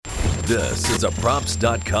This is a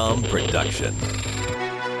Props.com production.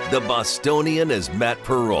 The Bostonian is Matt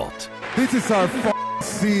Perrault. This is our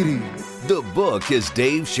city. The Book is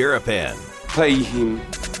Dave Sharapan. Pay him.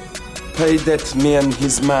 Pay that man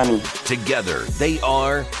his money. Together, they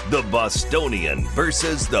are the Bostonian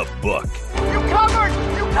versus the Book. You covered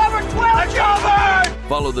 12. I covered.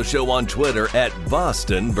 Follow the show on Twitter at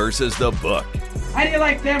Boston versus the Book. How do you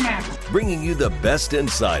like them apples? Bringing you the best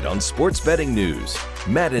insight on sports betting news,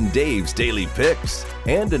 Matt and Dave's daily picks,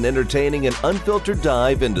 and an entertaining and unfiltered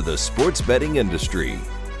dive into the sports betting industry.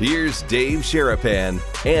 Here's Dave Sharapan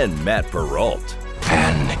and Matt Perrault.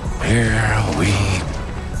 And here we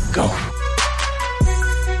go.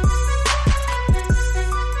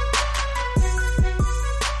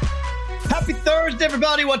 Happy Thursday,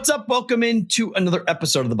 everybody. What's up? Welcome into another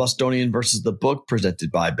episode of the Bostonian versus the Book,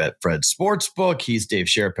 presented by Betfred Sportsbook. He's Dave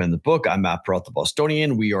Sharapan, the Book. I'm Matt Perrault, the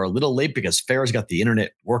Bostonian. We are a little late because Farrah's got the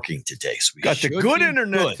internet working today. So we got the good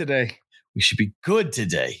internet today. We should be good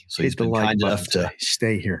today. So he's been kind enough to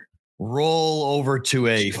stay here. Roll over to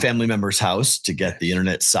a family member's house to get the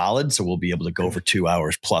internet solid. So we'll be able to go for 2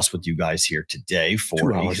 hours plus with you guys here today for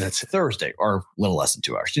 2 hours, that's Thursday, or a little less than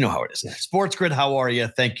 2 hours. You know how it is. Sports Grid, how are you?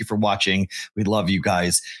 Thank you for watching. We love you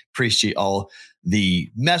guys. Appreciate all the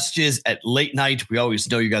messages at late night. We always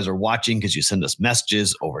know you guys are watching because you send us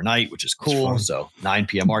messages overnight, which is cool. So 9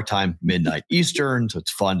 p.m. our time, midnight Eastern. So it's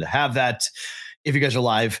fun to have that. If you guys are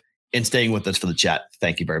live and staying with us for the chat,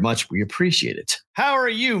 thank you very much. We appreciate it. How are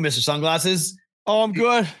you, Mr. Sunglasses? Oh, I'm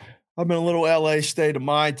good. I'm in a little LA state of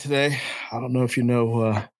mind today. I don't know if you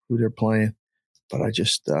know who they're playing, but I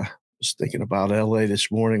just was thinking about LA this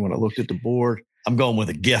morning when I looked at the board. I'm going with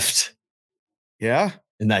a gift. Yeah?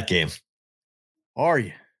 In that game. Are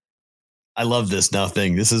you? I love this now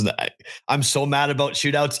thing. I'm so mad about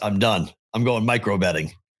shootouts. I'm done. I'm going micro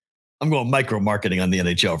betting. I'm going micro marketing on the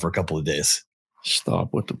NHL for a couple of days.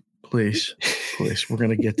 Stop with the please. We're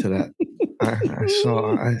going to get to that. I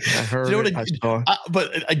heard you know it. I saw.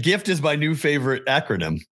 But a gift is my new favorite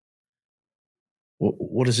acronym.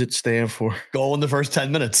 What does it stand for? Goal in the first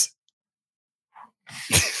 10 minutes.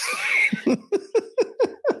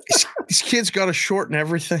 These kids got to shorten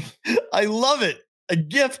everything. I love it. A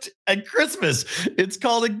gift at Christmas. It's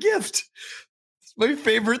called a gift. It's my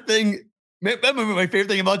favorite thing. My favorite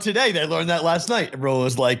thing about today, I learned that last night. Everyone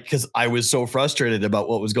was like, because I was so frustrated about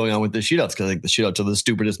what was going on with the shootouts, because I think the shootouts are the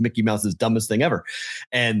stupidest, Mickey Mouse's dumbest thing ever.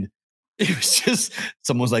 And it was just,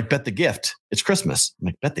 someone was like, bet the gift. It's Christmas. I'm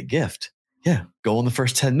like, bet the gift. Yeah, goal in the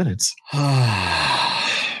first 10 minutes.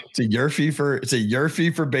 It's a year fee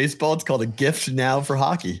for baseball. It's called a gift now for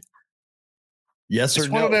hockey. Yes or no?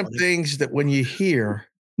 It's one of them things that when you hear,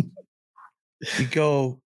 you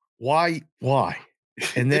go, why?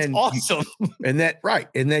 And then it's awesome. And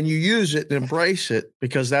then you use it and embrace it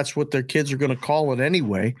because that's what their kids are going to call it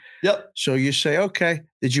anyway. Yep. So you say, okay,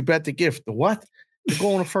 did you bet the gift? The what? The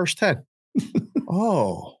goal in the first 10.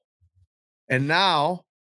 Oh. And now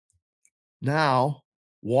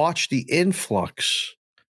watch the influx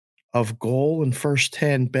of goal and first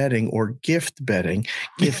 10 betting or gift betting,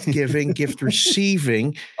 gift giving, gift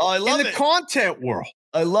receiving. Oh, I love in the content world.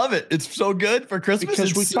 I love it. It's so good for Christmas.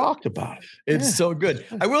 Because we talked about it. It's so good.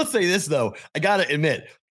 I will say this, though. I got to admit,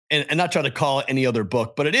 and not try to call it any other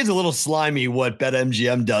book, but it is a little slimy what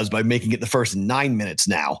BetMGM does by making it the first 9 minutes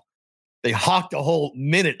now. They hawked a whole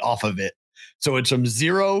minute off of it. So it's from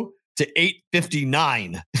 0 to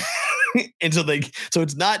 8:59. And so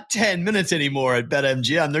it's not 10 minutes anymore at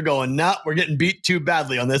BetMGM. They're going, nah, we're getting beat too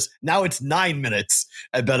badly on this. Now it's 9 minutes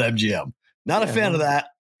at BetMGM. Not a fan of that.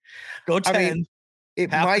 Go 10. I mean,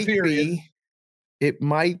 it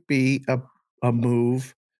might be a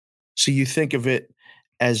move. So you think of it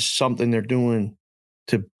as something they're doing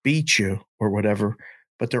to beat you or whatever,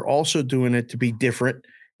 but they're also doing it to be different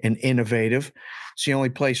and innovative. It's the only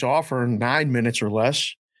place offering 9 minutes or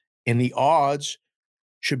less, and the odds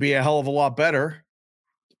should be a hell of a lot better.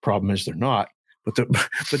 The problem is they're not, but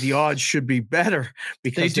the odds should be better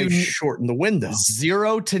because they've shortened the window.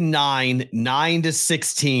 0 to 9, 9 to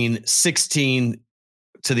 16, 16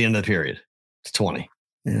 to the end of the period. It's 20.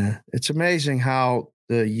 Yeah, it's amazing how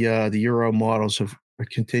the Euro models have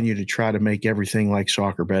continued to try to make everything like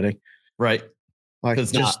soccer betting. Right. Like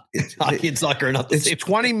it's just hockey and soccer are not the same. It's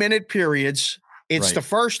 20-minute periods. It's the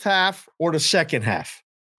first half or the second half.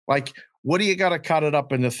 Like, what do you got to cut it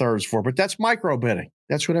up into thirds for? But that's micro betting.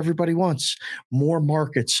 That's what everybody wants. More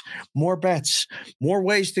markets, more bets, more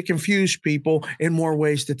ways to confuse people, and more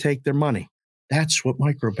ways to take their money. That's what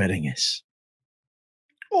micro betting is.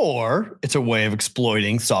 Or it's a way of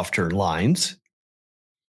exploiting soft turn lines.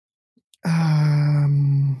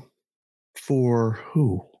 For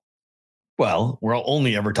who? Well, we're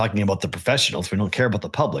only ever talking about the professionals. We don't care about the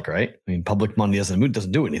public, right? I mean, public money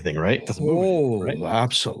doesn't do anything, right? Doesn't move anything, right?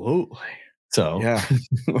 Absolutely. So yeah,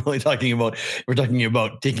 we're talking about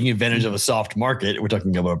taking advantage of a soft market. We're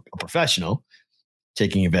talking about a professional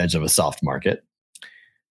taking advantage of a soft market.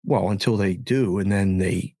 Well, until they do, and then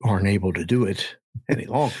they aren't able to do it any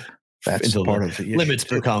longer. That's until part of the limits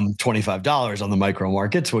become $25 on the micro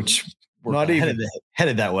markets, which we're not even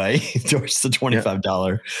headed that way towards the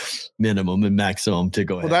 $25 minimum and maximum to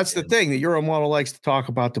go ahead. Well, that's the thing. The Euro model likes to talk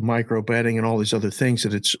about the micro betting and all these other things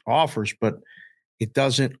that it offers, but it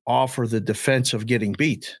doesn't offer the defense of getting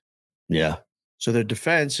beat. Yeah. So their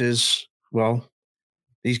defense is, well,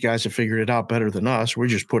 these guys have figured it out better than us. We're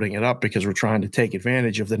just putting it up because we're trying to take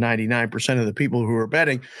advantage of the 99% of the people who are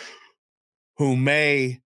betting who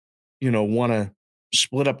may, want to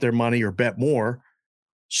split up their money or bet more.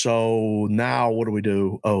 So now what do we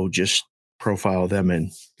do? Oh, just profile them and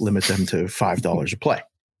limit them to $5 a play.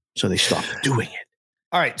 So they stop doing it.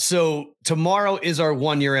 All right. So tomorrow is our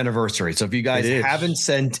 1-year anniversary. So if you guys haven't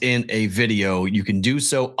sent in a video, you can do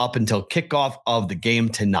so up until kickoff of the game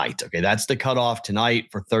tonight. Okay. That's the cutoff tonight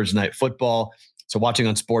for Thursday Night Football. So watching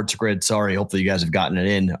on Sports Grid, sorry. Hopefully you guys have gotten it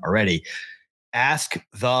in already.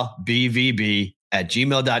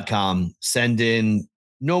 AskTheBVB@gmail.com. Send in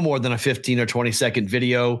no more than a 15 or 20 second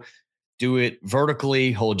video. Do it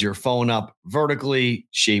vertically. Hold your phone up vertically.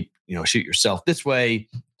 Shoot yourself this way.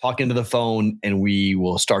 Talk into the phone, and we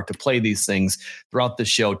will start to play these things throughout the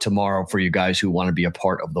show tomorrow for you guys who want to be a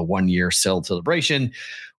part of the 1-year celebration.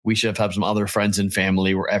 We should have some other friends and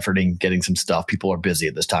family. We're efforting getting some stuff. People are busy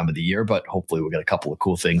at this time of the year, but hopefully we'll get a couple of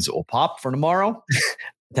cool things that will pop for tomorrow.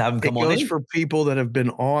 To have them come on in. For people that have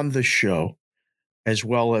been on the show as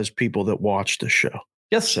well as people that watch the show.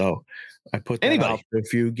 Yes. So I put that out to a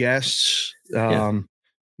few guests,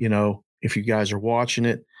 if you guys are watching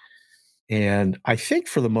it. And I think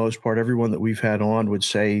for the most part, everyone that we've had on would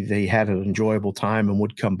say they had an enjoyable time and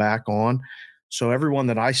would come back on. So everyone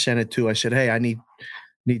that I sent it to, I said, hey, I need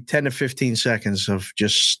 10 to 15 seconds of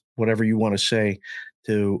just whatever you want to say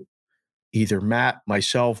to either Matt,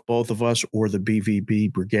 myself, both of us, or the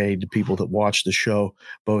BVB brigade, the people that watch the show,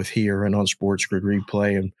 both here and on Sports Grid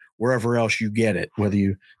Replay and wherever else you get it. Whether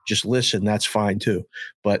you just listen, that's fine too.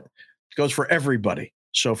 But it goes for everybody.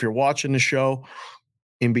 So if you're watching the show,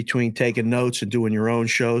 in between taking notes and doing your own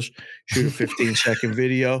shows, shoot a 15-second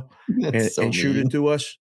video and shoot it to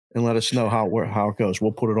us and let us know how it goes.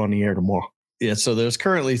 We'll put it on the air tomorrow. Yeah, so there's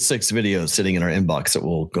currently 6 videos sitting in our inbox that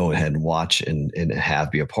we'll go ahead and watch and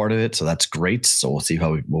have be a part of it. So that's great. So we'll see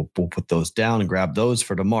how we'll put those down and grab those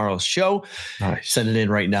for tomorrow's show. Nice. Send it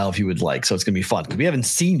in right now if you would like. So it's going to be fun. We haven't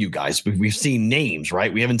seen you guys. We've seen names,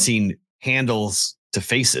 right? We haven't seen handles to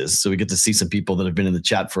faces. So we get to see some people that have been in the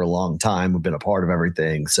chat for a long time. We've been a part of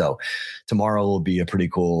everything. So tomorrow will be a pretty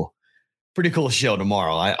cool show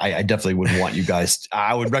tomorrow. I definitely would want you guys.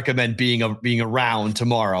 I would recommend being around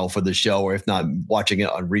tomorrow for the show, or if not, watching it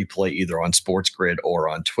on replay either on Sports Grid or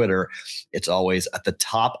on Twitter. It's always at the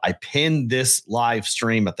top. I pinned this live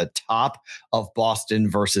stream at the top of Boston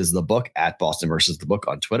versus the Book at Boston versus the Book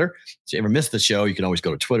on Twitter. So if you ever miss the show, you can always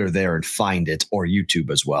go to Twitter there and find it, or YouTube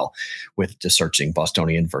as well, with just searching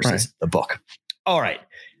Bostonian versus the Book. All right.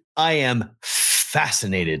 I am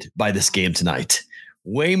fascinated by this game tonight.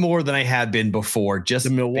 Way more than I had been before. Just the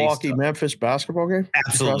Milwaukee-Memphis basketball game?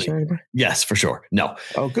 Absolutely. Yes, for sure. No.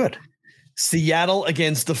 Oh, good. Seattle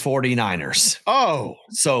against the 49ers. Oh,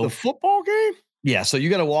 so the football game? Yeah. So you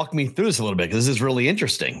got to walk me through this a little bit because this is really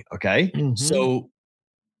interesting. Okay. Mm-hmm. So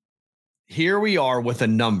here we are with a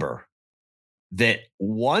number that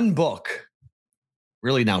one book,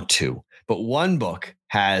 really now 2, but one book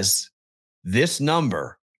has this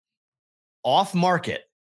number off market.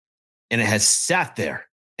 And it has sat there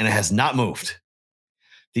and it has not moved.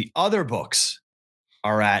 The other books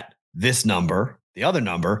are at this number, the other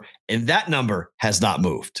number, and that number has not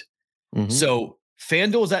moved. Mm-hmm. So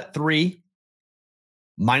FanDuel is at 3,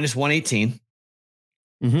 minus 118.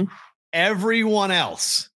 Mm-hmm. Everyone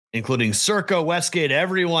else, including Circa, Westgate,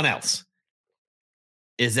 everyone else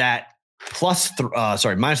is at minus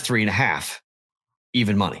 3.5,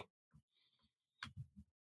 even money.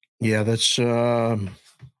 Yeah, that's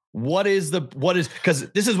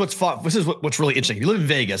because this is what's really interesting. You live in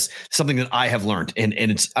Vegas, something that I have learned, and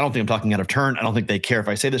it's, I don't think I'm talking out of turn. I don't think they care if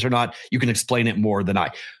I say this or not. You can explain it more than I.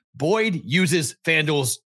 Boyd uses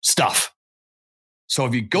FanDuel's stuff. So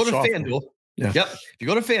if you go to FanDuel, if you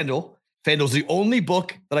go to FanDuel's the only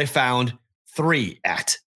book that I found 3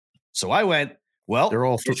 at. So I went, well, they're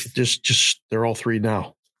all they're all 3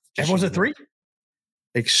 now. Everyone's at 3?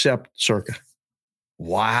 Except Circa.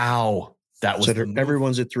 Wow. That was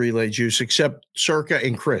everyone's at 3 lay juice except Circa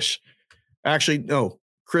and Chris. Actually, no.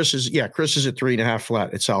 Chris is at 3.5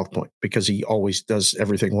 flat at South Point because he always does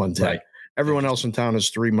everything 110. Right. Everyone else in town is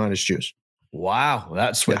 3 minus juice. Wow,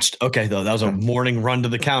 that switched. Yeah. Okay, though that was a morning run to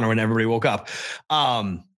the counter when everybody woke up.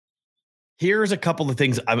 Here's a couple of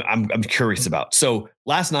things I'm curious about. So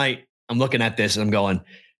last night I'm looking at this and I'm going,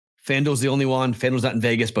 FanDuel's the only one. FanDuel's not in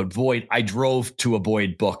Vegas, but Boyd. I drove to a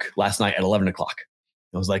Boyd book last night at 11 o'clock.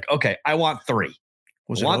 I was like, okay, I want 3.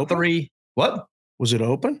 Was it open? 3. What? Was it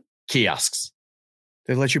open? Kiosks.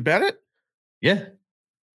 They let you bet it? Yeah.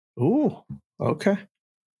 Ooh, okay.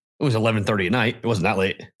 It was 11:30 at night. It wasn't that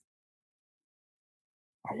late.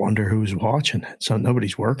 I wonder who's watching it. So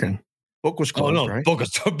nobody's working. Book was closed, right? Book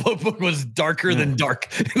was darker than dark.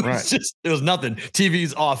 It was there was nothing.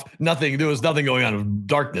 TV's off, nothing. There was nothing going on. It was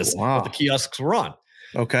darkness. Wow. But the kiosks were on.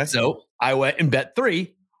 Okay. So I went and bet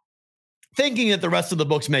 3, thinking that the rest of the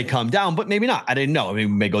books may come down, but maybe not. I didn't know. I mean, it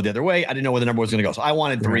may go the other way. I didn't know where the number was going to go. So I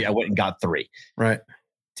wanted 3. Right. I went and got 3. Right.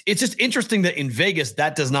 It's just interesting that in Vegas,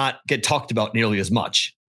 that does not get talked about nearly as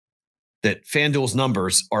much. That FanDuel's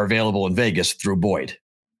numbers are available in Vegas through Boyd.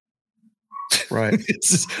 Right.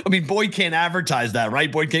 Boyd can't advertise that,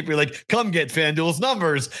 right? Boyd can't be like, come get FanDuel's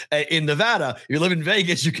numbers in Nevada. You live in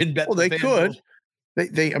Vegas, you can bet. Well, they could. They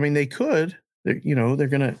could. They're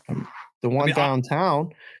going to, the one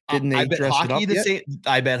downtown, didn't they dress it up yet?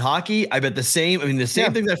 I bet hockey. I bet the same. The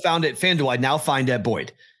same thing that I found at FanDuel, I now find at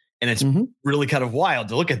Boyd. And it's really kind of wild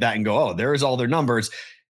to look at that and go, oh, there's all their numbers.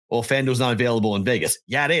 Well, FanDuel's not available in Vegas.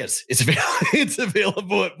 Yeah, it is. It's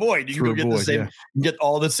available at Boyd. You can go get the same, you get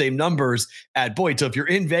all the same numbers at Boyd. So if you're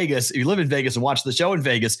in Vegas, if you live in Vegas and watch the show in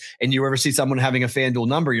Vegas, and you ever see someone having a FanDuel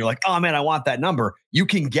number, you're like, oh man, I want that number. You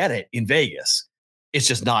can get it in Vegas. It's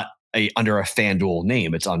just not under a FanDuel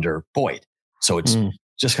name. It's under Boyd. So it's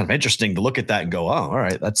just kind of interesting to look at that and go, oh, all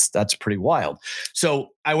right, that's pretty wild. So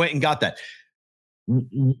I went and got that.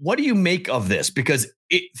 What do you make of this? Because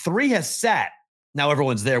 3 has sat. Now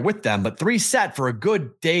everyone's there with them, but 3 sat for a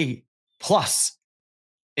good day plus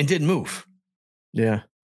and didn't move. Yeah.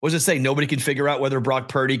 What does it say? Nobody can figure out whether Brock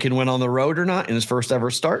Purdy can win on the road or not in his first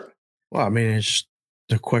ever start? Well, it's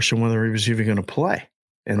the question whether he was even going to play.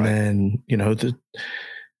 And then,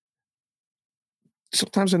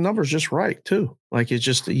 sometimes the number's just right too. Like it's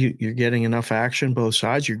just, you're getting enough action, both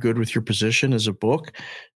sides. You're good with your position as a book,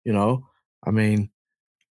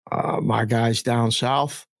 my guys down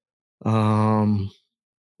south,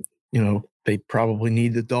 they probably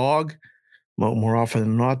need the dog more often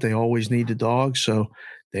than not. They always need the dog. So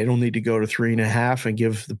they don't need to go to 3.5 and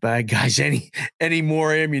give the bad guys any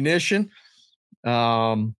more ammunition.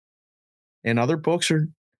 And other books are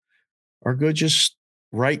good just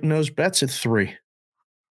writing those bets at 3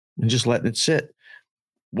 and just letting it sit.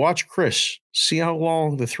 Watch Chris. See how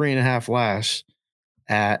long the 3.5 lasts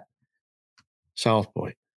at South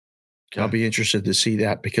Point. Okay. I'll be interested to see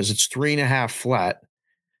that because it's 3.5 flat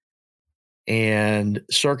and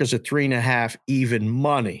Circa's at 3.5 even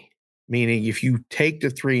money, meaning if you take the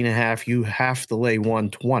 3.5, you have to lay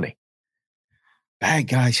 120. Bad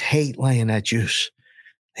guys hate laying that juice.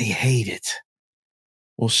 They hate it.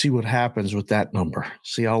 We'll see what happens with that number.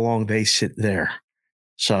 See how long they sit there.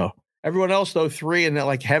 So everyone else, though, 3 and they're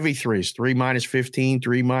like heavy 3s, 3 minus 15,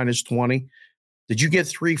 3 minus 20. Did you get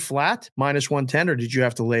 3 flat minus 110 or did you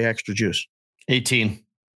have to lay extra juice? 18.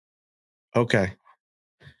 Okay.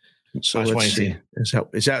 So let's see.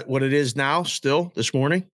 Is that what it is now still this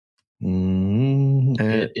morning?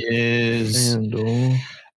 It is. FanDuel.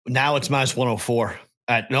 Now it's minus 104.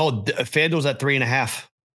 FanDuel's at 3.5.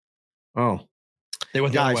 Oh. They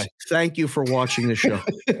went the other way. Thank you for watching the show.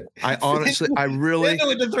 I really. They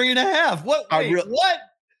went to 3.5. What? What?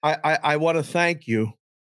 I want to thank you.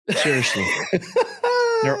 Seriously.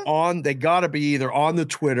 They gotta be either on the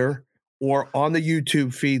Twitter or on the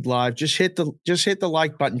YouTube feed live. Just hit the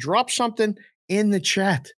like button. Drop something in the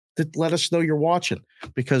chat to let us know you're watching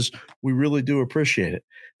because we really do appreciate it.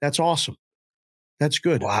 That's awesome. That's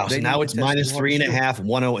good. Wow. So now it's minus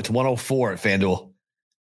 3.5, it's 104 at FanDuel.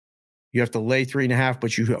 You have to lay 3.5,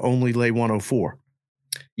 but you only lay 104.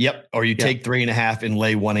 Yep. Or you take 3.5 and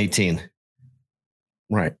lay 118.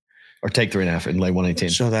 Right. Or take 3.5 and lay 118.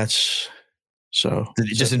 So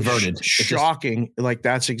it's just inverted. It's shocking. Like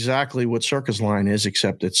that's exactly what Circa's line is,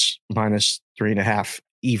 except it's minus 3.5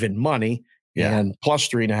 even money and plus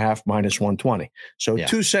 3.5 minus 120. So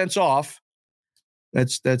 2 cents off.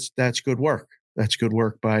 That's good work. That's good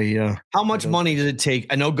work by. How much money does it take?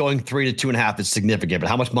 I know going 3 to 2.5 is significant, but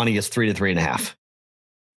how much money is 3 to 3.5?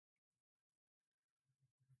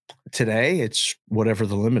 Today, it's whatever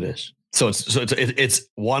the limit is. So it's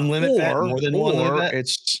one limit bet, more than one limit bet?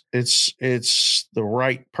 It's the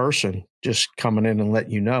right person just coming in and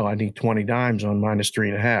letting you know I need 20 dimes on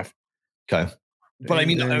 -3.5. Okay. But I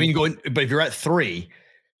mean, but if you're at 3,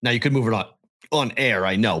 now you could move it on air,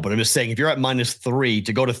 I know, but I'm just saying if you're at -3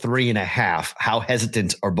 to go to 3.5, how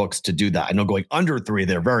hesitant are books to do that? I know going under 3,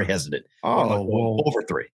 they're very hesitant. Oh, well, over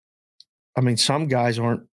 3. I mean, some guys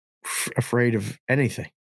aren't afraid of anything.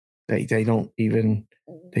 They don't even,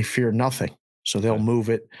 they fear nothing. So they'll move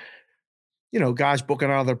it. Guys booking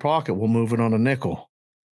out of their pocket will move it on a nickel.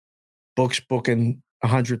 Books booking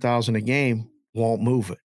 100,000 a game won't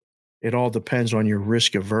move it. It all depends on your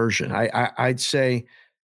risk aversion. I'd say,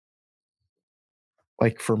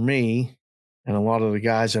 like for me, and a lot of the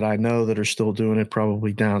guys that I know that are still doing it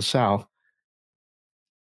probably down south,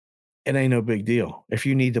 it ain't no big deal. If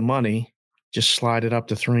you need the money, just slide it up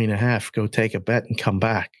to 3.5, go take a bet and come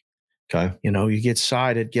back. Okay. You get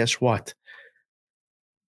sided, guess what?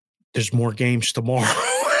 There's more games tomorrow.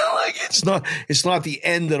 It's not the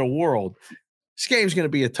end of the world. This game's going to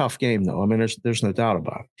be a tough game though. I mean, there's no doubt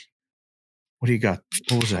about it. What do you got?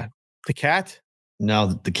 What was that? The cat?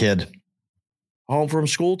 No, the kid. Home from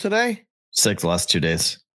school today? Sick the last 2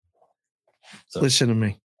 days. So. Listen to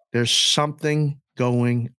me. There's something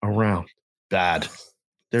going around. Bad.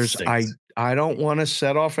 I don't want to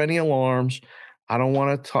set off any alarms. I don't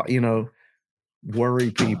want to talk,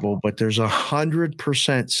 worry people, but there's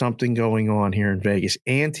 100% something going on here in Vegas.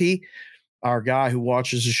 Auntie, our guy who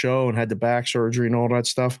watches the show and had the back surgery and all that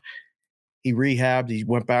stuff, he rehabbed. He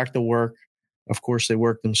went back to work. Of course, they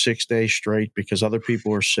worked him 6 days straight because other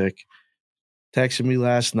people are sick. Texted me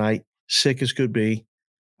last night, sick as could be.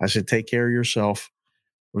 I said, take care of yourself.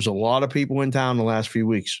 There was a lot of people in town the last few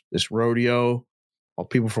weeks. This rodeo,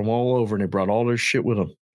 people from all over, and they brought all their shit with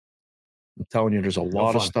them. I'm telling you, there's a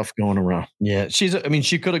lot of stuff going around. Yeah, she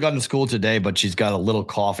could have gone to school today, but she's got a little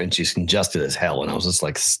cough and she's congested as hell. And I was just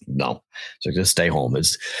like, no, so just stay home.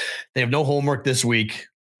 They have no homework this week.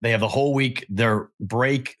 They have the whole week. Their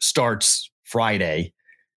break starts Friday.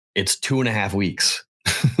 It's 2.5 weeks.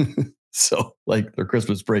 So like their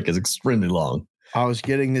Christmas break is extremely long. I was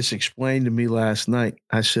getting this explained to me last night.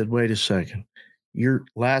 I said, wait a second. Your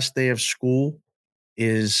last day of school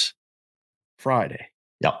is Friday.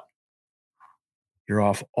 Yep. You're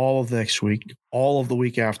off all of next week, all of the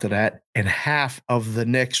week after that, and half of the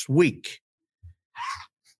next week.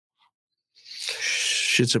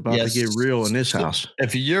 Shit's about to get real in this house.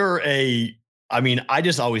 If you're I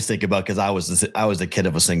just always think about, because I was a kid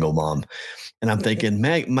of a single mom, and I'm thinking,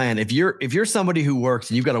 man, if you're somebody who works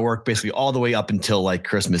and you've got to work basically all the way up until like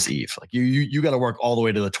Christmas Eve, like you got to work all the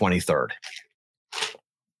way to the 23rd.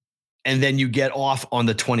 And then you get off on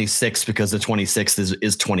the 26th because the 26th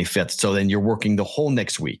is 25th. So then you're working the whole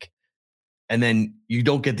next week. And then you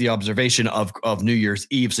don't get the observation of New Year's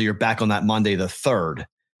Eve. So you're back on that Monday, the 3rd.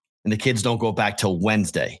 And the kids don't go back till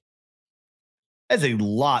Wednesday. That's a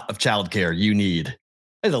lot of childcare you need.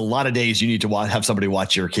 There's a lot of days you need to have somebody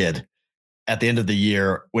watch your kid at the end of the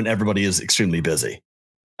year when everybody is extremely busy.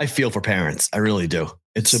 I feel for parents. I really do.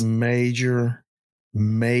 It's a major,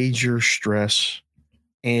 major stress.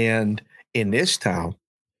 And in this town,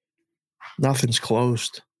 nothing's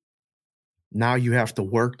closed. Now you have to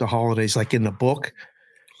work the holidays like in the book.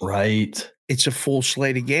 Right. It's a full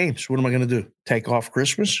slate of games. What am I going to do? Take off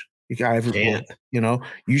Christmas?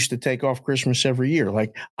 Used to take off Christmas every year.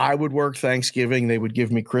 Like I would work Thanksgiving. They would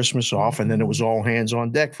give me Christmas off. And then it was all hands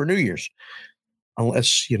on deck for New Year's.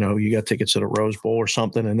 Unless, you got tickets to the Rose Bowl or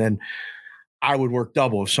something. And then I would work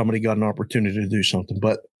double if somebody got an opportunity to do something.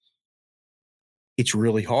 But it's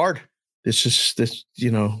really hard. It's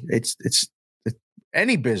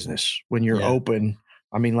any business when you're open.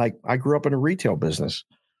 I mean, like I grew up in a retail business.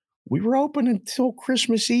 We were open until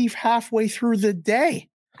Christmas Eve, halfway through the day.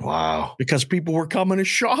 Wow. Because people were coming to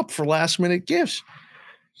shop for last minute gifts.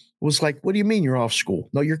 It was like, what do you mean you're off school?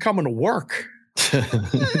 No, you're coming to work.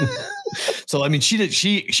 So, I mean,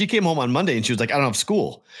 she came home on Monday and she was like, I don't have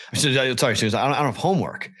school. She was, I don't have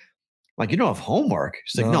homework. I'm like, you don't have homework?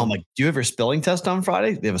 She's like, no. I'm like, do you have your spelling test on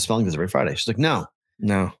Friday? They have a spelling test every Friday. She's like, no.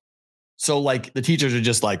 So like the teachers are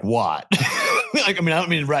just like, what? Like, I mean, I don't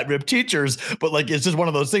mean rat rip teachers, but like, it's just one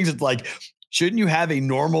of those things. It's like, shouldn't you have a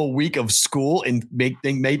normal week of school and make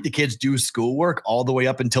the kids do schoolwork all the way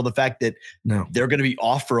up until the fact that they're going to be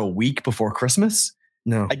off for a week before Christmas?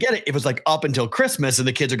 No, I get it. It was like up until Christmas and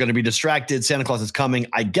the kids are going to be distracted. Santa Claus is coming.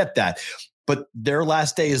 I get that. But their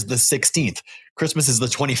last day is the 16th. Christmas is the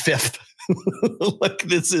 25th. Like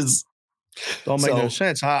this is. Don't make no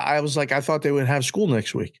sense. I was like, I thought they would have school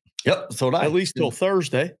next week. Yep. So at least till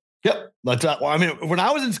Thursday. Yep. But I mean, when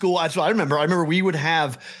I was in school, that's what I remember. I remember we would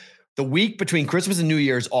have the week between Christmas and New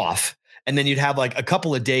Year's off. And then you'd have like a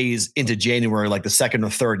couple of days into January, like the 2nd or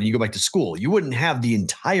 3rd, and you go back to school. You wouldn't have the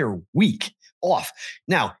entire week off.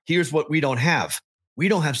 Now, here's what we don't have. We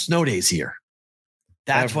don't have snow days here.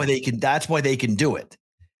 That's why they can do it.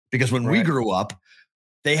 Because when we grew up,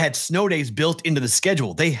 they had snow days built into the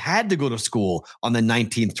schedule. They had to go to school on the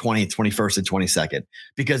 19th, 20th, 21st, and 22nd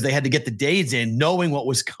because they had to get the days in knowing what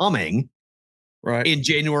was coming in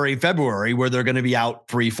January and February, where they're going to be out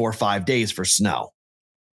 3, 4, 5 days for snow.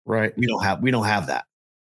 Right. We don't have that.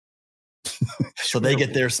 So they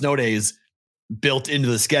get their snow days built into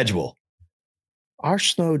the schedule. Our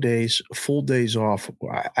snow days, full days off,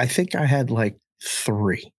 I think I had like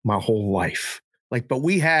 3 my whole life. But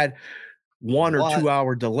we had 1 or 2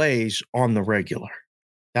 hour delays on the regular.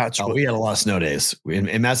 We had a lot of snow days.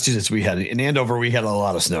 In Massachusetts, in Andover, we had a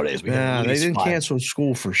lot of snow days. They didn't cancel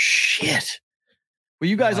school for shit. Well,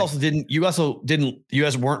 you guys you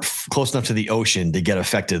guys weren't close enough to the ocean to get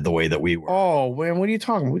affected the way that we were. Oh, man, what are you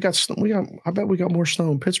talking about? I bet we got more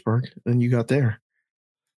snow in Pittsburgh than you got there.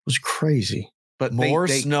 It was crazy. But more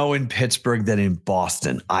snow in Pittsburgh than in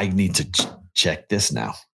Boston. I need to check this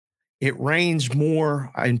now. It rains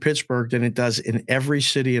more in Pittsburgh than it does in every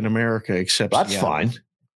city in America except That's fine.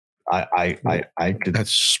 I could.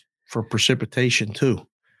 That's for precipitation too.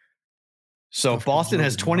 So Boston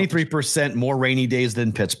has 23% more rainy days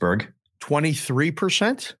than Pittsburgh.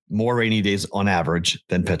 23% more rainy days on average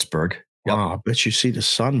than Pittsburgh. Yep. Wow, I bet you see the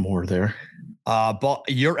sun more there.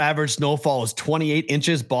 Your average snowfall is 28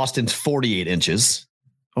 inches. Boston's 48 inches.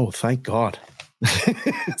 Oh, thank God.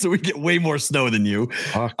 So we get way more snow than you.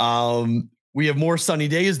 We have more sunny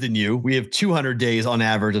days than you. We have 200 days on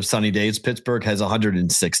average of sunny days. Pittsburgh has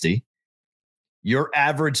 160. Your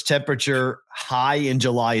average temperature high in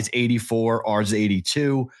July is 84. Ours is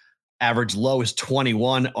 82. Average low is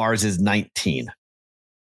 21. Ours is 19.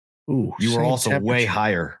 Ooh, you are also way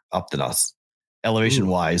higher up than us, elevation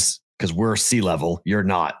wise, because we're sea level. You're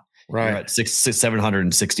not. Right. You're at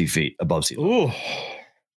 760 feet above sea level. Ooh.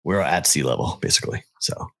 We're at sea level, basically.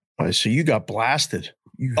 So you got blasted.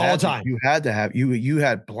 All the time. You had to have you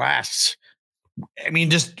had blasts. I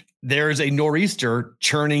mean, there's a nor'easter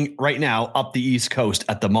churning right now up the East Coast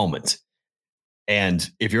at the moment. And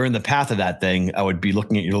if you're in the path of that thing, I would be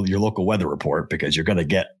looking at your local weather report because you're going to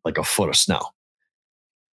get like a foot of snow.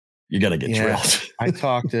 You're going to get drilled. I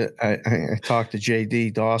talked to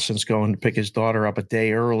JD Dawson's going to pick his daughter up a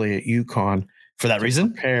day early at UConn. For that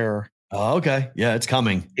reason? Prepare. Oh, okay. Yeah, it's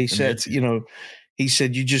coming. He said,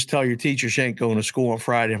 you just tell your teacher she ain't going to school on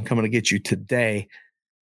Friday. I'm coming to get you today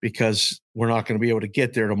because we're not going to be able to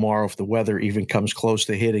get there tomorrow if the weather even comes close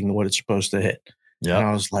to hitting what it's supposed to hit. Yeah. And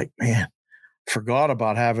I was like, man, forgot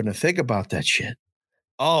about having to think about that shit.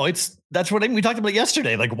 Oh, that's what we talked about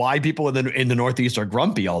yesterday. Like why people in the Northeast are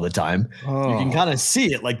grumpy all the time. Oh. You can kind of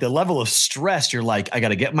see it, like the level of stress. You're like, I got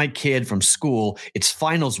to get my kid from school. It's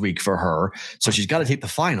finals week for her, so she's got to take the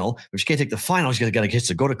final. If she can't take the final, she's got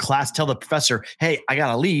to go to class. Tell the professor, hey, I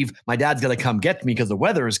got to leave. My dad's got to come get me because the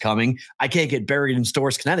weather is coming. I can't get buried in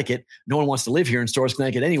Storrs, Connecticut. No one wants to live here in Storrs,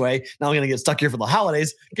 Connecticut anyway. Now I'm going to get stuck here for the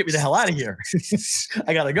holidays. Get me the hell out of here.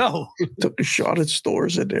 I got to go. Took a shot at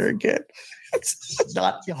Storrs in there again. It's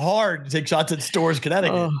not hard to take shots at Storrs,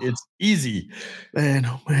 Connecticut. It's easy. Man,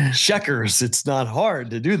 oh man. Checkers. It's not hard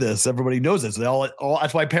to do this. Everybody knows this. That's why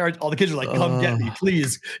all the kids are like, come get me,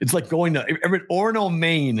 please. It's like going to Orono,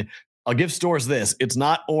 Maine. I'll give Storrs this. It's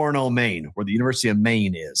not Orono, Maine, where the University of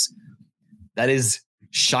Maine is. That is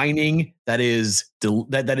shining. That is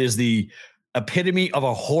the epitome of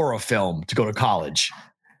a horror film to go to college.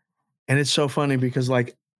 And it's so funny because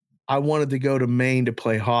I wanted to go to Maine to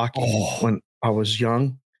play hockey when I was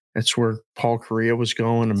young. That's where Paul Correa was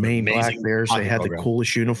going. The Maine Black Bears. They had the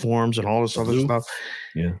coolest uniforms and all this other stuff.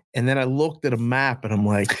 Yeah. And then I looked at a map and I'm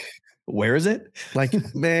like, where is it? Like,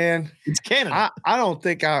 man, it's Canada. I don't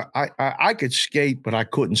think I could skate, but I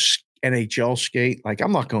couldn't NHL skate. Like,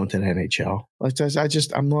 I'm not going to the NHL.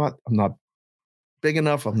 I'm not big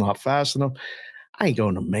enough. I'm not fast enough. I ain't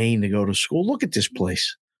going to Maine to go to school. Look at this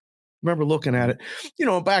place. Remember looking at it,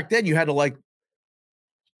 back then you had to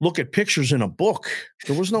look at pictures in a book.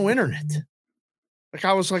 There was no internet.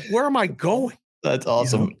 I was like, where am I going? That's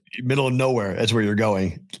awesome. Middle of nowhere. That's where you're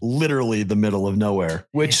going. Literally the middle of nowhere,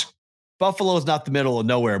 which Buffalo is not the middle of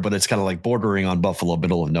nowhere, but it's kind of like bordering on Buffalo,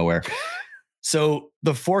 middle of nowhere. So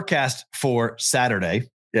the forecast for Saturday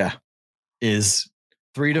is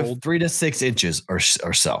 3 to 6 inches or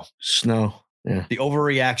so. Snow. Yeah. The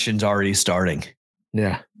overreaction's already starting.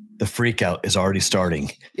 Yeah. The freak out is already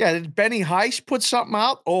starting. Yeah. Did Benny Heist put something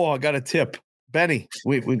out? Oh, I got a tip. Benny,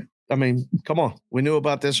 come on. We knew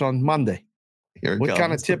about this on Monday. Here it What comes.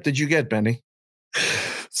 kind of tip did you get, Benny?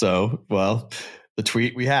 So, well, the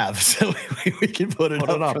tweet we have, so we can put it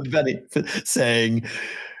up from Benny saying,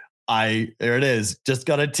 there it is. Just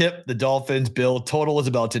got a tip. The Dolphins bill total is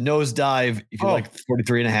about to nosedive. If you like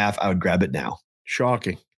 43.5, I would grab it now.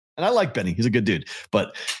 Shocking. And I like Benny. He's a good dude,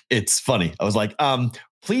 but it's funny. I was like,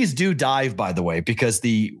 please do dive, by the way, because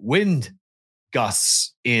the wind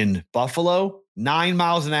gusts in Buffalo, 9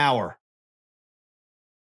 miles an hour.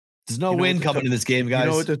 There's no wind coming in this game, guys.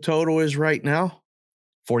 You know what the total is right now?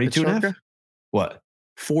 42.5? What?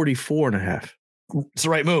 44.5. It's the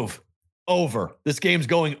right move. Over. This game's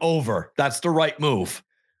going over. That's the right move.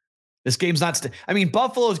 This game's not.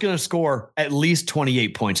 Buffalo is going to score at least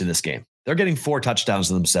 28 points in this game. They're getting 4 touchdowns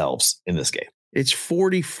to themselves in this game. It's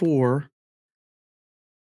 44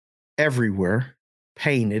 everywhere,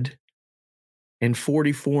 painted, and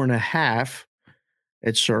 44.5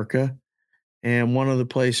 at Circa. And one of the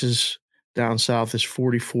places down south is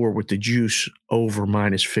 44 with the juice over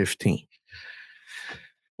 -15,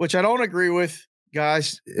 which I don't agree with.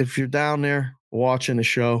 Guys, if you're down there watching the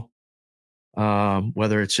show,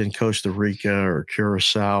 whether it's in Costa Rica or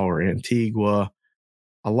Curacao or Antigua,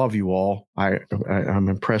 I love you all. I'm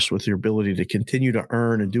impressed with your ability to continue to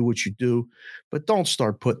earn and do what you do, but don't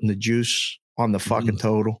start putting the juice on the fucking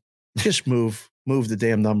total. Just move the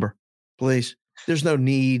damn number, please. There's no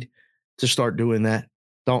need to start doing that.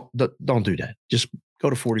 Don't do that. Just go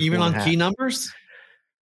to 44. Even on key numbers?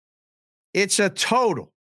 It's a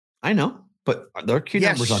total. I know, but there are key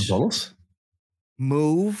numbers on totals.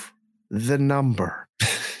 Move the number.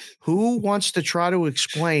 Who wants to try to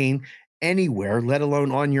explain anywhere, let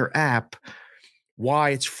alone on your app,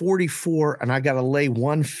 why it's 44 and I got to lay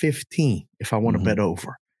 115 if I want to bet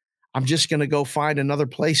over? I'm just going to go find another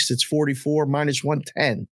place that's 44 minus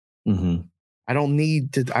 110. I don't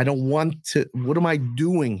need to. I don't want to. What am I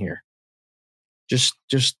doing here? Just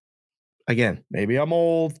again, maybe I'm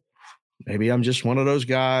old. Maybe I'm just one of those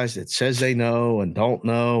guys that says they know and don't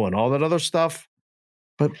know and all that other stuff.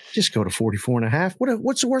 But just go to 44.5.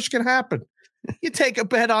 What's the worst can happen? You take a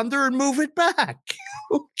bet under and move it back.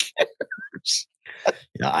 Who cares?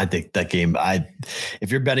 Yeah, I think that game,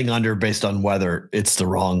 if you're betting under based on weather, it's the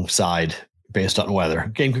wrong side based on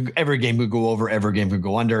weather. Every game could go over, every game could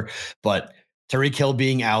go under. But Tyreek Hill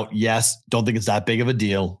being out, yes, don't think it's that big of a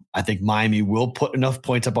deal. I think Miami will put enough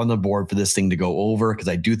points up on the board for this thing to go over because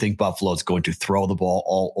I do think Buffalo is going to throw the ball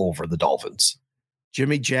all over the Dolphins.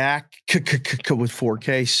 Jimmy Jack with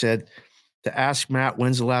 4K said to ask Matt,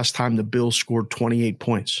 when's the last time the Bills scored 28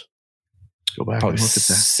 points? Go back and look at that.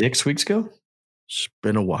 6 weeks ago? It's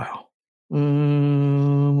been a while.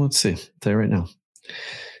 Let's see. I'll tell you right now.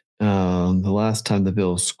 The last time the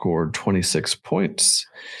Bills scored 26 points,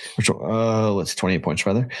 let's see, 28 points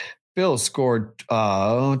rather. Bills scored,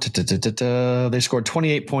 they scored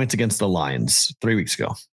 28 points against the Lions 3 weeks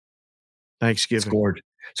ago. Thanksgiving.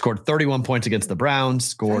 Scored 31 points against the Browns,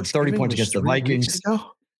 scored 30 points against the Vikings.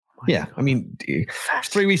 Yeah.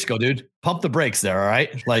 3 weeks ago, dude. Pump the brakes there. All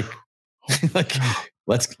right. Like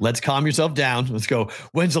let's calm yourself down. Let's go.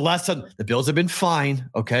 When's the last time? The Bills have been fine.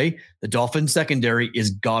 Okay. The Dolphins secondary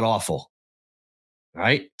is god awful. All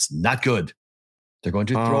right. It's not good. They're going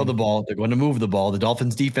to throw the ball. They're going to move the ball. The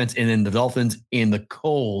Dolphins defense and then the Dolphins in the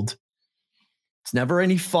cold. It's never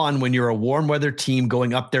any fun when you're a warm weather team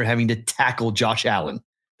going up there having to tackle Josh Allen.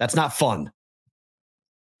 That's not fun.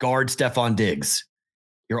 Guard Stephon Diggs.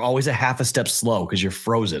 You're always a half a step slow because you're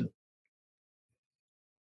frozen.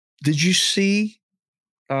 Did you see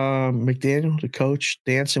McDaniel, the coach,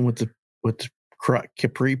 dancing with the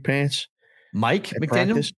capri pants? Mike McDaniel?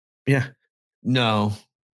 Practice? Yeah. No.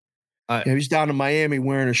 He was down in Miami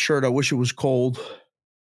wearing a shirt. I wish it was cold.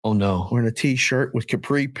 Oh, no. Wearing a T-shirt with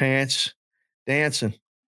capri pants, dancing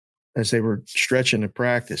as they were stretching at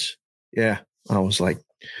practice. Yeah. I was like,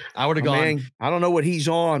 I would have gone. Man, I don't know what he's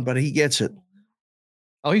on, but he gets it.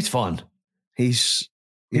 Oh, he's fun. He's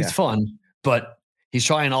fun, but he's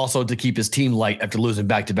trying also to keep his team light after losing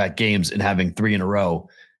back-to-back games and having 3 in a row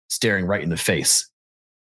staring right in the face.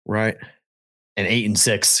 Right. And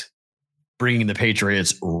 8-6, bringing the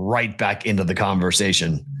Patriots right back into the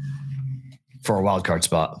conversation for a wild card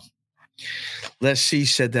spot. Les C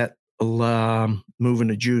said that moving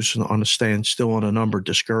the juice on the stand, still on a number,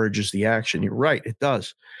 discourages the action. You're right. It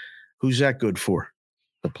does. Who's that good for?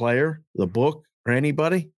 The player, the book, or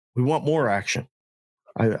anybody? We want more action.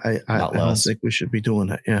 I don't think we should be doing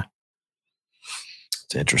that. Yeah.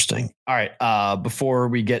 It's interesting. All right. Before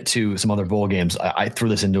we get to some other bowl games, I threw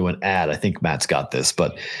this into an ad. I think Matt's got this,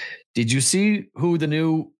 but did you see who the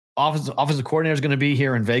new offensive coordinator is going to be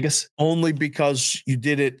here in Vegas? Only because you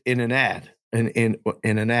did it in an ad. And in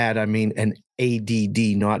an ad, I mean an ADD,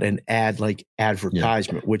 not an ad like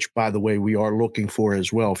advertisement, which, by the way, we are looking for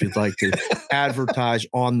as well. If you'd like to advertise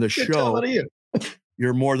on the show,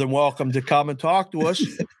 you're more than welcome to come and talk to us.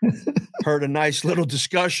 Heard a nice little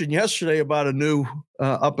discussion yesterday about a new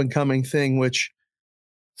up-and-coming thing, which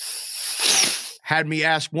had me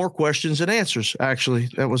ask more questions than answers. Actually,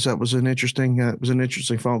 that was an interesting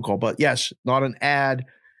phone call. But yes, not an ad,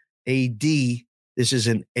 AD. This is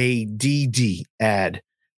an ADD ad.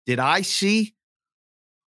 Did I see?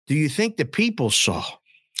 Do you think the people saw?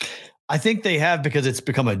 I think they have, because it's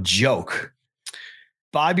become a joke.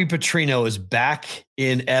 Bobby Petrino is back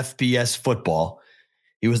in FBS football.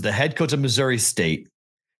 He was the head coach of Missouri State,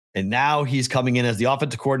 and now he's coming in as the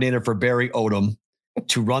offensive coordinator for Barry Odom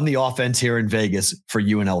to run the offense here in Vegas for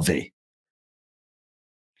UNLV.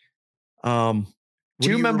 Do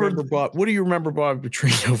you remember what do you remember Bobby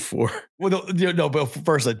Petrino for? Well, no, but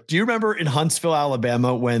first, do you remember in Huntsville,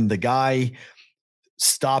 Alabama, when the guy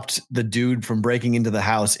stopped the dude from breaking into the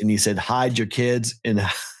house and he said, "Hide your kids," and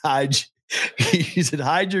he said,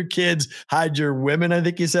 "Hide your kids, hide your women," I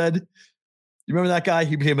think he said. You remember that guy?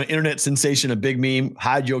 He became an internet sensation, a big meme.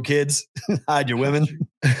 Hide your kids, hide your women.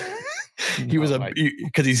 He was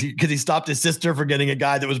because he stopped his sister from getting a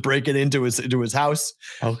guy that was breaking into his house.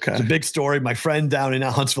 Okay, it's a big story. My friend down in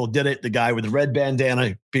Huntsville did it. The guy with the red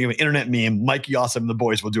bandana became an internet meme. Mikey Awesome and the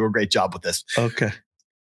boys will do a great job with this. Okay,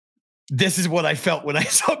 this is what I felt when I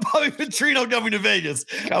saw Bobby Petrino coming to Vegas.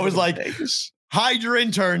 I was like, hide your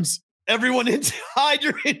interns, everyone. Hide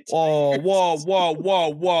your interns.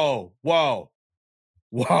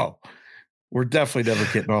 Whoa. We're definitely never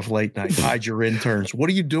getting off late night. Hide your interns. What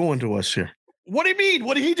are you doing to us here? What do you mean?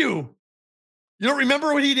 What did he do? You don't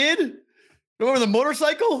remember what he did? Remember the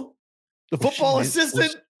motorcycle? The football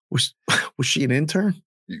assistant? Was she an intern?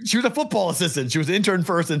 She was a football assistant. She was intern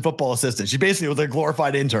first and football assistant. She basically was a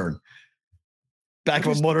glorified intern. Back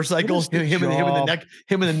of a motorcycle, him in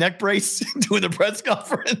the neck brace doing the press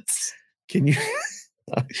conference. Can you...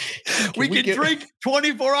 we can drink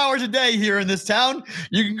 24 hours a day here in this town.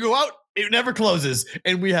 You can go out. It never closes.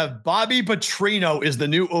 And we have Bobby Petrino is the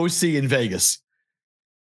new OC in Vegas.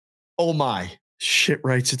 Oh my. Shit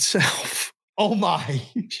writes itself. Oh my.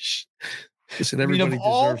 Listen, everybody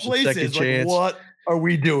deserves a second chance. What are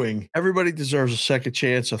we doing? Everybody deserves a second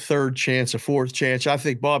chance, a third chance, a fourth chance. I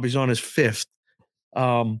think Bobby's on his fifth.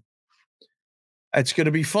 It's going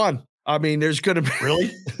to be fun. I mean, there's going to be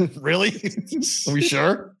really. Are we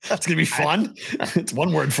sure it's going to be fun? It's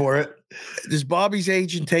one word for it. Is Bobby's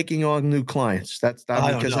agent taking on new clients? That's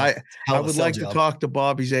not because I would like to talk to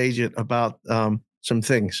Bobby's agent about some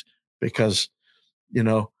things because,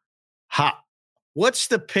 what's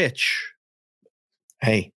the pitch?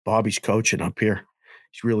 Hey, Bobby's coaching up here.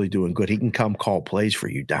 He's really doing good. He can come call plays for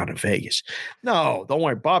you down in Vegas. No, don't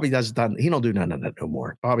worry. Bobby he don't do none of that no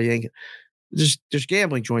more. Bobby ain't. There's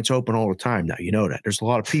gambling joints open all the time now. You know that. There's a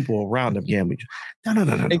lot of people around them gambling. No.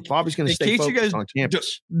 Bobby's going to stay focused on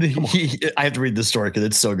campus. I have to read this story because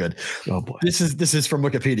it's so good. Oh boy. This is from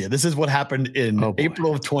Wikipedia. This is what happened in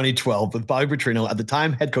April of 2012 with Bobby Petrino, at the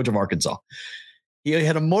time head coach of Arkansas. He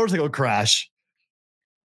had a motorcycle crash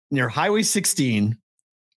near Highway 16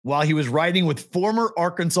 while he was riding with former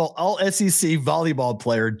Arkansas All-SEC volleyball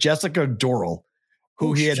player Jessica Dorrell,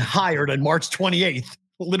 who he had hired on March 28th.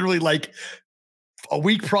 Literally like a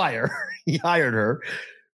week prior, he hired her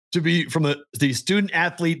to be from the student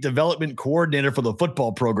athlete development coordinator for the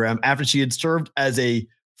football program after she had served as a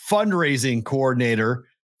fundraising coordinator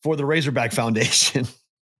for the Razorback Foundation.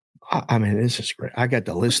 I mean, this is great. I got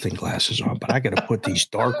the listing glasses on, but I got to put these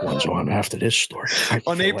dark ones on after this story.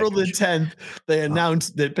 On April the 10th, they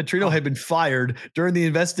announced that Petrino had been fired. During the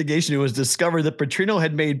investigation, it was discovered that Petrino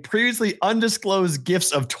had made previously undisclosed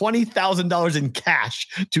gifts of $20,000 in cash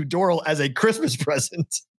to Dorrell as a Christmas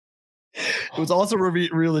present. It was also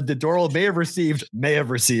revealed that Dorrell may have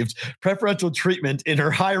received preferential treatment in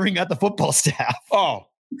her hiring at the football staff. Oh,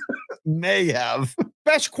 may have.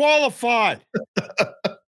 Best qualified.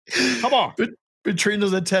 Come on.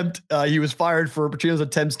 Petrino's attempt, he was fired for Petrino's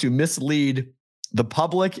attempts to mislead the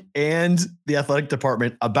public and the athletic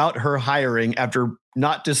department about her hiring after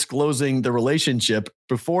not disclosing the relationship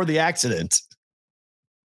before the accident.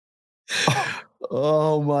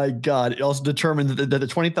 Oh my God. It also determined that the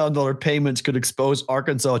 $20,000 payments could expose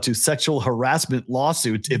Arkansas to sexual harassment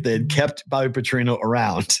lawsuits if they had kept Bobby Petrino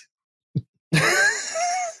around.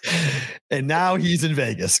 And now he's in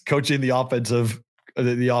Vegas coaching the offense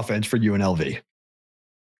for UNLV.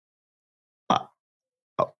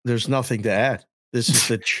 There's nothing to add.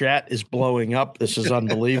 The chat is blowing up. This is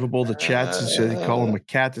unbelievable. The chat's they call him a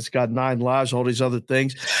cat that's got 9 lives, all these other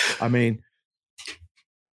things. I mean,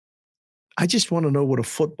 I just want to know what a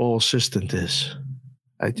football assistant is.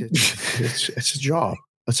 It's a job.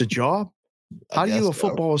 It's a job. How are you a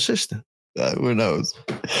football assistant? Who knows?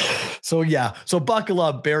 So buckle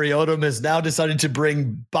up. Barry Odom has now decided to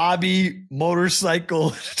bring Bobby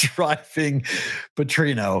motorcycle driving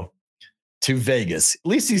Petrino to Vegas. At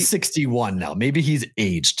least he's 61 now. Maybe he's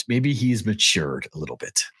aged. Maybe he's matured a little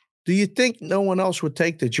bit. Do you think no one else would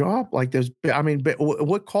take the job? Like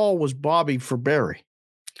what call was Bobby for Barry?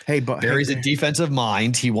 Hey, Barry's a defensive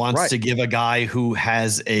mind. He wants to give a guy who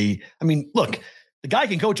has look, the guy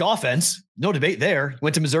can coach offense. No debate there. He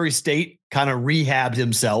went to Missouri State, kind of rehabbed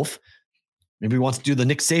himself. Maybe he wants to do the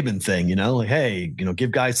Nick Saban thing, like, hey,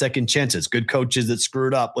 give guys second chances. Good coaches that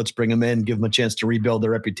screwed up, let's bring them in, give them a chance to rebuild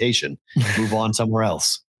their reputation, move on somewhere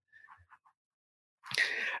else.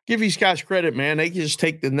 Give these guys credit, man. They can just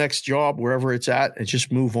take the next job wherever it's at and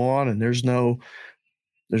just move on. And there's no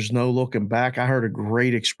looking back. I heard a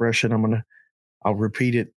great expression. I'll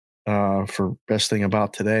repeat it for best thing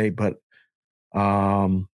about today, but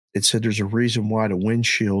it said there's a reason why the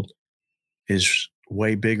windshield is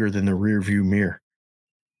way bigger than the rear view mirror.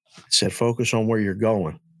 It said focus on where you're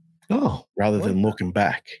going rather than looking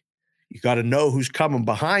back. You got to know who's coming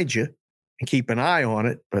behind you and keep an eye on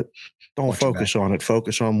it, but don't focus on it.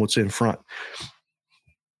 Focus on what's in front.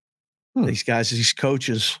 These guys, these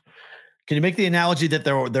coaches. Can you make the analogy that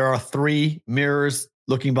there are 3 mirrors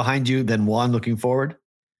looking behind you, then 1 looking forward?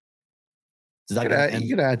 You could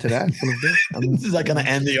add to that. Is that going to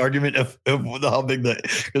end the argument of how big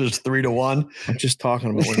because there's 3 to 1? I'm just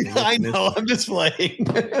talking about. I know. I'm just playing.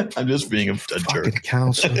 I'm just being a jerk.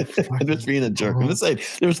 I'm just being a jerk. I'm just saying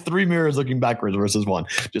there's 3 mirrors looking backwards versus 1.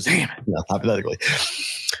 Just hypothetically.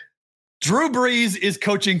 Drew Brees is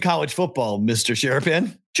coaching college football, Mr.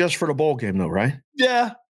 Sherapan. Just for the bowl game, though, right?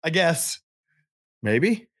 Yeah, I guess.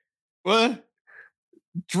 Maybe. What?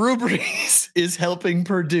 Drew Brees is helping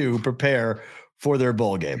Purdue prepare for their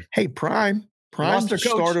bowl game. Hey, Prime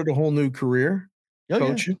started a whole new career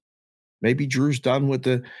coaching. Yeah. Maybe Drew's done with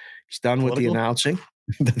the announcing.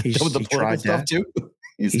 He's done with the political stuff too.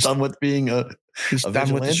 He's done with being he's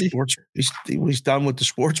done with the sports. He's done with the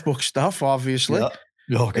sports book stuff, obviously. Yeah.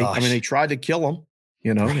 Oh gosh. They tried to kill him.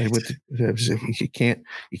 You can't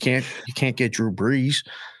get Drew Brees.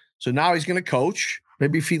 So now he's going to coach.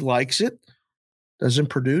 Maybe if he likes it. Doesn't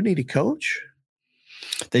Purdue need a coach?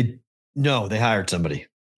 They hired somebody.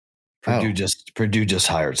 Purdue just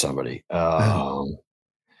hired somebody.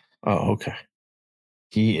 Okay.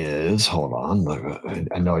 He is, hold on.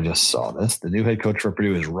 I know I just saw this. The new head coach for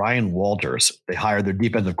Purdue is Ryan Walters. They hired their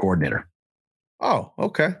defensive coordinator. Oh,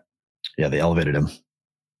 okay. Yeah, they elevated him.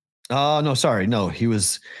 No, sorry. No, he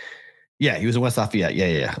was in West Lafayette.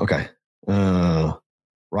 Yeah. Okay.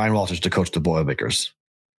 Ryan Walters to coach the Boilermakers.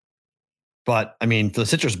 But, for the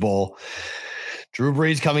Citrus Bowl, Drew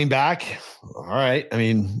Brees coming back. All right.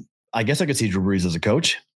 I guess I could see Drew Brees as a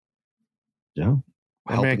coach. Yeah.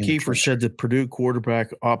 Man, Kiefer said the Purdue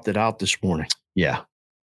quarterback opted out this morning. Yeah.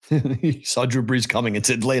 He saw Drew Brees coming and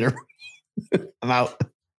said later, I'm out.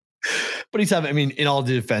 But he's having, in all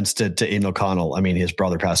defense to Aiden O'Connell, his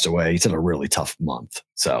brother passed away. He's in a really tough month.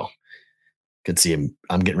 So could see him.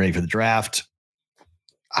 I'm getting ready for the draft.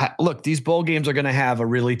 Look, these bowl games are going to have a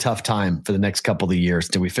really tough time for the next couple of years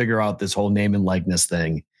till we figure out this whole name and likeness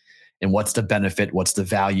thing and what's the benefit, what's the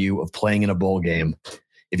value of playing in a bowl game.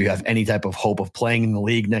 If you have any type of hope of playing in the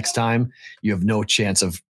league next time, you have no chance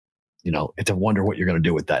of, to wonder what you're going to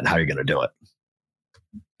do with that and how you're going to do it.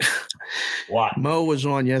 Wow. Mo was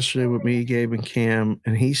on yesterday with me, Gabe, and Cam,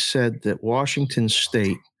 and he said that Washington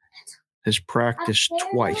State has practiced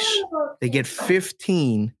twice. They get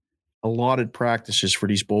 15 allotted practices for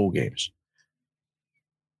these bowl games.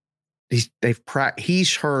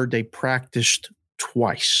 He's heard they practiced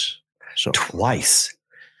twice. So twice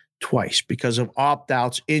because of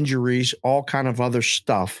opt-outs, injuries, all kind of other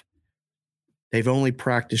stuff. They've only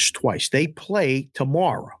practiced twice. They play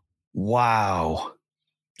tomorrow. Wow.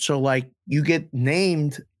 So you get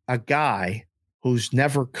named a guy who's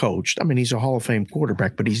never coached. He's a Hall of Fame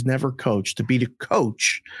quarterback, but he's never coached to be the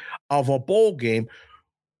coach of a bowl game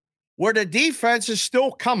where the defense is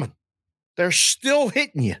still coming. They're still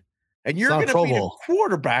hitting you. And you're going to be the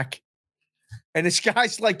quarterback. And this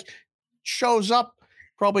guy's shows up,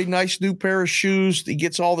 probably nice new pair of shoes. He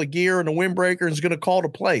gets all the gear and the windbreaker and is going to call the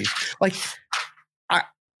plays.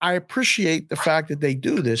 I appreciate the fact that they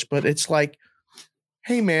do this, but it's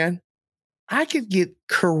hey, man, I could get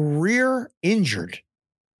career injured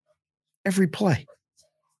every play.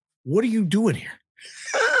 What are you doing here?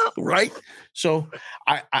 Right? So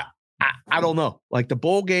I don't know. The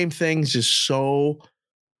bowl game things is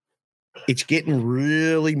it's getting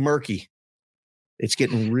really murky It's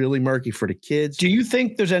getting really murky for the kids. Do you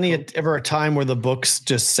think there's ever a time where the books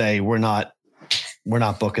just say we're not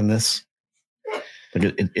booking this?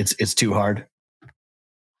 Like it's too hard.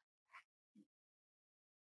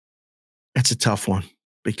 That's a tough one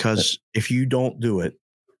because if you don't do it,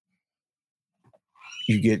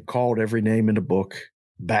 you get called every name in the book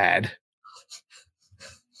bad.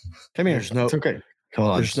 Come here. There's no, it's okay. Come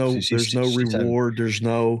on. There's no reward. There's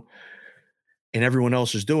no, and everyone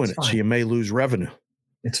else is doing it. So you may lose revenue.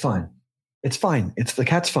 It's fine. It's fine. The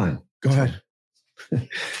cat's fine. Go ahead.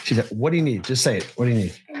 She said, what do you need? Just say it. What do you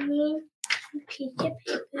need? I need a piece of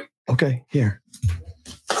paper. Okay. Here.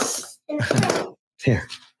 Here.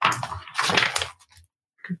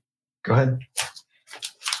 Go ahead.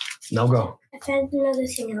 No, go. I found another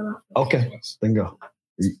thing I want. Okay. Then go.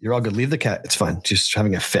 You're all good. Leave the cat. It's fine. She's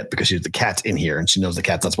having a fit because the cat's in here and she knows the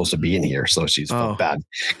cat's not supposed to be in here. So she's felt bad.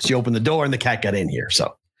 She opened the door and the cat got in here.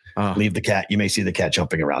 So leave the cat. You may see the cat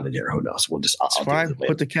jumping around in here. Who knows? I'll fine.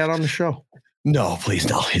 Put the cat on the show. No, please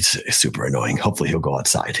no. It's super annoying. Hopefully he'll go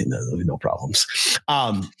outside and there'll be no problems.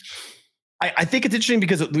 I think it's interesting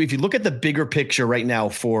because if you look at the bigger picture right now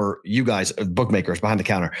for you guys, bookmakers behind the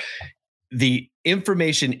counter, the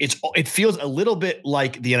information, it feels a little bit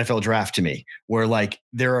like the NFL draft to me, where like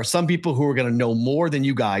there are some people who are going to know more than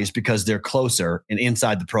you guys because they're closer and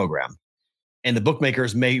inside the program. And the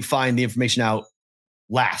bookmakers may find the information out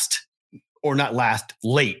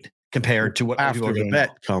late compared to what after the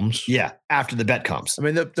bet comes. Yeah, after the bet comes. I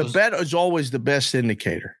mean, the bet is always the best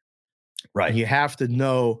indicator. Right. And you have to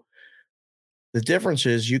know the difference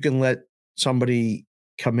is you can let somebody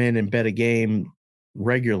come in and bet a game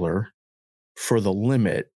regular for the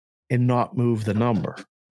limit and not move the number.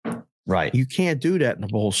 Right. You can't do that in the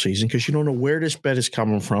bowl season because you don't know where this bet is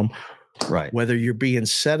coming from. Right. Whether you're being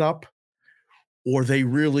set up or they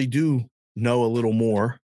really do know a little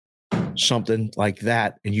more, something like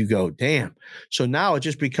that. And you go, damn. So now it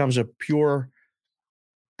just becomes a pure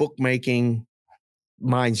bookmaking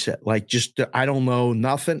mindset. Like just, I don't know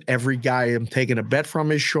nothing. Every guy I'm taking a bet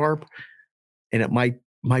from is sharp and it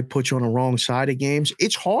might put you on the wrong side of games.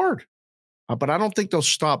 It's hard. But I don't think they'll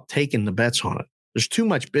stop taking the bets on it. There's too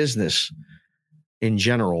much business in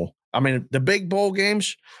general. I mean, the big bowl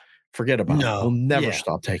games, forget about it. We'll never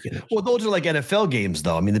stop taking it. Well, those are like NFL games,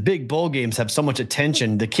 though. I mean, the big bowl games have so much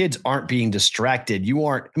attention. The kids aren't being distracted.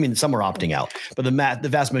 Some are opting out, but the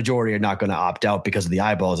vast majority are not going to opt out because of the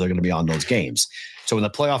eyeballs that are going to be on those games. So when the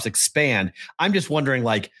playoffs expand, I'm just wondering,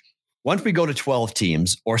 like, once we go to 12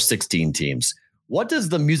 teams or 16 teams, what does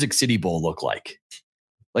the Music City Bowl look like?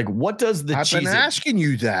 Like, what does the I've been asking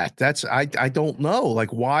you that. That's I don't know.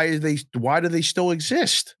 Like, why do they still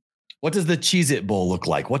exist? What does the Cheez-It Bowl look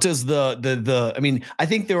like? What does I mean, I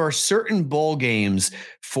think there are certain bowl games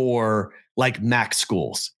for like MAC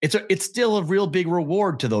schools. It's still a real big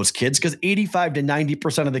reward to those kids because 85 to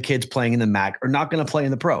 90% of the kids playing in the MAC are not going to play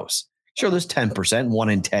in the pros. Sure, there's 10%, 1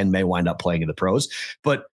 in 10 may wind up playing in the pros,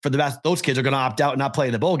 but for those kids are going to opt out and not play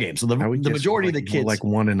in the bowl game. So the majority of the kids, like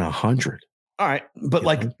 1 in 100. All right. But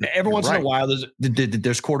like every once in a while,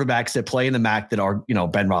 there's quarterbacks that play in the MAC that are,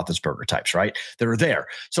 Ben Roethlisberger types, right? That are there.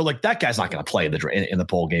 So like that guy's not going to play in the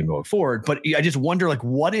bowl game going forward. But I just wonder, like,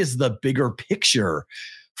 what is the bigger picture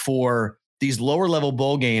for these lower level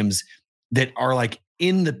bowl games that are like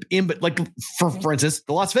like for instance,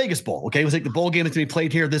 the Las Vegas Bowl. Okay. It was like the bowl game that's going to be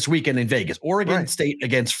played here this weekend in Vegas, Oregon State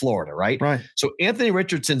against Florida. Right. Right. So Anthony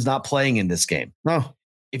Richardson's not playing in this game. No.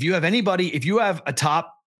 If you have a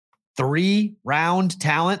top 3 round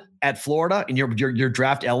talent at Florida and you're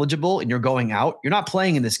draft eligible and you're going out, you're not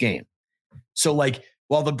playing in this game. So like,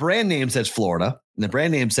 while the brand name says Florida and the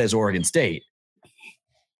brand name says Oregon State,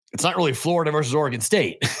 it's not really Florida versus Oregon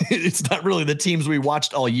State. It's not really the teams we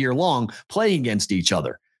watched all year long playing against each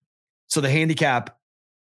other. So the handicap,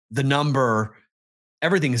 the number,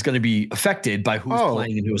 everything is going to be affected by who's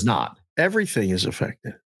playing and who's not. Everything is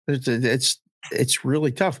affected. It's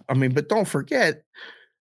really tough. I mean, but don't forget,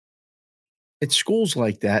 at schools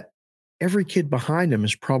like that, every kid behind them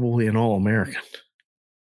is probably an All-American.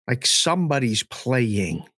 Like somebody's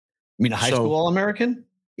playing. You mean a high school All-American?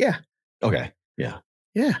 Yeah. Okay. Yeah.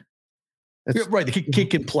 Yeah. Right. The kid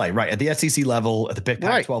can play, right? At the SEC level, at the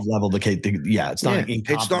Pac-12 level, the kid, it's not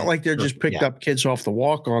it's not like they're just picked up kids off the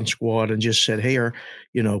walk-on squad and just said, hey,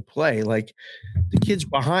 play. Like the kids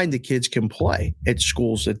behind the kids can play at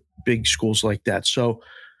big schools like that. So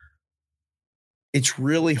it's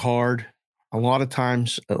really hard. A lot of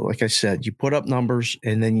times, like I said, you put up numbers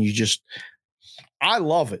and then I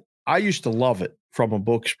love it. I used to love it from a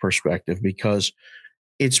book's perspective because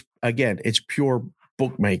it's pure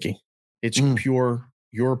bookmaking. It's pure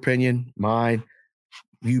your opinion, mine.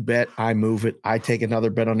 You bet, I move it. I take another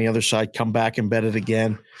bet on the other side, come back and bet it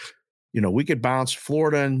again. We could bounce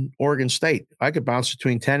Florida and Oregon State. I could bounce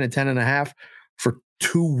between 10 and 10.5 for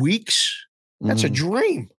 2 weeks. That's a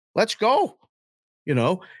dream. Let's go.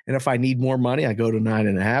 And if I need more money, I go to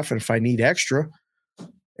 9.5. And if I need extra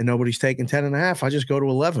and nobody's taking 10.5, I just go to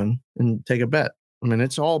 11 and take a bet. I mean,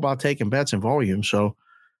 it's all about taking bets and volume. So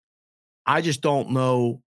I just don't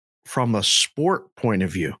know from a sport point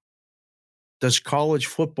of view, does college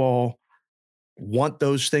football want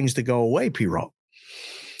those things to go away, P-Rob?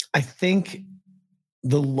 I think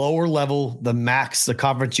the lower level, the MACs, the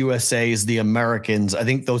Conference USAs, the Americans, I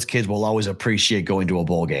think those kids will always appreciate going to a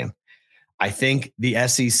bowl game. I think the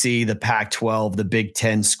SEC, the Pac-12, the Big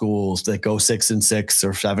Ten schools that go 6-6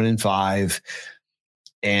 or 7-5,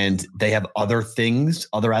 and they have other things,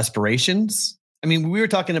 other aspirations. I mean, we were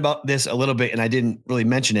talking about this a little bit, and I didn't really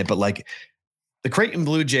mention it, but like the Creighton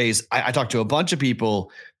Blue Jays, I talked to a bunch of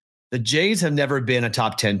people. The Jays have never been a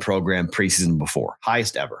top 10 program preseason before,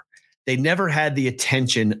 highest ever. They never had the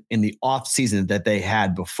attention in the offseason that they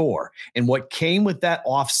had before. And what came with that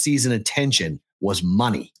offseason attention was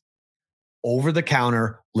money.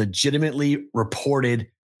 Over-the-counter, legitimately reported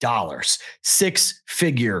dollars,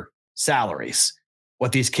 6-figure salaries,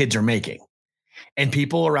 what these kids are making. And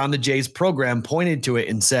people around the Jays program pointed to it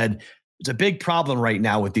and said, it's a big problem right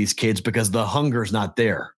now with these kids because the hunger's not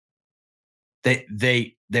there.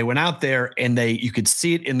 They went out there and you could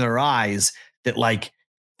see it in their eyes that like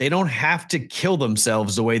they don't have to kill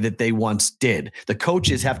themselves the way that they once did. The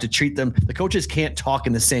coaches have to treat them. The coaches can't talk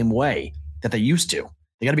in the same way that they used to.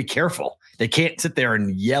 They got to be careful. They can't sit there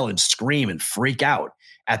and yell and scream and freak out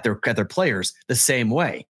at their players the same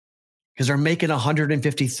way because they're making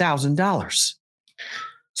 $150,000.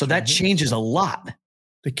 So that changes a lot.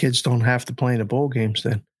 The kids don't have to play in the bowl games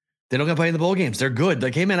then. They don't got to play in the bowl games. They're good.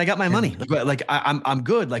 Like, hey man, I got my money. Like I'm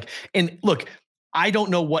good. Like, and look, I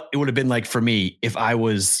don't know what it would have been like for me if I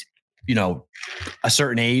was, a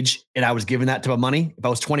certain age and I was giving that to my money. If I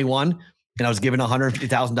was 21 and I was given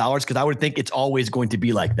 $150,000, because I would think it's always going to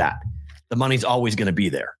be like that. The money's always going to be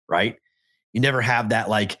there, right? You never have that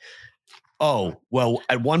like, oh, well,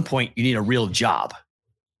 at one point you need a real job,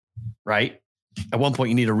 right? At one point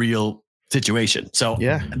you need a real situation. So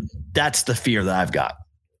yeah, that's the fear that I've got.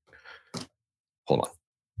 Hold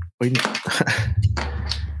on.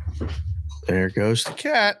 There goes the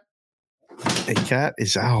cat. The cat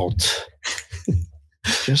is out.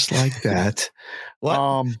 Just like that. What?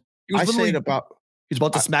 I say it about. He's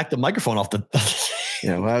about to smack the microphone off the.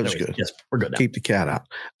 Yeah, well, that was good. Yes, we're good now. Keep the cat out.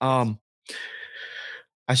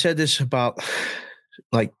 I said this about,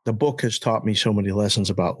 like, the book has taught me so many lessons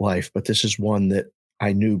about life, but this is one that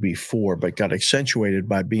I knew before, but got accentuated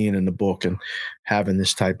by being in the book and having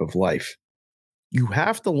this type of life. You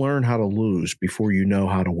have to learn how to lose before you know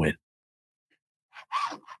how to win.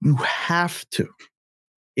 You have to.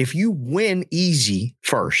 If you win easy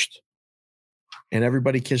first and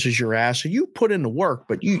everybody kisses your ass, so you put in the work,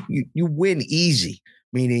 but you win easy,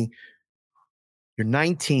 meaning you're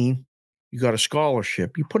 19, you got a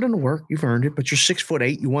scholarship, you put in the work, you've earned it, but you're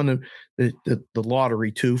 6'8", you won the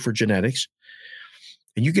lottery too for genetics,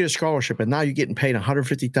 and you get a scholarship, and now you're getting paid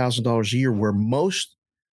 $150,000 a year, where most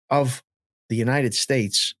of the United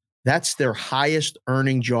States, that's their highest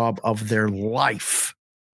earning job of their life.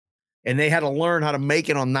 And they had to learn how to make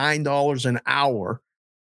it on $9 an hour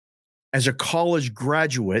as a college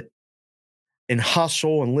graduate and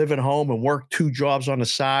hustle and live at home and work 2 jobs on the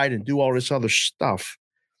side and do all this other stuff.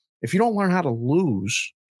 If you don't learn how to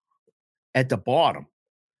lose at the bottom,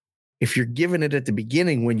 if you're giving it at the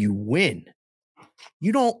beginning when you win,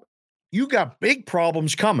 you got big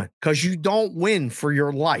problems coming because you don't win for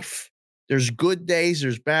your life. There's good days,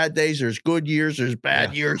 there's bad days, there's good years, there's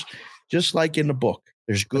bad years, just like in the book.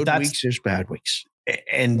 There's good weeks, there's bad weeks.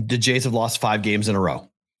 And the Jays have lost 5 games in a row.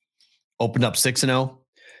 Opened up 6-0.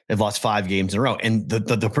 They've lost 5 games in a row. And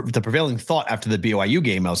the prevailing thought after the BYU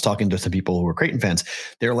game, I was talking to some people who were Creighton fans.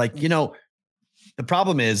 They're like, the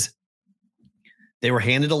problem is they were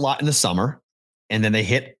handed a lot in the summer, and then they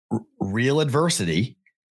hit real adversity,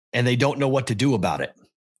 and they don't know what to do about it.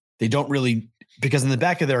 They don't really, because in the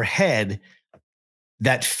back of their head,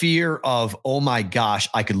 that fear of, oh my gosh,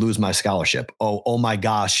 I could lose my scholarship. Oh my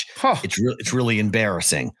gosh, it's really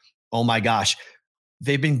embarrassing. Oh my gosh.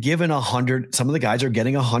 They've been given some of the guys are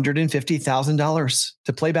getting $150,000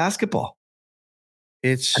 to play basketball.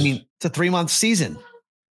 It's a 3-month season.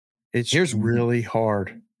 Here's really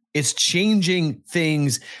hard. It's changing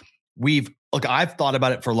things. I've thought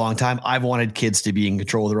about it for a long time. I've wanted kids to be in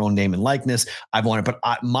control of their own name and likeness.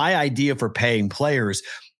 My idea for paying players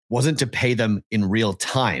wasn't to pay them in real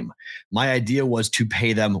time. My idea was to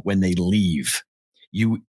pay them when they leave.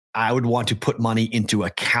 I would want to put money into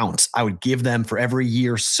accounts. I would give them for every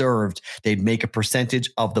year served, they'd make a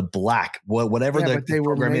percentage of the black, whatever but they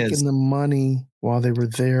were program making is. the money while they were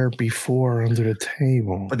there before under the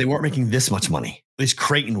table. But they weren't making this much money. At least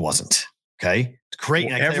Creighton wasn't. Okay.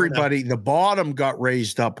 Creighton. Well, everybody, the bottom got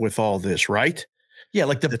raised up with all this, right? Yeah.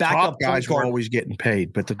 Like the top guys were always getting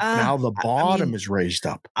paid, but now the bottom is raised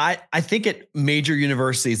up. I think at major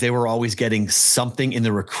universities, they were always getting something in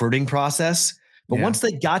the recruiting process. But once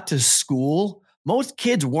they got to school, most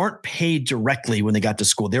kids weren't paid directly when they got to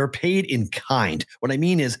school. They were paid in kind. What I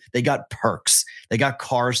mean is they got perks. They got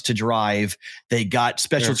cars to drive. They got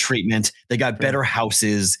special treatment. They got better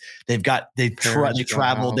houses. They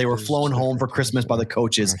traveled. They were flown home for Christmas by the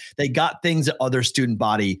coaches. They got things that other student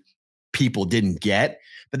body people didn't get,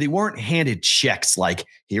 but they weren't handed checks like,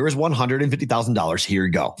 here is $150,000. Here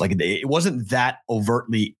you go. Like it wasn't that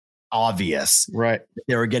overtly obvious, right?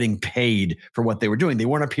 They were getting paid for what they were doing. They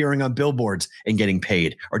weren't appearing on billboards and getting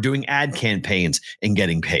paid or doing ad campaigns and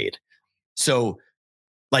getting paid. So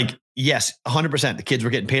like, yes, 100%, the kids were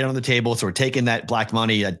getting paid on the table. So we're taking that black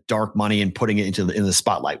money, that dark money, and putting it in the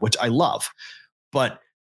spotlight, which I love. But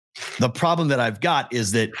the problem that I've got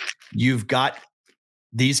is that you've got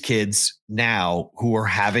these kids now who are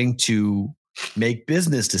having to make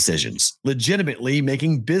business decisions, legitimately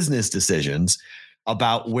making business decisions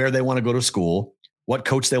about where they want to go to school, what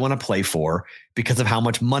coach they want to play for, because of how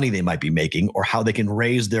much money they might be making or how they can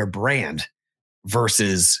raise their brand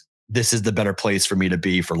versus this is the better place for me to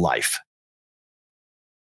be for life.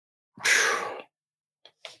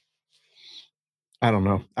 I don't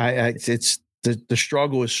know. It's the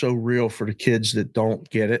struggle is so real for the kids that don't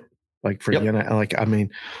get it. Like for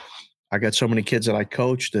I got so many kids that I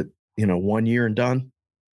coached that, 1 year and done.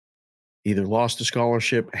 Either lost a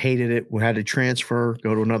scholarship, hated it, had to transfer,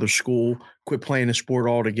 go to another school, quit playing the sport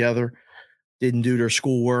altogether, didn't do their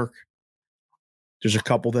schoolwork. There's a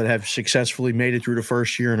couple that have successfully made it through the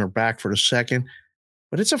first year and are back for the second.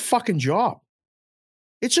 But it's a fucking job.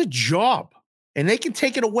 It's a job. And they can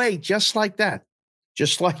take it away just like that.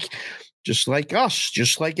 Just like us,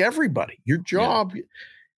 just like everybody. Your job,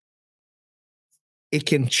 it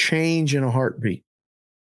can change in a heartbeat,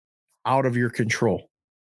 out of your control.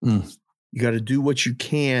 You got to do what you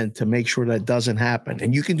can to make sure that doesn't happen.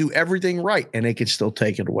 And you can do everything right and they can still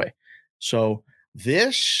take it away. So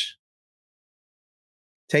this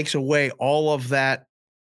takes away all of that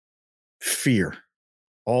fear,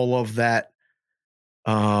 all of that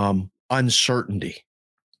uncertainty,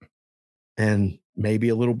 and maybe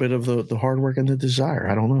a little bit of the hard work and the desire.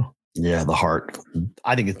 I don't know. Yeah, the heart.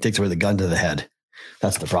 I think it takes away the gun to the head.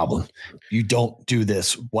 That's the problem. You don't do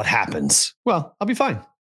this, what happens? Well, I'll be fine.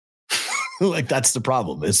 Like that's the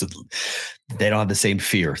problem is that they don't have the same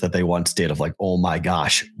fear that they once did of like, oh my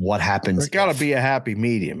gosh, what happens? There's got to be a happy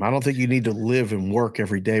medium. I don't think you need to live and work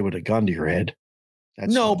every day with a gun to your head.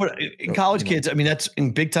 But in college kids, I mean, that's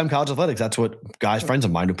in big time college athletics. That's what guys, friends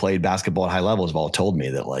of mine who played basketball at high levels have all told me,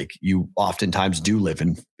 that like you oftentimes do live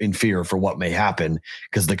in fear for what may happen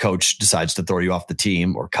because the coach decides to throw you off the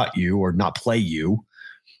team or cut you or not play you.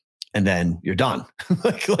 And then you're done.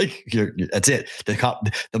 That's it.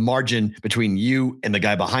 The margin between you and the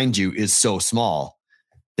guy behind you is so small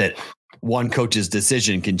that one coach's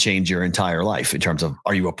decision can change your entire life in terms of,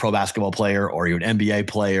 are you a pro basketball player or are you an NBA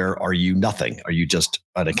player? Are you nothing? Are you just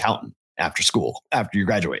an accountant after school, after you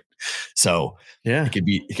graduate? So it can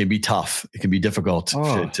be tough. It can be difficult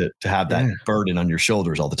to have that burden on your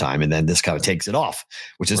shoulders all the time. And then this kind of takes it off,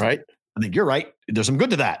 which is right. I think you're right. There's some good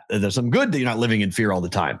to that. There's some good that you're not living in fear all the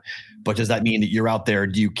time. But does that mean that you're out there?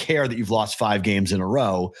 Do you care that you've lost 5 games in a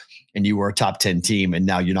row and you were a top 10 team and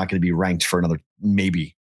now you're not going to be ranked for another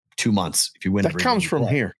maybe 2 months if you win? That comes from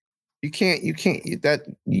here. You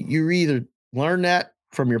either learn that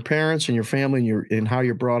from your parents and your family and how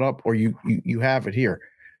you're brought up, or you have it here,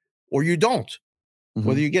 or you don't. Mm-hmm.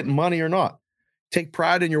 Whether you get money or not, take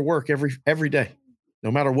pride in your work every day,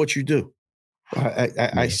 no matter what you do.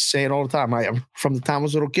 I say it all the time. From the time I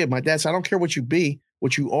was a little kid, my dad said, I don't care what you be,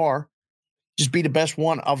 what you are, just be the best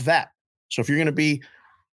one of that. So if you're going to be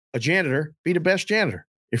a janitor, be the best janitor.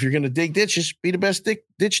 If you're going to dig ditches, be the best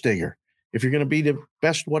ditch digger. If you're going to be the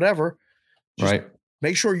best whatever, right,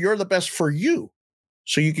 make sure you're the best for you.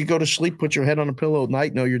 So you could go to sleep, put your head on a pillow at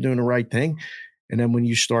night, know you're doing the right thing. And then when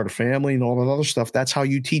you start a family and all that other stuff, that's how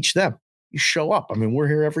you teach them. You show up. I mean, we're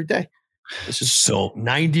here every day. This is so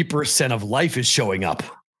 90% of life is showing up.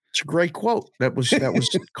 It's a great quote. That was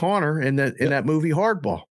Connor in that movie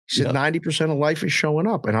Hardball. He said 90% of life is showing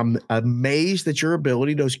up. And I'm amazed at your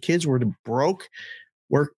ability. Those kids were broke,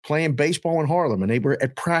 were playing baseball in Harlem, and they were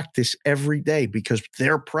at practice every day because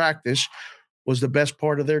their practice was the best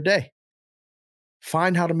part of their day.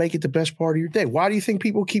 Find how to make it the best part of your day. Why do you think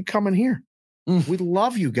people keep coming here? We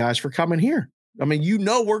love you guys for coming here. I mean,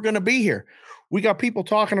 we're going to be here. We got people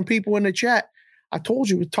talking to people in the chat. I told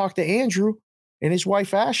you, we talked to Andrew and his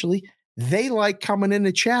wife, Ashley. They like coming in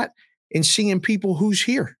the chat and seeing people who's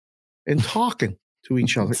here and talking to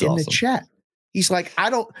each other in the chat. He's like,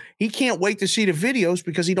 he can't wait to see the videos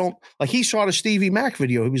because he saw the Stevie Mac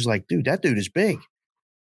video. He was like, dude, that dude is big.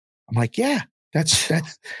 I'm like, yeah, that's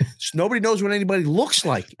nobody knows what anybody looks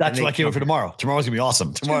like. That's what I came up for tomorrow. Tomorrow's gonna be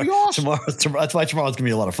awesome. Tomorrow, that's why tomorrow's gonna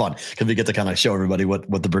be a lot of fun because we get to kind of show everybody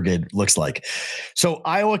what the brigade looks like. So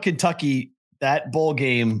Iowa, Kentucky, that bowl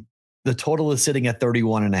game, the total is sitting at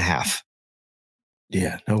 31.5.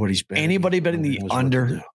 Yeah, nobody's betting. Anybody betting the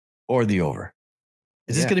under or the over?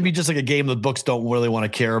 Is this going to be just like a game the books don't really want to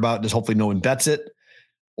care about? Just hopefully no one bets it,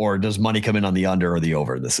 or does money come in on the under or the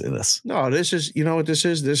over? In this? No, this is. You know what this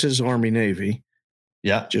is? This is Army Navy.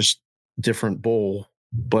 Yeah, just different bowl,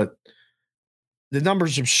 but the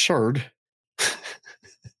number's absurd.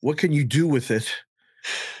 What can you do with it?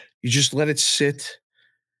 You just let it sit,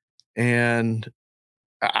 and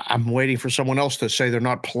I'm waiting for someone else to say they're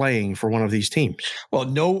not playing for one of these teams.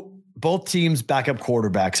 Well, both teams' backup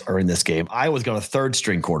quarterbacks are in this game. Iowa's got a third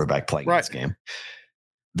string quarterback playing in this game.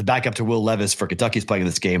 The backup to Will Levis for Kentucky is playing in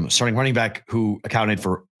this game. Starting running back who accounted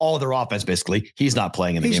for all of their offense, basically. He's not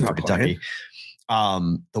playing in the game for Kentucky.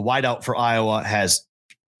 The wideout for Iowa has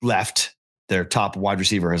left. Their top wide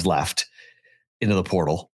receiver has left into the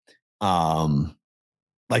portal.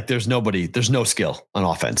 There's no skill on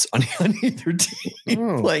offense on either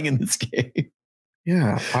team playing in this game.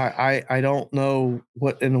 Yeah, I don't know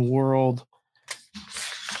what in the world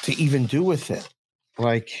to even do with it.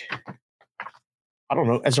 Like, I don't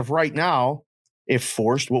know. As of right now, if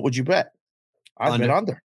forced, what would you bet? I'd bet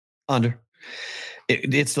under. Under.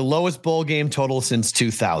 It's the lowest bowl game total since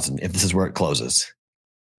 2000, if this is where it closes.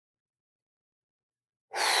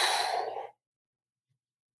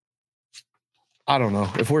 I don't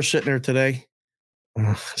know. If we're sitting there today,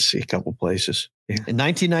 see a couple places. Yeah. In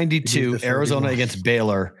 1992, Arizona against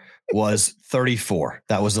Baylor was 34.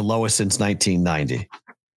 That was the lowest since 1990.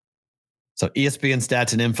 So ESPN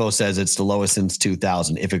Stats and Info says it's the lowest since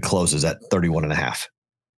 2000 if it closes at 31.5.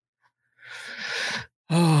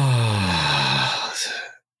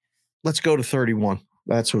 Let's go to 31.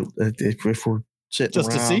 That's what, if we're sitting just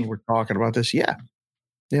around, to see, we're talking about this. Yeah.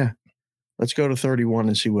 Let's go to 31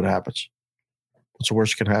 and see what happens. What's the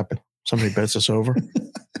worst that can happen? Somebody bets us over.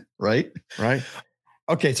 Right.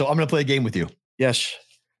 Okay, so I'm going to play a game with you. Yes.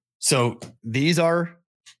 So this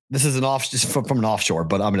is just from an offshore,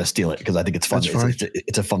 but I'm going to steal it because I think it's fun.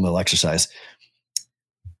 It's a fun little exercise.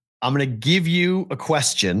 I'm going to give you a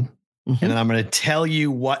question, and then I'm going to tell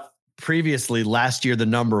you what previously last year the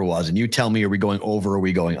number was, and you tell me, are we going over or are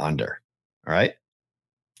we going under? All right?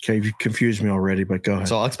 Okay, you confused me already, but go ahead.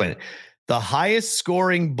 So I'll explain it. The highest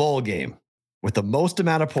scoring bowl game with the most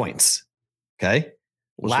amount of points, okay?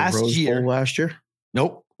 Was the Rose Bowl last year?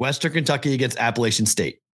 Nope. Western Kentucky against Appalachian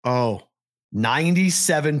State. Oh.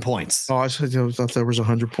 97 points. Oh, I thought there was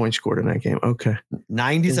 100 points scored in that game. Okay.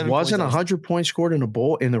 97 It wasn't 100 points scored in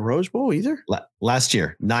the Rose Bowl either? Last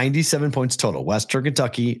year, 97 points total. Western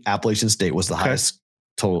Kentucky, Appalachian State was the highest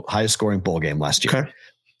scoring bowl game last year. Okay.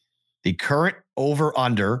 The current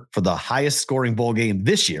over-under for the highest scoring bowl game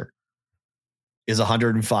this year is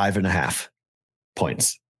 105.5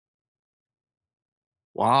 points.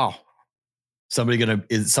 Wow.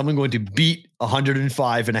 Is someone going to beat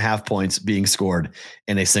 105.5 points being scored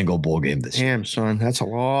in a single bowl game this year? Damn, son, that's a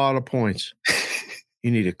lot of points.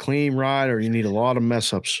 You need a clean ride or you need a lot of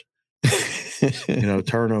mess ups,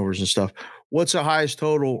 turnovers and stuff. What's the highest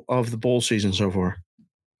total of the bowl season so far?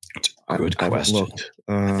 Good question.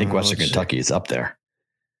 I think Western Kentucky is up there.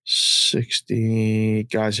 60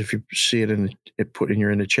 guys. If you see it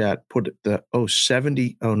you're in the chat, put the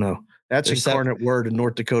 70. Oh no. That's Incarnate Word in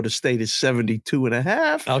North Dakota State is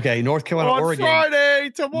 72.5. Okay. North Carolina, on Oregon.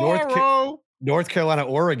 Friday, tomorrow. North Carolina,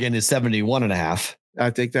 Oregon is 71.5. I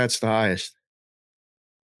think that's the highest.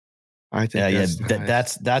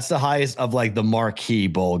 That's the highest of like the marquee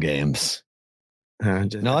bowl games. No,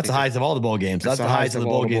 that's the highest of all the bowl games. That's the highest of the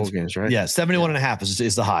bowl games, right? Yeah. 71.5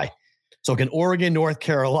 is the high. So can Oregon, North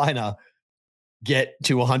Carolina get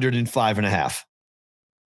to 105.5?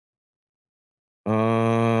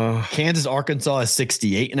 Kansas, Arkansas is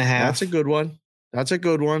 68.5. That's a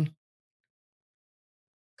good one.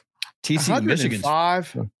 TCU, Michigan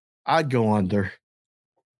 5. I'd go under.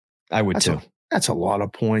 I would too. That's a lot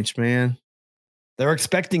of points, man. They're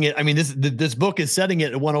expecting it. I mean, this book is setting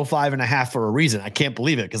it at 105.5 for a reason. I can't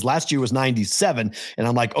believe it because last year was 97. And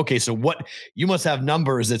I'm like, okay, so what? You must have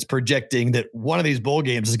numbers that's projecting that one of these bowl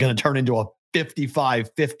games is going to turn into a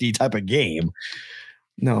 55-50 type of game.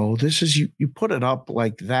 No, this is you put it up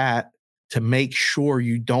like that to make sure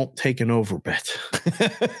you don't take an over bet.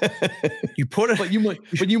 You put it, but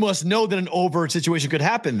you must know that an over situation could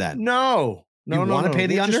happen then. No. You want to pay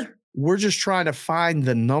the under? We're just trying to find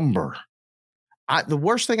the number. The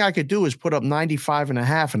worst thing I could do is put up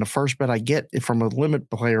 95.5, and the first bet I get from a limit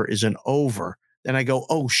player is an over. Then I go,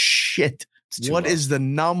 oh shit, what is the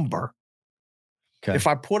number? Okay. If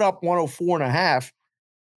I put up 104.5,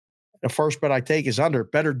 the first bet I take is under.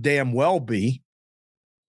 Better damn well be.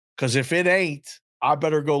 Because if it ain't, I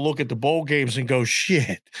better go look at the bowl games and go,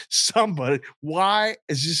 shit, why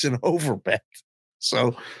is this an over bet?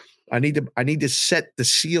 So I need to set the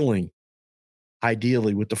ceiling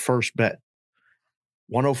ideally with the first bet.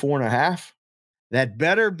 104.5. That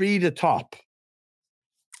better be the top.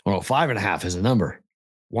 105.5 is a number.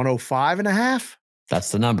 105.5.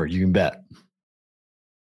 That's the number you can bet.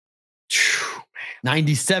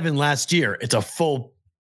 97 last year. It's a full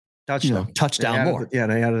touchdown more. They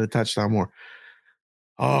added a touchdown more.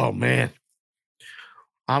 Oh man.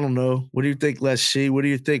 I don't know. What do you think? Let's see. What do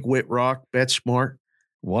you think, Whitrock? Bet smart.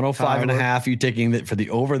 105.5. You taking it for the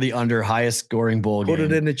over the under highest scoring bowl game? Put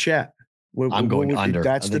it in the chat. I'm going under.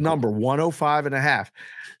 That's the number, 105.5.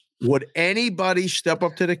 Would anybody step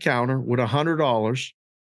up to the counter with $100?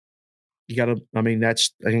 You got to,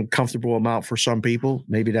 that's a comfortable amount for some people.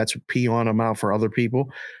 Maybe that's a peon amount for other people.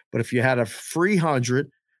 But if you had a free 100,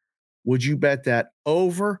 would you bet that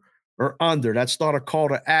over or under? That's not a call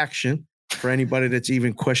to action for anybody that's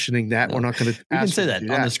even questioning that. No. We're not going to. We can say that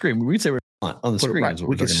on the screen. We can say we're on the screen. Right.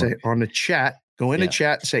 We can say on the chat. Go in the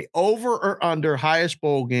chat and say over or under highest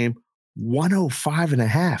bowl game.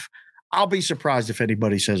 105.5. I'll be surprised if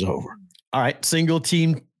anybody says over. All right. Single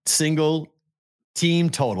team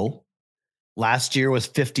total last year was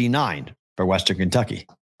 59 for Western Kentucky.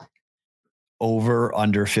 Over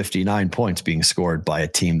under 59 points being scored by a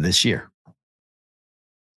team this year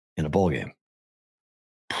in a bowl game.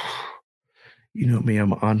 You know me,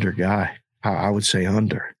 I'm an under guy. I would say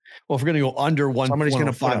under. Well, if we're going to go under one, somebody's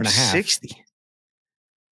going to put up 60.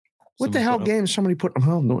 What the hell game somebody put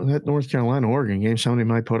that North Carolina, Oregon game, somebody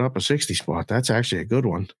might put up a 60 spot. That's actually a good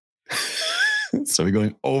one. So we're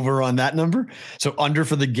going over on that number? So under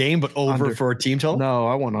for the game, but over for a team total? No,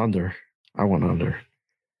 I want under.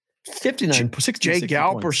 59, 60. Jay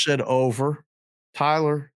Galper points. Said over.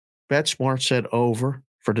 Tyler BetSmart said over.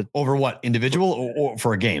 Over what? Individual or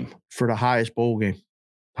for a game? For the highest bowl game.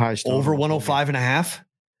 Highest over 105.5?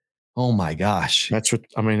 Oh my gosh. That's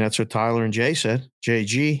what Tyler and Jay said.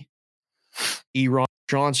 JG. Eron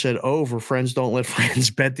Sean said over. Friends don't let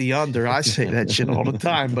friends bet the under. I say that shit all the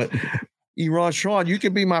time. But Eron Sean, you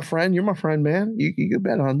can be my friend. You're my friend, man. You can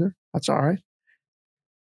bet under. That's all right.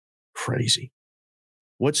 Crazy.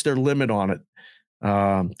 What's their limit on it?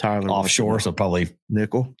 Tyler. Offshore, so probably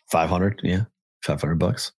nickel. 500. Yeah.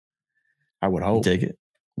 $500. I would hope. Take it.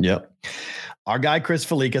 Yep. Our guy, Chris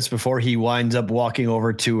Felikas, before he winds up walking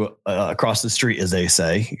over to across the street, as they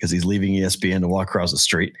say, because he's leaving ESPN to walk across the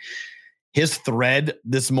street. His thread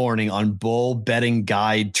this morning on bull betting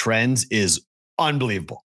guide trends is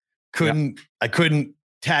unbelievable. I couldn't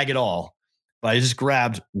tag it all, but I just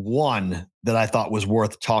grabbed one that I thought was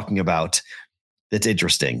worth talking about. That's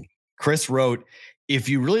interesting. Chris wrote, if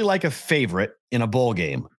you really like a favorite in a bowl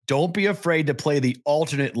game, don't be afraid to play the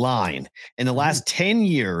alternate line. In the last 10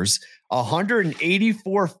 years,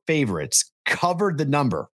 184 favorites covered the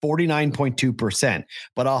number, 49.2%.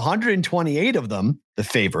 But 128 of them, the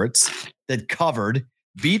favorites that covered,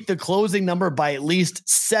 beat the closing number by at least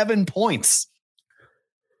 7 points.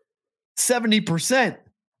 70%.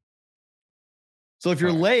 So if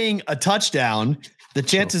you're laying a touchdown, the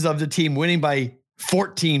chances of the team winning by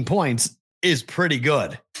 14 points is pretty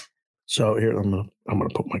good. So here, I'm gonna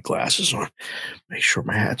put my glasses on. Make sure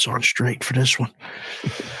my hat's on straight for this one.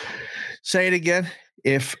 Say it again.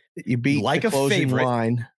 If you beat like the closing favorite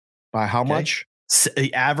line by how much?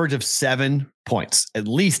 The average of 7 points, at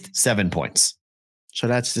least 7 points. So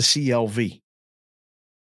that's the CLV.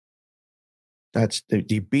 That's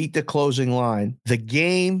you beat the closing line. The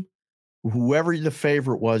game, whoever the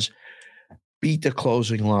favorite was, beat the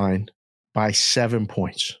closing line by 7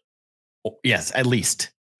 points. Yes, at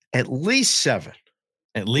least. At least 7.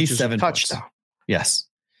 At least 7 touchdown. Points. Yes.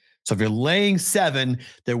 So if you're laying 7,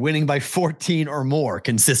 they're winning by 14 or more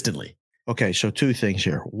consistently. Okay, so 2 things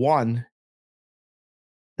here. One,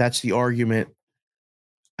 that's the argument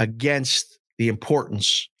against the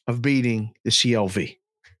importance of beating the CLV.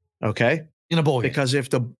 Okay? In a bowl game. Because if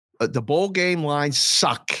the bowl game lines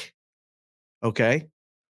suck, okay,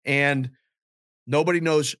 and nobody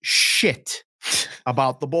knows shit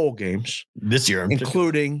about the bowl games this year,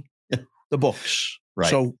 including the books. Right.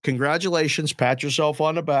 So congratulations, pat yourself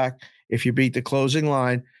on the back if you beat the closing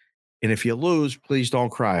line. And if you lose, please don't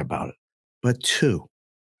cry about it. But 2,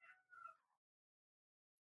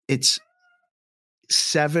 it's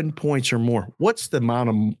 7 points or more. What's the amount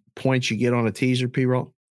of points you get on a teaser,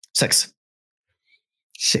 P-Roll? 6.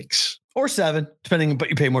 6. Or 7, depending, but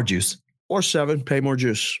you pay more juice. Or 7, pay more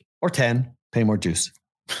juice. Or 10, pay more juice.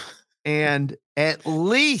 And at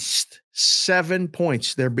least 7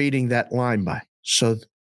 points they're beating that line by. So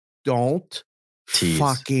don't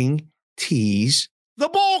fucking tease the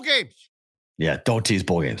bowl games. Yeah, don't tease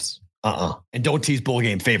bowl games. And don't tease bowl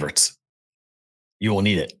game favorites. You will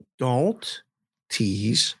need it. Don't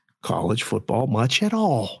tease college football much at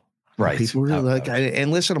all. Right. People are like,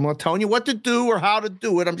 and listen, I'm not telling you what to do or how to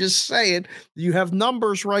do it. I'm just saying you have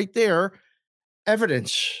numbers right there.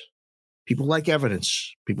 Evidence. People like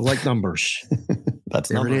evidence. People like numbers. That's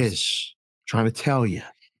there numbers. It is. Trying to tell you.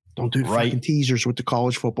 Don't do the fucking teasers with the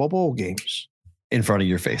college football bowl games. In front of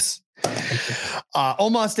your face.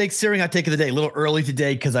 Omaha Steaks Searing Hot Take of the Day. A little early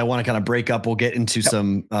today because I want to kind of break up. We'll get into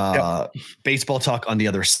some baseball talk on the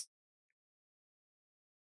other side.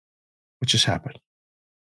 What just happened?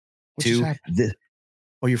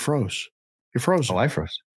 You froze. You froze. Oh, I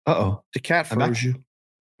froze. Uh-oh. The cat froze you.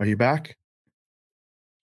 Are you back?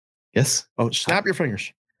 Yes. Oh, snap your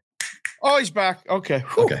fingers. Oh, he's back. Okay.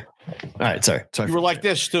 Whew. Okay. All right. Sorry. You were like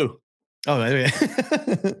this too. Oh, okay.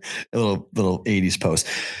 A little 80s post.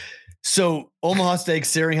 So Omaha Steaks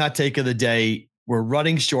Searing Hot Take of the Day. We're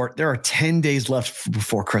running short. There are 10 days left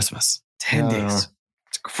before Christmas. 10 days.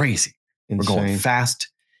 It's crazy. Insane. We're going fast.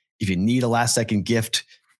 If you need a last second gift,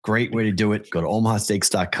 great way to do it. Go to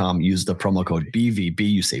omahasteaks.com. Use the promo code BVB.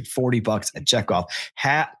 You save $40 at checkoff.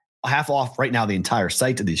 Half off right now the entire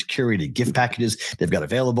site of these curated gift packages they've got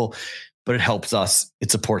available. But it helps us.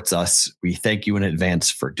 It supports us. We thank you in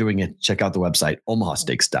advance for doing it. Check out the website,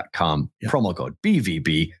 omahasteaks.com. Yeah. Promo code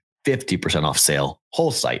BVB, 50% off sale.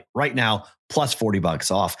 Whole site right now, plus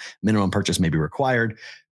 $40 off. Minimum purchase may be required.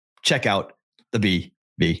 Check out the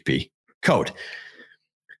BVB code.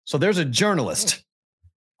 So there's a journalist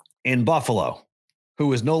in Buffalo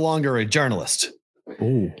who is no longer a journalist.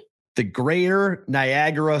 Ooh. The Greater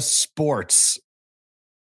Niagara Sports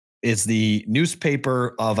is the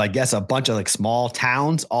newspaper of, I guess, a bunch of like small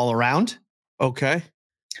towns all around. Okay.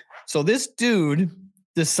 So this dude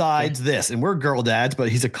decides this, and we're girl dads, but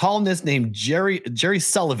he's a columnist named Jerry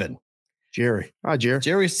Sullivan. Jerry. Hi, Jerry.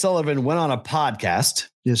 Jerry Sullivan went on a podcast.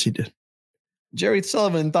 Yes, he did. Jerry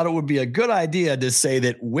Sullivan thought it would be a good idea to say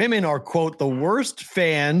that women are, quote, the worst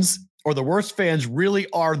fans, or the worst fans really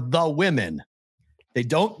are the women. They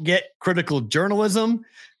don't get critical journalism.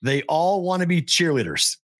 They all want to be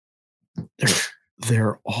cheerleaders.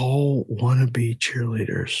 They're all wannabe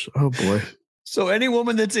cheerleaders. Oh boy. So any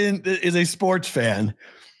woman is a sports fan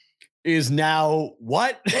is now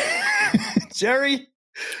what? Jerry?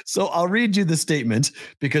 So I'll read you the statement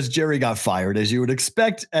because Jerry got fired, as you would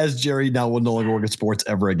expect, as Jerry now will no longer work at sports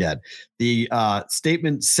ever again. The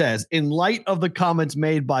statement says, in light of the comments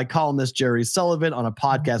made by columnist Jerry Sullivan on a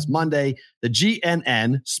podcast Monday, the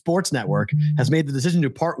GNN Sports Network has made the decision to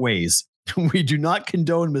part ways. We do not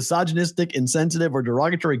condone misogynistic, insensitive, or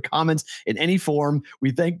derogatory comments in any form.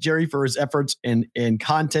 We thank Jerry for his efforts and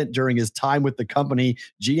content during his time with the company.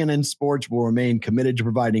 GNN Sports will remain committed to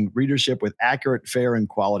providing readership with accurate, fair, and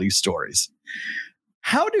quality stories.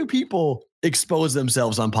 How do people expose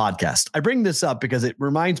themselves on podcasts? I bring this up because it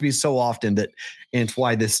reminds me so often that, and it's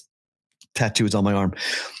why this tattoo is on my arm.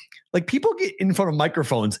 Like, people get in front of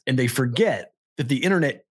microphones and they forget that the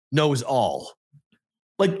internet knows all.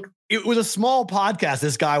 Like, it was a small podcast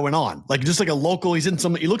this guy went on, like just like a local. He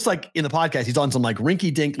looks like in the podcast, he's on some like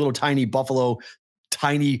rinky dink little tiny Buffalo,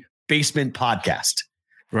 tiny basement podcast.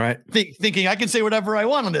 Right. Thinking I can say whatever I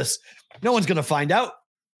want on this. No one's going to find out.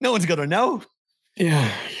 No one's going to know. Yeah.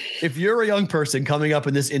 If you're a young person coming up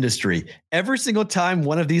in this industry, every single time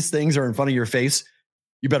one of these things are in front of your face,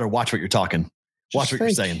 you better watch what you're talking. Watch what you're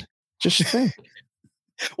saying. Just think.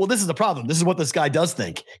 Well, this is the problem. This is what this guy does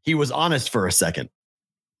think. He was honest for a second.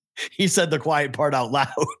 He said the quiet part out loud.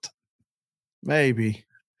 Maybe.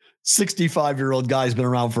 65-year-old guy's been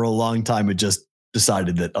around for a long time and just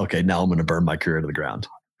decided that, okay, now I'm going to burn my career to the ground.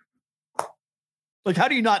 Like, how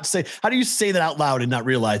do you say that out loud and not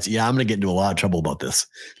realize, yeah, I'm going to get into a lot of trouble about this.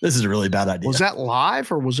 This is a really bad idea. Was that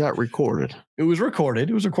live or was that recorded? It was recorded.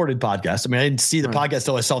 It was a recorded podcast. I mean, I didn't see the podcast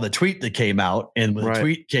till I saw the tweet that came out. And when the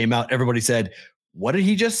tweet came out, everybody said, what did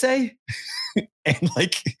he just say? And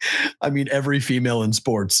every female in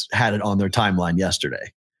sports had it on their timeline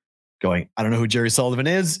yesterday going, I don't know who Jerry Sullivan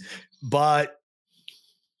is, but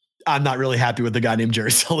I'm not really happy with the guy named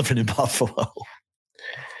Jerry Sullivan in Buffalo.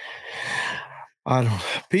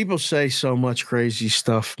 People say so much crazy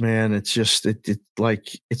stuff, man. It's just, it's a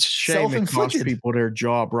shame it costs people their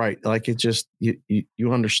job, right? Like it just,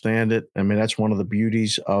 you understand it. I mean, that's one of the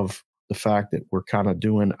beauties of the fact that we're kind of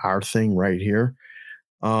doing our thing right here.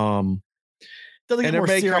 Doesn't get more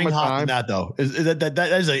searing hot than that, though. That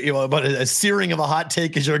is about as searing of a hot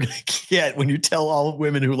take as you're going to get when you tell all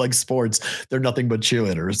women who like sports they're nothing but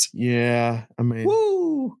cheerleaders. Yeah, I mean,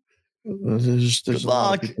 woo. There's a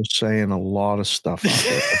lot of people saying a lot of stuff out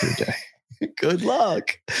there every day. Good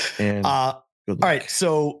luck. And all right,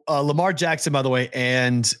 so Lamar Jackson, by the way,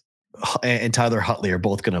 and Tyler Huntley are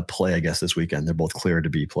both going to play, I guess, this weekend. They're both cleared to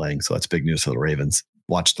be playing, so that's big news for the Ravens.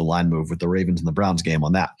 Watch the line move with the Ravens and the Browns game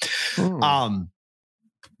on that.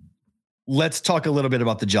 Let's talk a little bit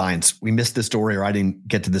about the Giants. We missed the story, or I didn't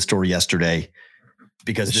get to the story yesterday.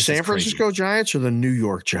 Because the San Francisco Giants or the New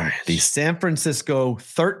York Giants? The San Francisco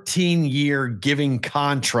 13-year giving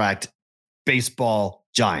contract baseball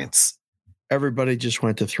Giants. Everybody just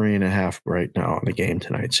went to 3.5 right now on the game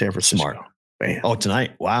tonight. San Francisco. Smart. Bam. Oh,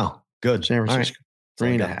 tonight. Wow. Good. San Francisco.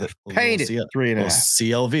 Right. 3.5. Painted 3.5.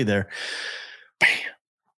 CLV there. Bam.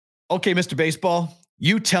 Okay, Mr. Baseball,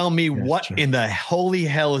 you tell me what in the holy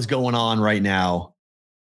hell is going on right now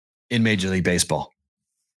in Major League Baseball.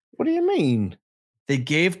 What do you mean? They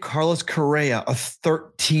gave Carlos Correa a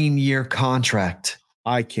 13-year contract.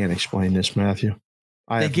 I can't explain this, Matthew.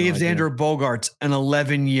 They gave Xander Bogaerts an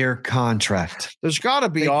 11-year contract. There's got to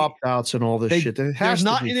be opt-outs and all this shit. There's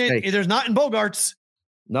not in Bogaerts.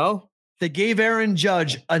 No? They gave Aaron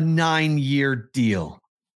Judge a 9-year deal.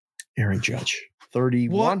 Aaron Judge.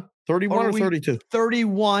 31? 31 or 32?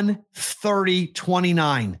 31, 30,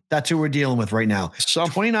 29. That's who we're dealing with right now.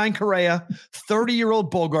 29 Correa,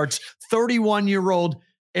 30-year-old Bogaerts, 31-year-old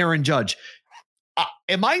Aaron Judge.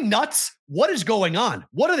 Am I nuts? What is going on?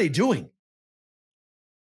 What are they doing?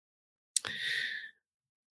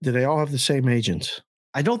 Do they all have the same agents?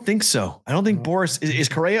 I don't think so. I don't think Boris is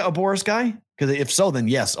Correa a Boris guy? Because if so, then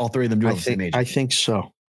yes, all three of them do have the same agent. I think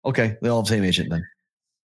so. Okay, they all have the same agent then.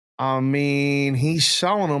 I mean, he's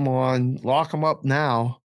selling them on lock them up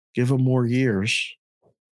now, give them more years,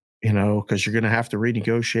 because you're going to have to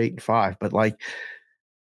renegotiate in 5. But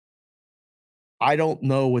I don't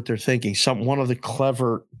know what they're thinking. One of the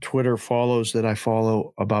clever Twitter follows that I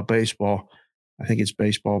follow about baseball, I think it's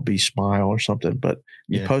Baseball Be Smile or something, but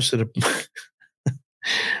he posted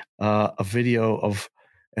a video of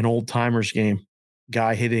an old timers game.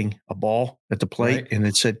 Guy hitting a ball at the plate, and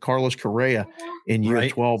it said Carlos Correa in year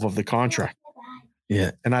 12 of the contract.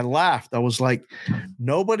 Yeah. And I laughed. I was like,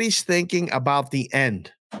 nobody's thinking about the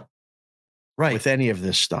end with any of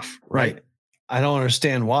this stuff. Right. I don't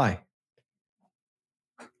understand why.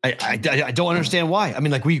 I don't understand why. I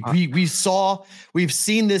mean, we've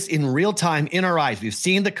seen this in real time in our eyes. We've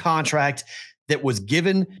seen the contract that was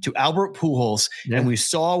given to Albert Pujols, and we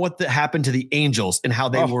saw what happened to the Angels and how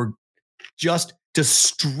they were just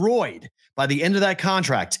destroyed by the end of that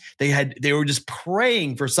contract. They were just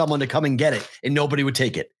praying for someone to come and get it, and nobody would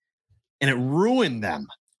take it, and it ruined them.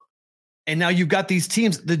 And now you've got these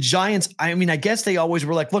teams, the Giants. I mean, I guess they always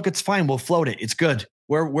were like, look, it's fine, we'll float it, it's good.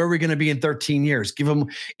 Where are we going to be in 13 years? Give them.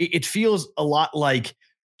 It feels a lot like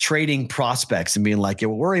trading prospects and being like, we'll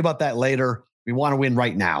worry about that later. We want to win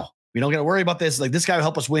right now. We don't got to worry about this. Like, this guy will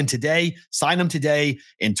help us win today. Sign him today.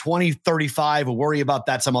 In 2035, we'll worry about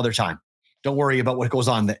that some other time. Don't worry about what goes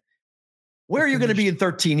on there. Where are you going to be in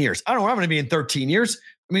 13 years? I don't know where I'm going to be in 13 years.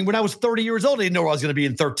 I mean, when I was 30 years old, I didn't know where I was going to be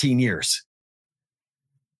in 13 years.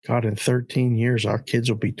 God, in 13 years, our kids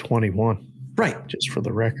will be 21. Right. Just for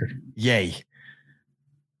the record. Yay.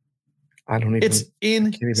 I don't even. It's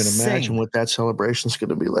insane. Can't even imagine what that celebration is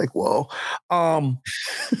going to be like. Whoa.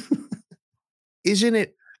 Isn't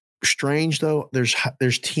it strange though?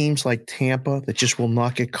 There's teams like Tampa that just will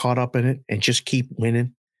not get caught up in it and just keep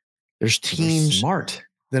winning. There's teams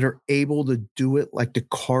that are able to do it, like the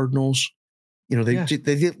Cardinals.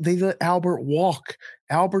 They let Albert walk.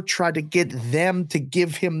 Albert tried to get them to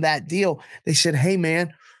give him that deal. They said, "Hey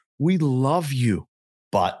man, we love you,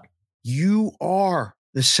 but you are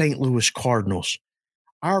the St. Louis Cardinals.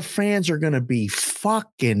 Our fans are going to be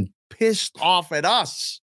fucking pissed off at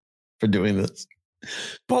us for doing this."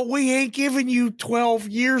 But we ain't giving you 12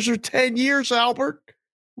 years or 10 years, Albert.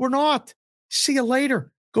 We're not. See you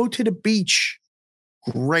later. Go to the beach.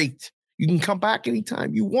 Great. You can come back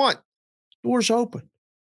anytime you want. Doors open.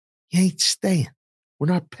 You ain't staying. We're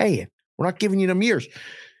not paying. We're not giving you them years.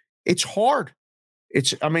 It's hard.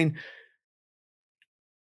 That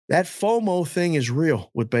FOMO thing is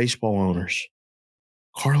real with baseball owners.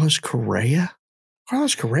 Carlos Correa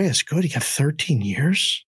is good. He got 13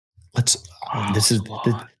 years. This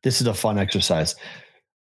is a fun exercise.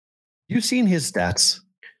 You've seen his stats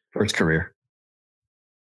for his career?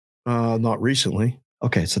 Not recently.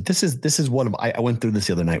 Okay, so this is one of I went through this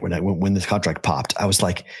the other night when this contract popped. I was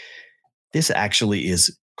like, this actually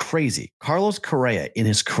is crazy. Carlos Correa in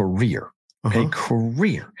his career,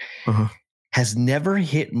 has never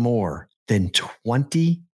hit more than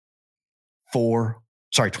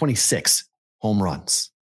 26 home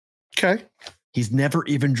runs. Okay. He's never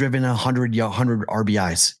even driven 100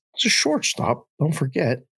 RBIs. It's a shortstop. Don't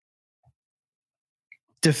forget.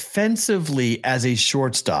 Defensively as a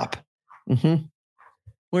shortstop. Mm-hmm.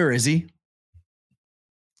 Where is he?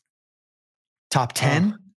 Top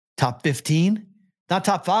 10? Top 15? Not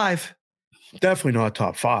top 5. Definitely not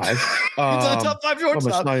top 5. He's not top 5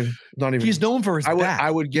 shortstop. Not even. He's known for his bat.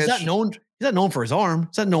 I would guess. He's not known for his arm.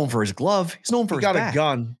 He's not known for his glove. He's known for his bat.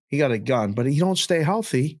 He got a gun, but he don't stay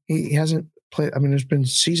healthy. He hasn't played. I mean, there's been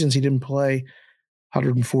seasons he didn't play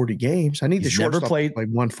 140 games. I need the shortstop played like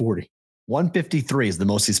 140. 153 is the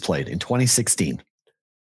most he's played in 2016.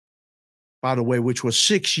 By the way, which was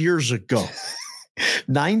 6 years ago.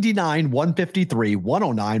 99, 153,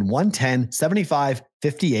 109, 110, 75,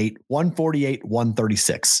 58, 148,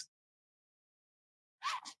 136.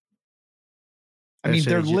 I mean,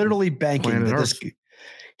 they're literally banking that this.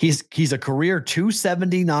 He's a career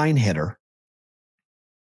 279 hitter.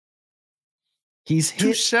 He's hit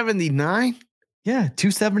 279? Yeah,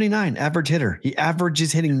 279 average hitter. He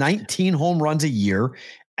averages hitting 19 home runs a year,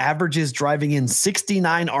 averages driving in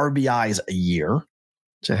 69 RBIs a year.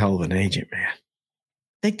 It's a hell of an agent, man.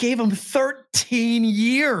 They gave him 13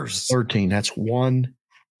 years. 13. That's 1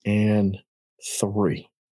 and 3.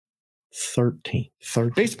 13.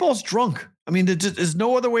 Baseball's drunk. I mean, there's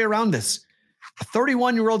no other way around this. A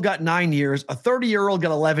 31-year-old got 9 years, a 30-year-old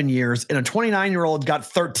got 11 years, and a 29-year-old got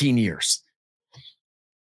 13 years.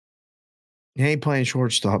 He ain't playing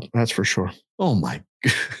shortstop, that's for sure. Oh, my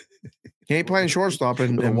God. He ain't playing shortstop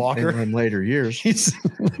in later years. He's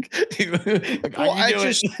and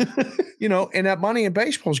that money in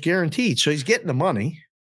baseball is guaranteed. So he's getting the money.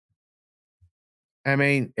 I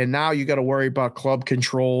mean, and now you got to worry about club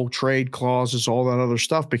control, trade clauses, all that other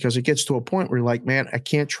stuff, because it gets to a point where you're like, man, I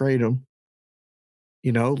can't trade him.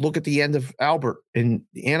 Look at the end of Albert in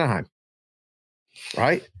Anaheim,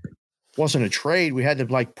 right? Wasn't a trade. We had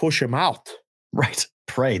to push him out. Right.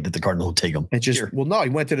 Prayed that the Cardinals would take him. No, he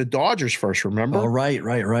went to the Dodgers first, remember? Oh, right.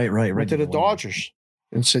 Went to the Dodgers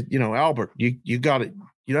and said, Albert, you got it.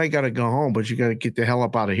 You got to go home, but you got to get the hell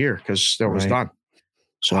up out of here because that was done.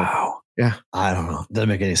 So, wow. Yeah. I don't know. Doesn't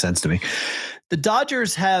make any sense to me. The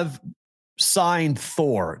Dodgers have signed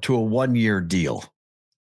Thor to a 1-year deal.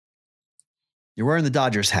 You're wearing the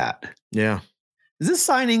Dodgers hat. Yeah. Is this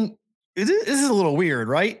signing? This is a little weird,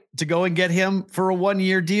 right? To go and get him for a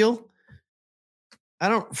 1-year deal. I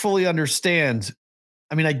don't fully understand.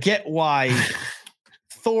 I mean, I get why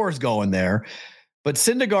Thor's going there, but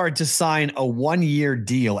Syndergaard to sign a 1-year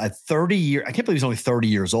deal at 30 years. I can't believe he's only 30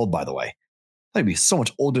 years old, by the way. I'd be so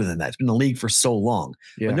much older than that. He's been in the league for so long.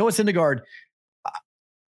 Yeah. But Noah Syndergaard,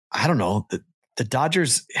 I don't know. The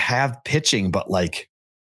Dodgers have pitching, but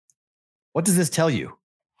what does this tell you?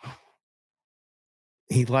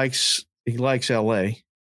 He likes LA.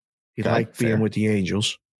 He likes being with the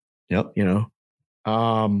Angels. Yep.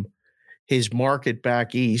 His market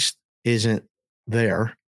back east isn't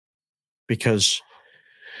there because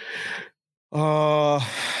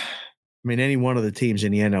any one of the teams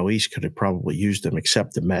in the NL East could have probably used him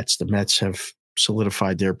except the Mets. The Mets have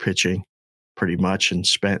solidified their pitching pretty much and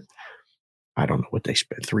spent, I don't know what they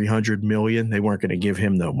spent, $300 million. They weren't going to give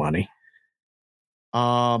him no money.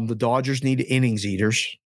 The Dodgers need innings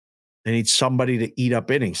eaters. They need somebody to eat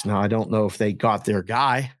up innings. Now, I don't know if they got their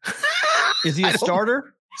guy. Is he a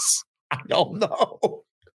starter? I don't know.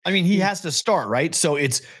 I mean, he has to start, right? So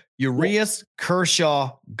it's Urias,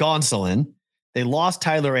 Kershaw, Gonsolin. They lost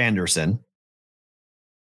Tyler Anderson.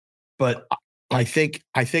 But I think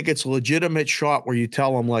it's a legitimate shot where you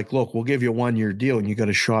tell them, look, we'll give you a 1-year deal and you got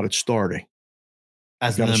a shot at starting.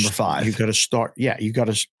 As the number 5. You got to start. Yeah, you got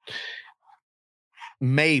to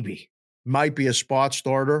might be a spot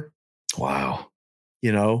starter. Wow. I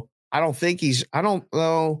don't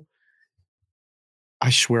know.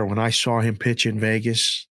 swear, when I saw him pitch in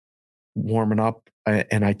Vegas, warming up,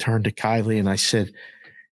 and I turned to Kylie and I said,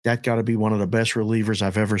 that got to be one of the best relievers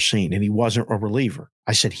I've ever seen. And he wasn't a reliever.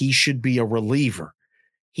 I said, he should be a reliever.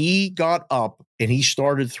 He got up and he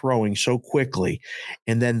started throwing so quickly.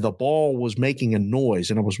 And then the ball was making a noise.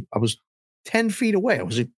 And I was 10 feet away. I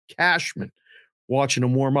was at Cashman watching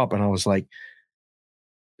him warm up. And I was like,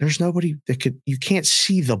 there's nobody you can't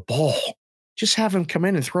see the ball. Just have him come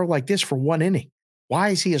in and throw like this for one inning. Why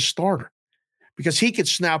is he a starter? Because he could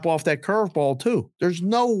snap off that curveball too. There's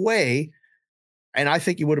no way. And I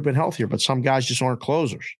think he would have been healthier, but some guys just aren't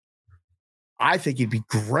closers. I think he'd be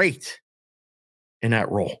great in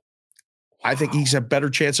that role. I think he's a better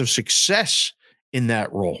chance of success in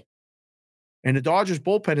that role. And the Dodgers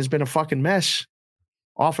bullpen has been a fucking mess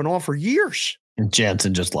off and on for years. And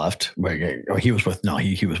Jansen just left. He was with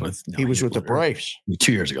the Braves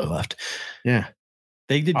 2 years ago. Left. Yeah,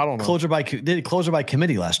 they did closer by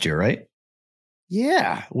committee last year, right?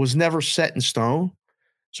 Yeah, it was never set in stone.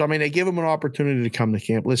 So I mean, they give him an opportunity to come to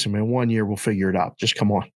camp. Listen, man, 1 year we'll figure it out. Just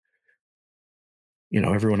come on.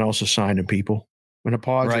 Everyone else is signing people. When the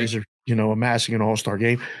Padres are, amassing an all-star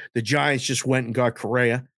game, the Giants just went and got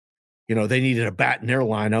Correa. They needed a bat in their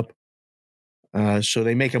lineup. So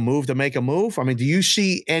they make a move to make a move. I mean, do you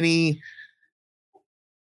see any?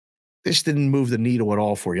 This didn't move the needle at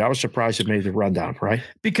all for you. I was surprised it made the rundown, right?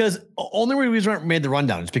 Because only reason it made the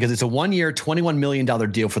rundown is because it's a 1 year, $21 million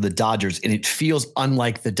deal for the Dodgers, and it feels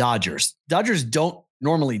unlike the Dodgers. Dodgers don't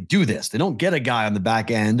normally do this. They don't get a guy on the back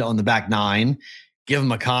end, on the back nine, give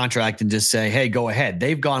him a contract and just say, hey, go ahead.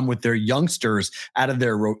 They've gone with their youngsters out of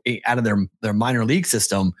their minor league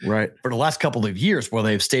system right for the last couple of years, where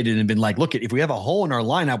they've stated and been like, look, if we have a hole in our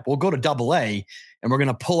lineup, we'll go to AA and we're going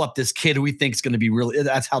to pull up this kid who we think is going to be really.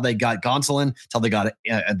 That's how they got Gonsolin. That's how they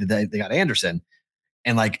got Anderson.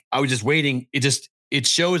 And like, I was just waiting. It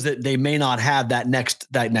shows that they may not have that next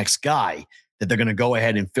guy that they're going to go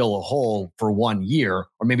ahead and fill a hole for 1 year,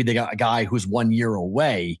 or maybe they got a guy who's 1 year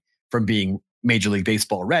away from being Major League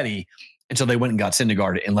Baseball ready. And so they went and got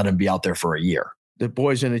Syndergaard and let him be out there for a year. The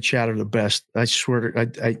boys in the chat are the best. I swear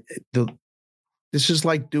to this is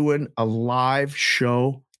like doing a live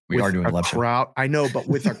show. We are doing a live crowd. Show. I know, but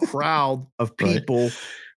with a crowd of people,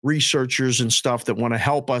 researchers and stuff that want to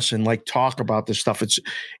help us and like talk about this stuff.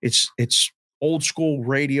 It's old school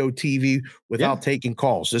radio, TV without taking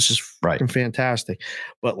calls. This is fucking fantastic.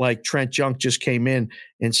 But like Trent Junk just came in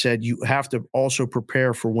and said, you have to also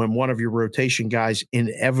prepare for when one of your rotation guys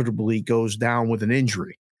inevitably goes down with an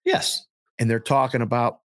injury. Yes. And they're talking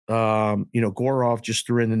about, Gorov just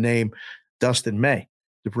threw in the name Dustin May,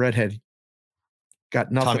 the redhead,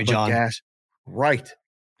 got nothing Tommy but John. Gas. Right.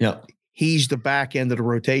 Yeah. He's the back end of the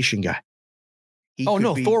rotation guy.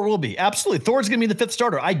 Thor will be. Absolutely. Thor's going to be the fifth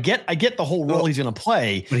starter. I get the whole role he's going to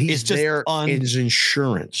play. But he's just there in his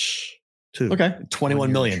insurance too. Okay.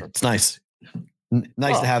 $21 million. It's nice.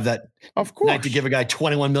 Nice to have that. Of course. Nice to give a guy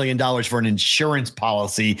 $21 million for an insurance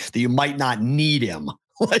policy that you might not need him.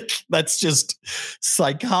 Like, that's just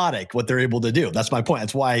psychotic what they're able to do. That's my point.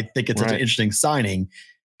 That's why I think it's such an interesting signing,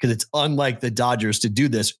 because it's unlike the Dodgers to do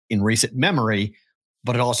this in recent memory.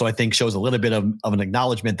 But it also, I think, shows a little bit of an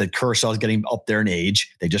acknowledgement that Kershaw is getting up there in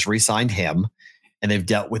age. They just re-signed him, and they've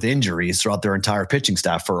dealt with injuries throughout their entire pitching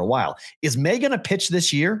staff for a while. Is May going to pitch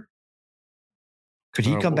this year? Could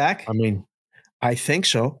he come back? I mean, I think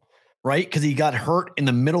so. Right? Because he got hurt in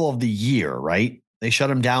the middle of the year, right? They shut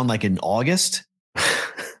him down like in August.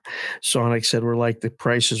 Sonic said, we're like the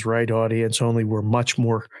Price is Right audience, only we're much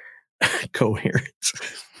more coherent.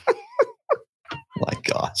 My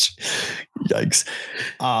gosh. Yikes.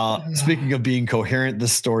 Speaking of being coherent,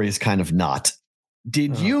 this story is kind of not.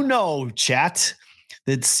 Did you know, chat,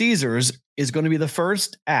 that Caesars is going to be the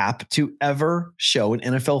first app to ever show an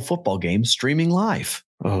NFL football game streaming live?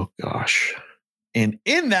 Oh, gosh. And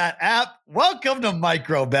in that app, welcome to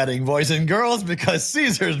micro betting, boys and girls, because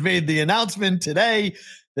Caesars made the announcement today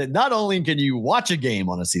that not only can you watch a game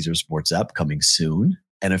on a Caesars Sports app coming soon,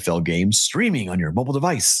 NFL games streaming on your mobile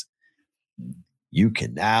device, you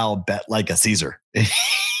can now bet like a Caesar.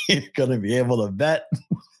 You're going to be able to bet.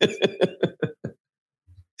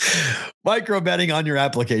 Micro betting on your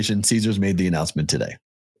application. Caesars made the announcement today.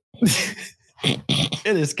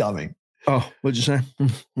 It is coming. Oh, what'd you say?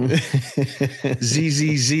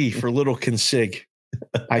 ZZZ for Little Consig.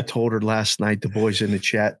 I told her last night, the boys in the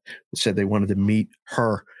chat said they wanted to meet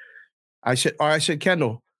her. I said,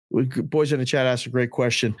 Kendall, boys in the chat asked a great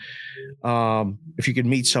question. If you could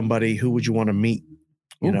meet somebody, who would you want to meet?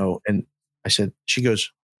 And I said, she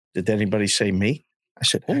goes, did anybody say me? I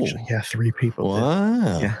said, actually, yeah, 3 people did.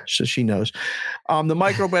 Wow. Yeah, so she knows. The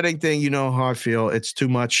micro betting thing, you know how I feel. It's too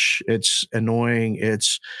much. It's annoying.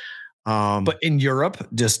 It's but in Europe,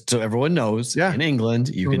 just so everyone knows, in England,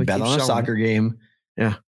 you can bet on a soccer game.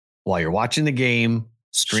 Yeah. While you're watching the game,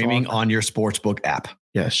 streaming on your sportsbook app.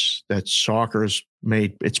 Yes, that soccer's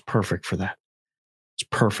made. It's perfect for that. It's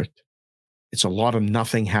perfect. It's a lot of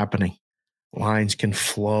nothing happening. Lines can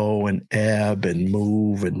flow and ebb and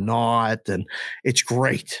move and not, and it's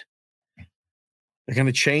great. They're going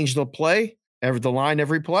to change the play, the line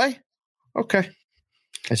every play. Okay.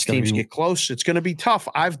 As teams get close, it's going to be tough.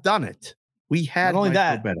 I've done it. We had not only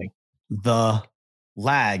that, betting. The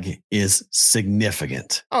lag is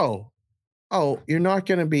significant. Oh, you're not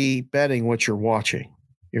going to be betting what you're watching.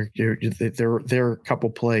 They're a couple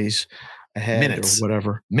plays ahead minutes. Or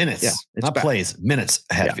whatever. Minutes. Yeah, not plays. Minutes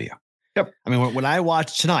ahead of you. Yep. I mean, when I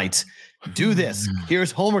watch tonight, do this.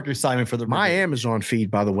 Here's homework assignment for my Amazon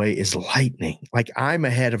feed, by the way, is lightning. Like I'm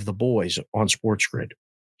ahead of the boys on Sports Grid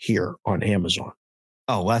here on Amazon.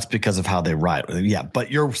 Oh, well, that's because of how they ride. Yeah,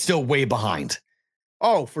 but you're still way behind.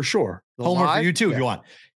 Oh, for sure. Homework for you too, if you want.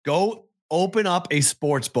 Go open up a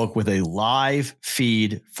sports book with a live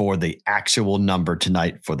feed for the actual number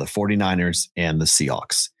tonight for the 49ers and the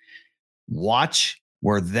Seahawks. Watch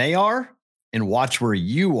where they are and watch where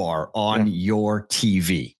you are on your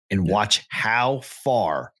TV and watch how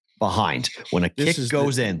far behind when a kick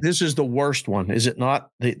goes in. This is the worst one, is it not?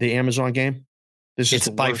 The Amazon game? It's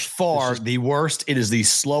by far the worst. It is the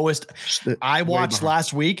slowest. I watched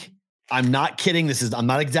last week. I'm not kidding. I'm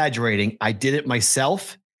not exaggerating. I did it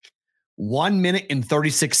myself. 1 minute and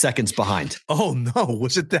 36 seconds behind. Oh no.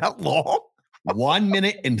 Was it that long? 1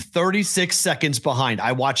 minute and 36 seconds behind.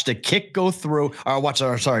 I watched a kick go through,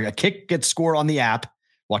 a kick get scored on the app,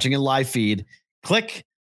 watching a live feed. Click.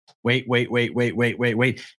 Wait.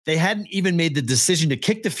 They hadn't even made the decision to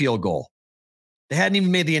kick the field goal. They hadn't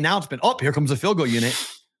even made the announcement. Oh, here comes the field goal unit.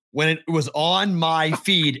 When it was on my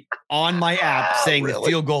feed, on my app, saying the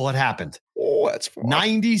field goal had happened. Oh, that's fun.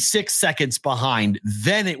 96 seconds behind.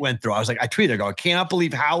 Then it went through. I was like, I tweeted, I cannot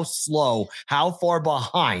believe how slow, how far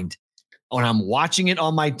behind. When I'm watching it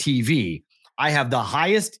on my TV, I have the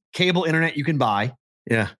highest cable internet you can buy.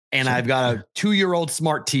 Yeah. And I've got a 2-year-old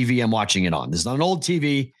smart TV I'm watching it on. This is not an old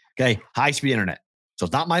TV. Okay. High-speed internet. So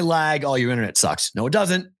it's not my lag. Oh, your internet sucks. No, it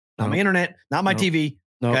doesn't. Not my internet. Not my TV.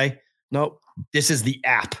 Okay. Nope. This is the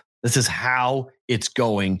app. This is how it's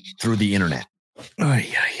going through the internet. And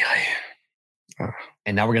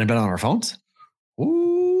now we're going to bet on our phones?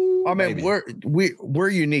 Ooh, I mean, we're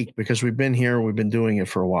unique because we've been here. We've been doing it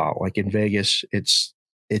for a while. Like in Vegas,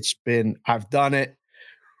 I've done it.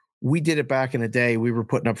 We did it back in the day. We were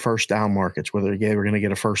putting up first down markets, whether they were going to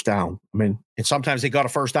get a first down. I mean, and sometimes they got a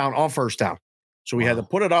first down on first down. So we had to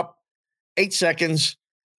put it up 8 seconds.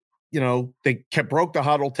 They broke the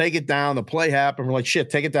huddle, take it down. The play happened. We're like, shit,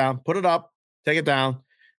 take it down, put it up, take it down.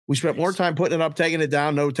 We spent more time putting it up, taking it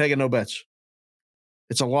down, taking no bets.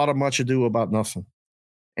 It's a lot of much ado about nothing.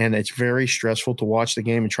 And it's very stressful to watch the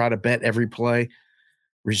game and try to bet every play,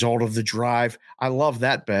 result of the drive. I love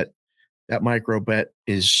that bet. That micro bet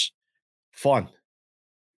is fun.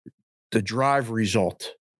 The drive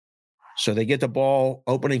result. So they get the ball,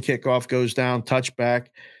 opening kickoff goes down, touchback,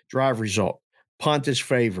 drive result. Punt is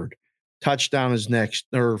favored. Touchdown is next,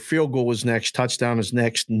 or field goal is next. Touchdown is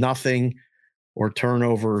next. Nothing or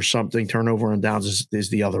turnover or something. Turnover and downs is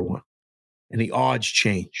the other one. And the odds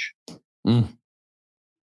change.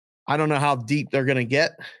 I don't know how deep they're going to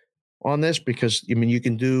get on this because, I mean, you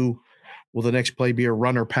can do, will the next play be a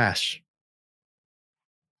run or pass?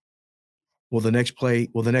 Will the next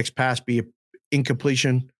pass be an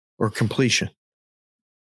incompletion or completion?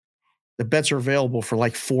 The bets are available for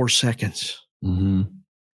like 4 seconds. Mm-hmm.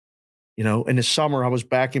 In the summer, I was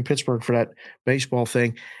back in Pittsburgh for that baseball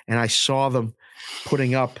thing, and I saw them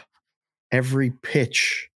putting up every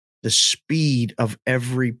pitch, the speed of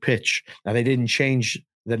every pitch. Now, they didn't change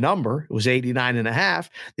the number. It was 89.5.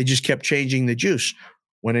 They just kept changing the juice.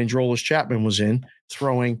 When Androlis Chapman was in,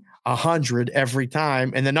 throwing 100 every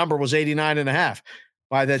time, and the number was 89.5.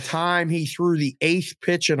 By the time he threw the 8th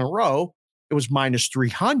pitch in a row, it was minus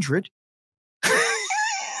 300.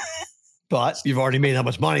 But you've already made how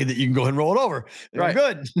much money that you can go ahead and roll it over. Right.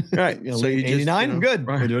 Good. Right. So 89, good.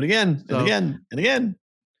 Right. We'll do it again and again and again.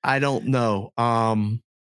 I don't know.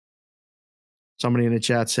 Somebody in the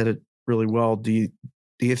chat said it really well. Do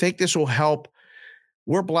you think this will help?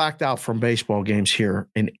 We're blacked out from baseball games here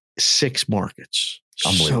in 6 markets.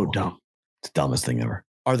 So dumb. It's the dumbest thing ever.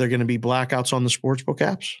 Are there going to be blackouts on the sportsbook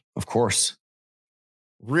apps? Of course.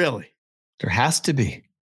 Really? There has to be.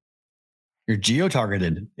 You're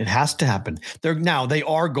geo-targeted. It has to happen. They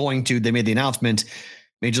made the announcement.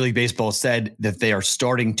 Major League Baseball said that they are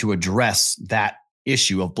starting to address that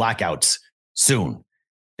issue of blackouts soon.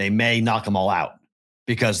 They may knock them all out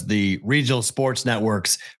because the regional sports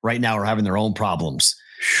networks right now are having their own problems.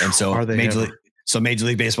 And so Major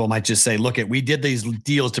League Baseball might just say, look, we did these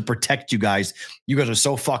deals to protect you guys. You guys are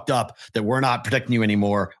so fucked up that we're not protecting you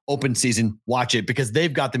anymore. Open season, watch it, because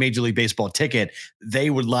they've got the Major League Baseball ticket. They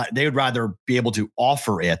would rather be able to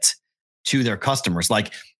offer it to their customers.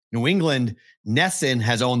 Like New England, NESN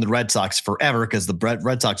has owned the Red Sox forever because the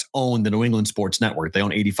Red Sox own the New England Sports Network. They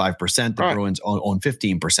own 85%. The Bruins own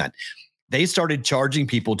 15%. They started charging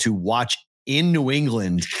people to watch in New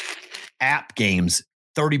England app games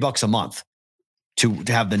 $30 a month. To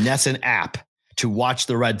have the NESN app to watch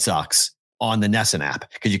the Red Sox on the NESN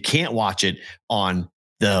app, because you can't watch it on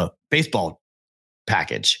the baseball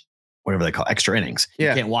package, whatever they call it, extra innings. You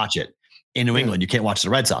can't watch it in New England. You can't watch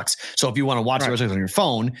the Red Sox. So if you want to watch the Red Sox on your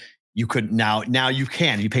phone, you could now you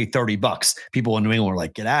can. You pay $30. People in New England are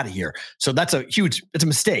like, get out of here. So it's a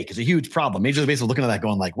mistake. It's a huge problem. Major League Baseball looking at that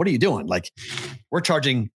going like, what are you doing? Like, we're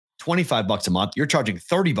charging $25 a month. You're charging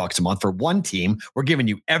 $30 a month for one team. We're giving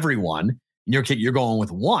you everyone. And you're going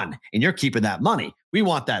with one and you're keeping that money. We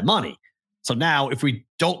want that money. So now if we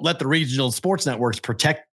don't let the regional sports networks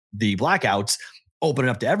protect the blackouts, open it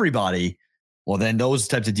up to everybody, well, then those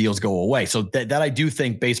types of deals go away. So that I do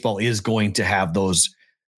think baseball is going to have those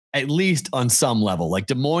at least on some level. Like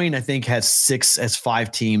Des Moines, I think has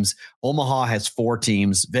 5 teams. Omaha has 4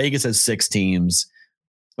 teams. Vegas has 6 teams.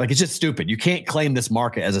 Like, it's just stupid. You can't claim this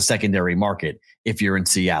market as a secondary market if you're in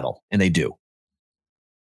Seattle, and they do.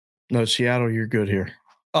 No, Seattle, you're good here.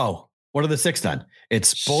 Oh, what are the 6 then?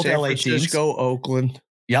 It's both San LA teams. San Francisco, Oakland.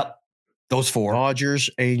 Yep. Those 4. Dodgers,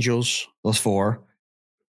 Angels. Those 4.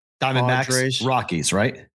 Diamondbacks, Padres. Rockies,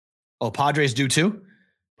 right? Oh, Padres do too?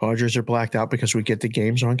 Padres are blacked out because we get the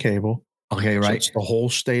games on cable. Okay, right. So it's the whole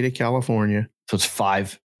state of California. So it's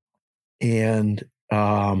 5. And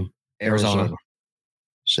Arizona.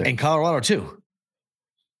 6. And Colorado too.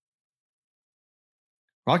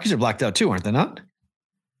 Rockies are blacked out too, aren't they not?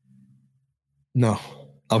 No.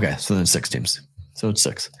 Okay, so then 6 teams. So it's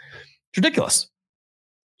 6. It's ridiculous.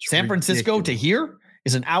 San Francisco to here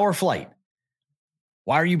is an hour flight.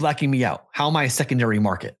 Why are you blacking me out? How am I a secondary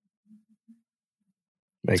market?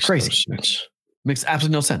 Makes crazy. No sense. Makes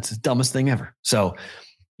absolutely no sense. It's the dumbest thing ever. So,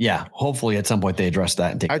 yeah, hopefully at some point they address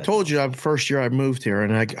that. And take I told you, first year I moved here,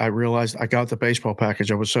 and I realized I got the baseball package.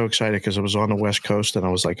 I was so excited because it was on the West Coast, and I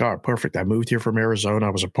was like, all right, perfect. I moved here from Arizona. I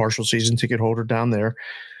was a partial season ticket holder down there.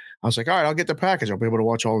 I was like, all right, I'll get the package. I'll be able to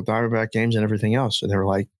watch all the Diamondback games and everything else. And they were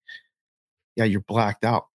like, yeah, you're blacked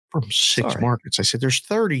out from 6 markets. I said, there's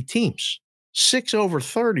 30 teams. 6 over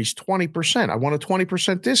 30 is 20%. I want a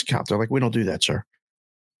 20% discount. They're like, we don't do that, sir.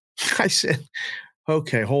 I said,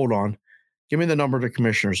 okay, hold on. Give me the number of the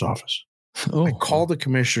commissioner's office. Oh. I called the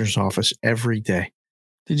commissioner's office every day.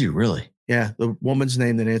 Did you really? Yeah. The woman's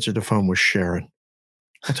name that answered the phone was Sharon.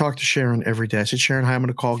 I talked to Sharon every day. I said, Sharon, hi, I'm going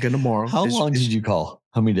to call again tomorrow. How long did you call?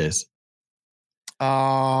 How many days? In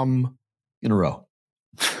a row.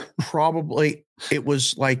 Probably it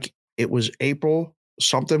was April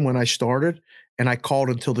something when I started, and I called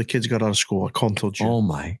until the kids got out of school. I called until June. Oh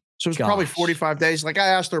my. So it was probably 45 days. Like, I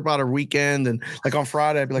asked her about her weekend, and like on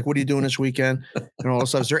Friday, I'd be like, what are you doing this weekend? And all this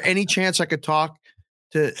stuff. Is there any chance I could talk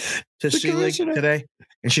to Seelig today?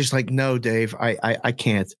 And she's like, no, Dave, I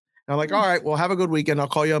can't. And I'm like, all right, well, have a good weekend. I'll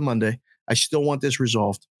call you on Monday. I still want this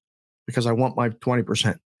resolved because I want my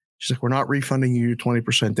 20%. She's like, we're not refunding you your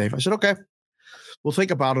 20%, Dave. I said, okay, we'll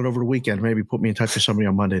think about it over the weekend. Maybe put me in touch with somebody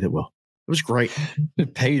on Monday that will. It was great.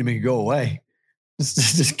 Pay you to make it go away.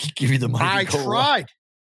 Just give you the money. I tried.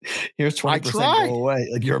 Here's 20% go away.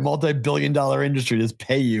 Like, you're a multi-billion-dollar industry. Just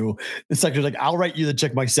pay you. The sector's like, I'll write you the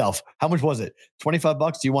check myself. How much was it? $25?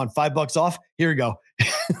 Do you want $5 off? Here you go.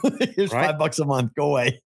 Here's $5 a month. Go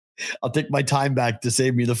away. I'll take my time back to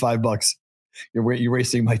save me the $5. You're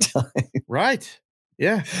wasting my time. Right.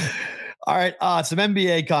 Yeah. All right. Some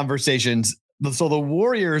NBA conversations. So the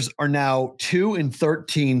Warriors are now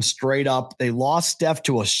 2-13 straight up. They lost Steph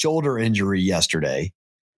to a shoulder injury yesterday,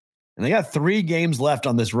 and they got 3 games left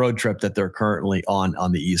on this road trip that they're currently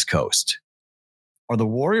on the East Coast. Are the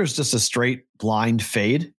Warriors just a straight blind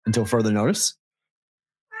fade until further notice?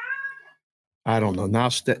 I don't know. Now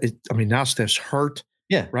Steph's hurt.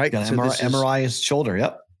 Yeah. Right. Got MRI his shoulder.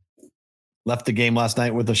 Yep. Left the game last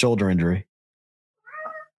night with a shoulder injury.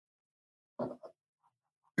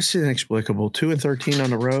 It's inexplicable. 2-13 on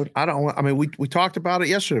the road. We talked about it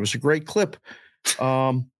yesterday. It was a great clip.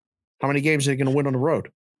 How many games are they going to win on the road?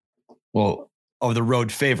 Well, Oh, the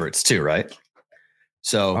road favorites too, right?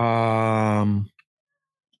 So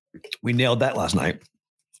we nailed that last night.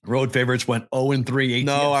 Road favorites went 0-3 ATS.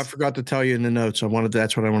 No, I forgot to tell you in the notes.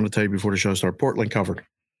 That's what I wanted to tell you before the show started. Portland covered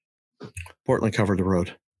the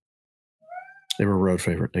road. They were a road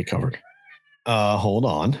favorite. They covered. Hold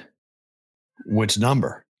on. Which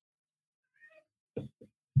number?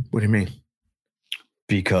 What do you mean?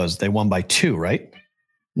 Because they won by 2, right?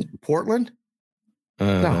 Portland?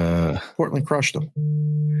 No. Portland crushed them.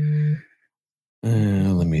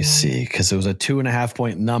 Let me see. Because it was a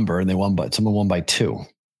 2.5 number and someone won by 2.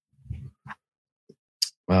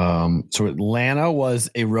 So Atlanta was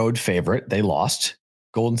a road favorite. They lost.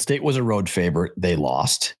 Golden State was a road favorite. They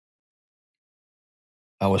lost.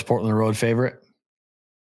 Was Portland a road favorite?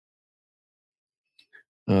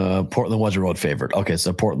 Portland was a road favorite. Okay,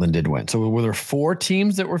 so Portland did win. So were there 4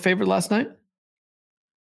 teams that were favored last night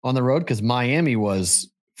on the road? Because Miami was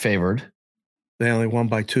favored. They only won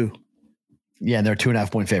by 2. Yeah, and they're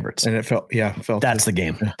 2.5 favorites. And it felt. That's the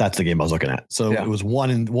game. Yeah. That's the game I was looking at. So it was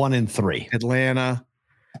 1-3. Atlanta.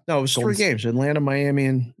 No, it was 3 games. Atlanta, Miami,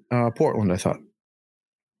 and Portland, I thought.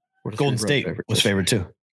 Golden State was favored too.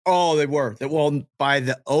 Oh, they were. Well, by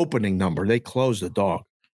the opening number, they closed the dog.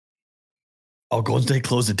 Oh, Golden State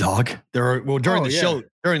closed the dog. During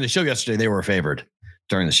the show yesterday, they were favored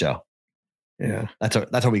during the show. Yeah.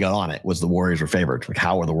 That's how we got on it, was the Warriors were favored. Like,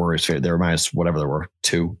 how are the Warriors favored? They were minus whatever they were,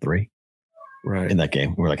 2, 3. Right. In that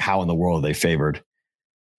game. We were like, how in the world are they favored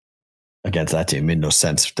against that team? It made no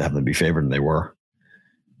sense to have them be favored, and they were.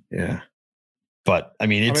 Yeah. But I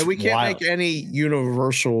mean, we can't make any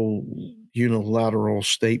unilateral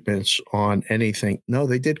statements on anything. No,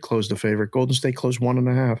 they did close the favorite. Golden State closed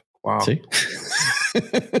 1.5. Wow. See?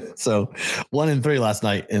 So 1-3 last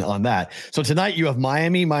night on that. So tonight you have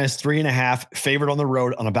Miami minus 3.5 favored on the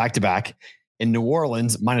road on a back-to-back. In New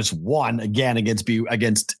Orleans -1 again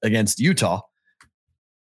against Utah.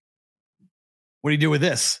 What do you do with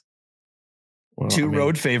this? Well, 2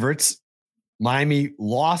 road favorites. Miami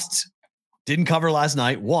lost, didn't cover last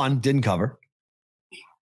night. Didn't cover.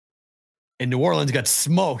 And New Orleans got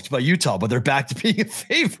smoked by Utah, but they're back to being a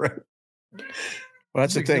favorite. Well,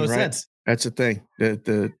 that's the thing, right? Sense. That's the thing.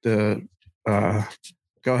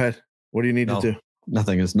 Go ahead. What do you need to do?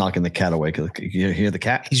 Nothing. Is knocking the cat away. You hear the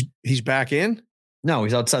cat? He's back in? No,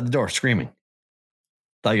 he's outside the door screaming.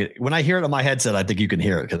 Like, when I hear it on my headset, I think you can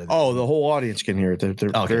hear it. The whole audience can hear it.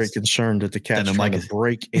 They're very concerned that the cat's trying to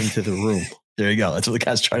break into the room. There you go. That's what the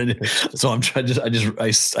cat's trying to do. So I'm trying.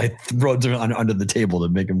 I throw it under the table to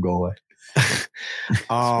make him go away.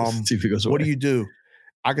 See if he goes away. What do you do?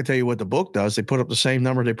 I can tell you what the book does. They put up the same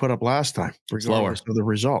number they put up last time, regardless of the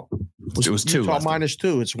result. It was 2. Utah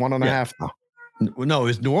 -2. It's 1.5 now. No, it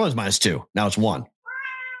was New Orleans -2. Now it's 1.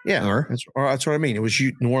 Yeah, that's what I mean. It was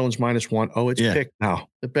New Orleans -1. Oh, it's picked now.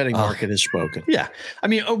 The betting market has spoken. Yeah, I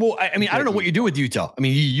mean, I don't know what you do with Utah. I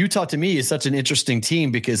mean, Utah to me is such an interesting team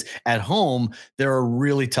because at home they're a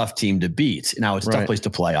really tough team to beat. Now it's a tough place to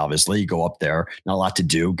play. Obviously, you go up there, not a lot to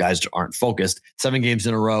do. Guys aren't focused. 7 games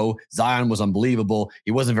in a row. Zion was unbelievable.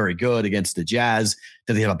 He wasn't very good against the Jazz.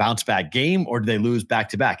 Did they have a bounce back game or did they lose back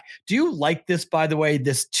to back? Do you like this? By the way,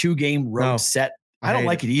 this 2-game road set? I don't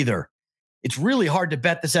like it either. It's really hard to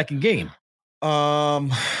bet the second game.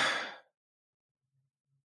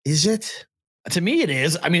 Is it? To me, it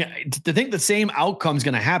is. I mean, to think the same outcome is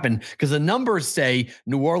going to happen because the numbers say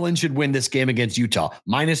New Orleans should win this game against Utah.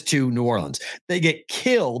 -2 New Orleans. They get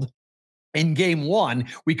killed in game 1.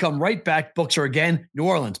 We come right back. Books are again New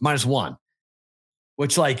Orleans -1.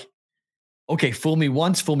 Which, like, okay, fool me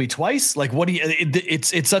once, fool me twice. Like, what do you? It's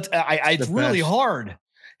such. It's really hard.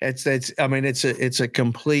 It's a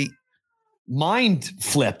complete mind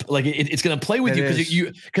flip. Like it's going to play with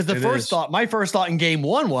because my first thought in game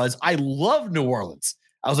 1 was I love New Orleans.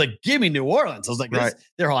 I was like, give me New Orleans. I was like,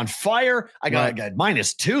 they're on fire. I got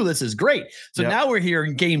 -2. This is great. So now we're here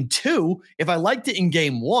in game 2. If I liked it in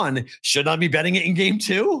game 1, should I be betting it in game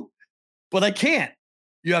 2? But I can't.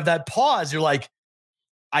 You have that pause. You're like,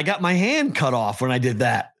 I got my hand cut off when I did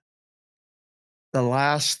that. The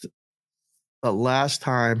last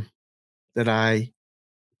time that I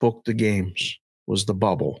booked the games was the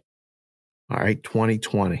bubble. All right,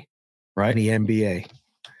 2020, right? In the NBA.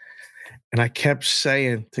 And I kept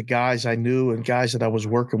saying to guys I knew and guys that I was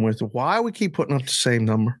working with, why we keep putting up the same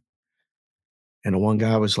number? And the one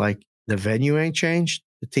guy was like, the venue ain't changed.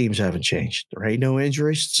 The teams haven't changed. There ain't no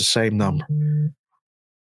injuries. It's the same number.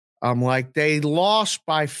 I'm like, they lost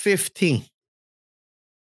by 15.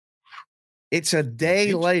 It's a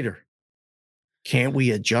day later. Can't we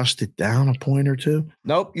adjust it down a point or two?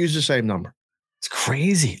 Nope. Use the same number. It's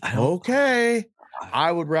crazy. Okay.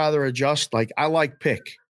 I would rather adjust. Like I like pick.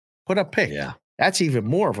 Put a pick. Yeah. That's even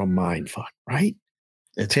more of a mind fuck, right?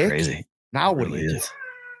 It's Pick. crazy. Now It what really do you do? is.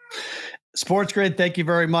 Sports Grid, thank you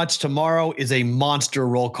very much. Tomorrow is a monster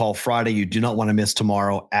roll call Friday. You do not want to miss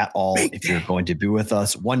tomorrow at all if you're going to be with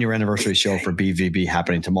us. 1 year anniversary show for BVB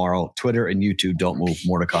happening tomorrow. Twitter and YouTube, don't move.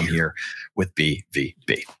 More to come here with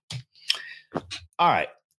BVB. All right.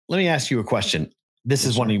 Let me ask you a question. This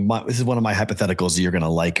is one of my hypotheticals that you're going to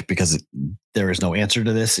like because there is no answer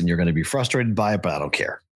to this and you're going to be frustrated by it, but I don't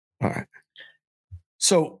care. All right.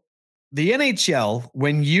 So the NHL,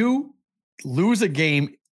 when you lose a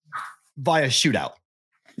game via shootout.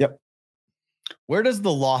 Yep. Where does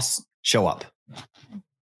the loss show up?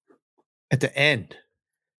 At the end.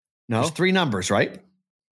 No. There's 3 numbers, right?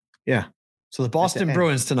 Yeah. So the Boston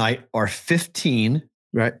Bruins tonight are 15,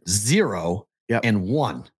 right, 0, yep, and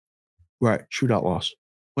 1. Right. Shootout loss.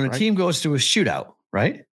 When a team goes to a shootout,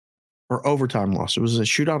 right? Or overtime loss. It was a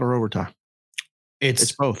shootout or overtime.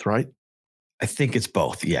 It's both, right? I think it's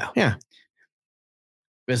both. Yeah. Yeah.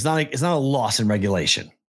 But it's not a loss in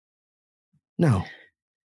regulation. No.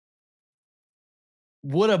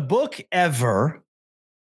 Would a book ever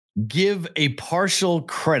give a partial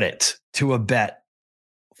credit to a bet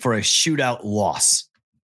for a shootout loss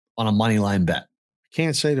on a money line bet?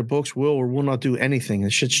 Can't say the books will or will not do anything.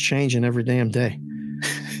 The shit's changing every damn day.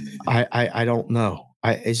 I don't know.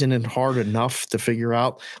 Isn't it hard enough to figure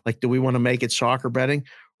out? Like, do we want to make it soccer betting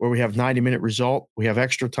where we have 90-minute result? We have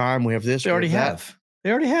extra time. We have this. They already have.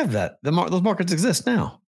 They already have that. Those markets exist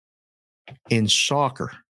now. In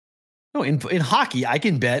soccer. No, in hockey, I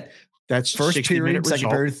can bet that's first period, second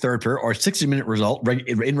period, third period, or 60-minute result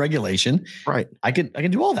in regulation. Right. I can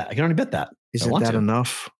do all that. I can already bet that. Isn't that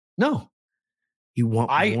enough? No. You want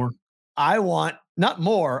more? I want not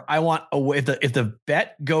more. I want if the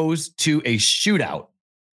bet goes to a shootout,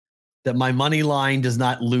 that my money line does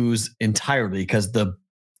not lose entirely because the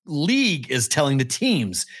league is telling the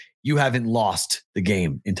teams you haven't lost the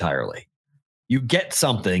game entirely. You get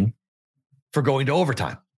something for going to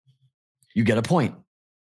overtime. You get a point.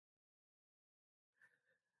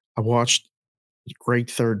 I watched a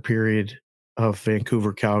great third period of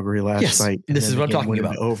Vancouver Calgary last night. This is what I'm talking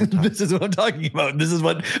about. This is what I'm talking about. This is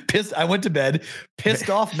what I went to bed, pissed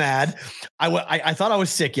off, mad. I thought I was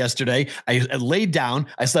sick yesterday. I laid down.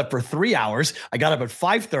 I slept for 3 hours. I got up at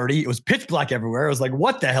 5:30. It was pitch black everywhere. I was like,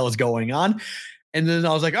 what the hell is going on? And then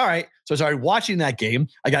I was like, all right. So I started watching that game.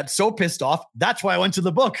 I got so pissed off. That's why I went to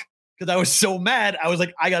the book. Because I was so mad, I was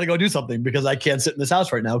like, I got to go do something because I can't sit in this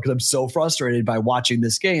house right now because I'm so frustrated by watching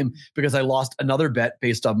this game because I lost another bet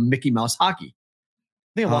based on Mickey Mouse hockey.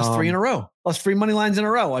 I think I lost 3 in a row. Lost 3 money lines in a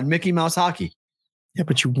row on Mickey Mouse hockey. Yeah,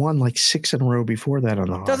 but you won like 6 in a row before that on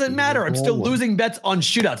the hockey. Doesn't matter. I'm still losing bets on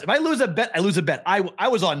shootouts. If I lose a bet, I lose a bet. I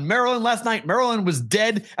was on Maryland last night. Maryland was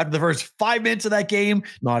dead after the first 5 minutes of that game.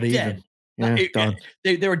 Not even. Yeah, done.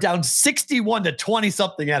 They were down 61-20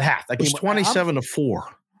 something at half. That it was 27-4.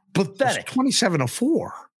 Pathetic. 27-4.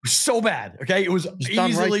 So bad. Okay. It was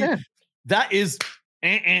easily that is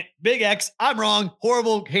big X. I'm wrong.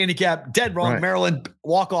 Horrible handicap. Dead wrong. Right. Maryland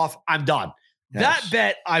walk off. I'm done. Yes. That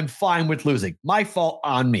bet I'm fine with losing. My fault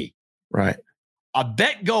on me. Right. A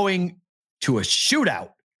bet going to a shootout.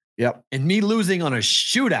 Yep. And me losing on a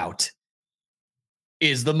shootout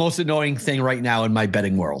is the most annoying thing right now in my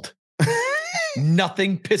betting world.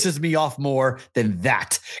 Nothing pisses me off more than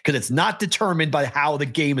that because it's not determined by how the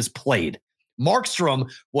game is played. Markstrom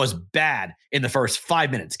was bad in the first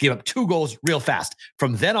 5 minutes, gave up 2 goals real fast.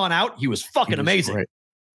 From then on out, he was fucking amazing. Great.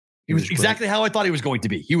 He was exactly how I thought he was going to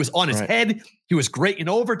be. He was on his head. He was great in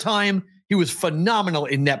overtime. He was phenomenal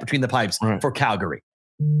in net between the pipes for Calgary.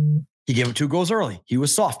 He gave up 2 goals early. He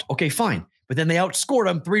was soft. Okay, fine. But then they outscored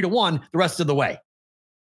him 3-1 the rest of the way.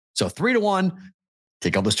 So 3-1.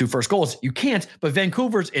 Take out those 2 first goals. You can't, but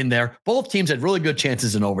Vancouver's in there. Both teams had really good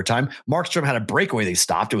chances in overtime. Markstrom had a breakaway they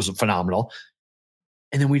stopped. It was phenomenal.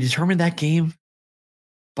 And then we determined that game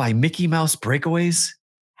by Mickey Mouse breakaways.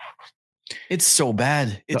 It's so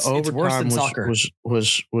bad. It's worse than soccer.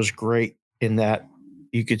 Was great in that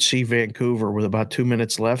you could see Vancouver with about 2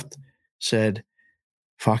 minutes left said,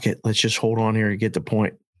 fuck it. Let's just hold on here and get the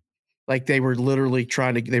point. Like they were literally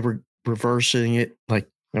they were reversing it. Like,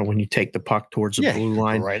 when you take the puck towards the blue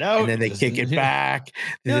line, right out, and then they kick it back,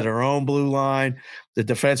 they did their own blue line. The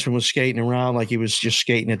defenseman was skating around like he was just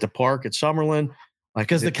skating at the park at Summerlin. Like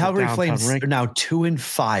because the Calgary Flames are now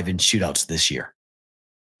 2-5 in shootouts this year.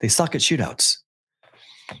 They suck at shootouts.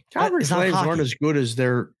 Calgary Flames aren't as good as they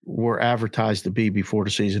were advertised to be before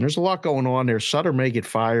the season. There's a lot going on there. Sutter may get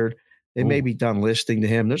fired. They may be done listening to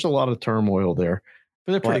him. There's a lot of turmoil there.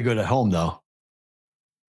 But they're pretty good at home, though.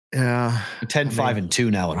 Yeah.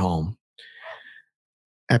 10-5-2 now at home.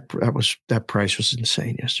 That price was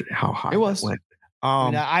insane yesterday. How high it was. Went.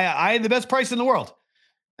 I had the best price in the world.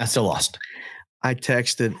 I still lost. I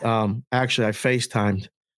texted. Actually, I FaceTimed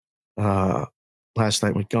last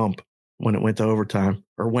night with Gump when it went to overtime,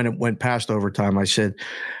 or when it went past overtime. I said,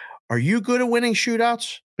 "Are you good at winning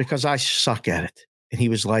shootouts? Because I suck at it." And he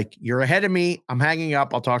was like, "You're ahead of me. I'm hanging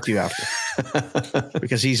up. I'll talk to you after."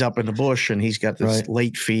 Because he's up in the bush and he's got this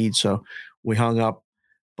late feed. So we hung up.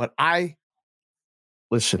 But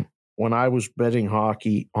listen, when I was betting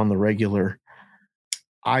hockey on the regular,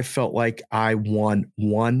 I felt like I won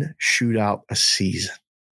one shootout a season.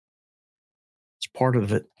 It's part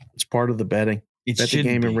of it. It's part of the betting. Bet the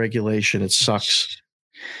game in regulation. It sucks.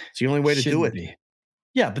 It's the only way to do it.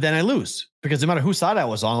 Yeah, but then I lose because no matter whose side I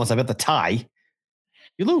was on, unless I bet the tie,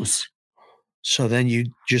 you lose. So then you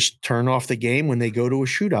just turn off the game when they go to a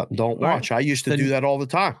shootout and don't watch. Right. I used to do that all the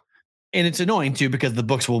time. And it's annoying too because the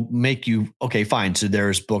books will make you, okay, fine. So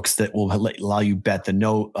there's books that will allow you bet the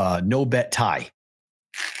no bet tie.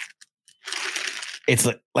 It's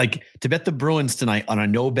like to bet the Bruins tonight on a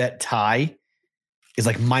no bet tie is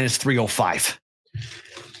like minus 305.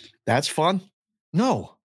 That's fun.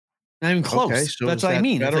 No, not even close. Okay, so that's what I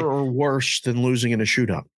mean. Better or worse than losing in a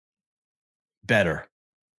shootout? Better.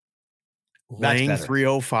 Laying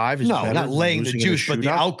 305 is better. Not laying the juice, but the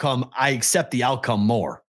outcome. I accept the outcome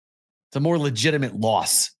more. It's a more legitimate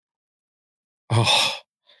loss. Oh,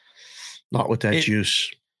 not with that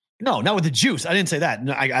juice. No, not with the juice. I didn't say that.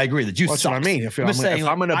 No, I agree. The juice sucks. What I mean. If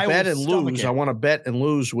I'm going to bet and lose, I want to bet and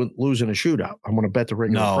lose in a shootout. I want to bet the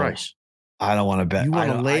regular price. I don't want to bet. You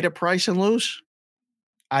want to lay the price and lose?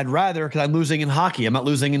 I'd rather, because I'm losing in hockey. I'm not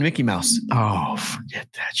losing in Mickey Mouse. Oh, forget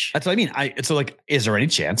that shit. That's what I mean. So is there any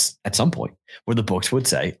chance at some point where the books would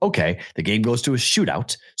say, okay, the game goes to a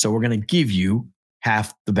shootout, so we're going to give you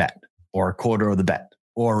half the bet or a quarter of the bet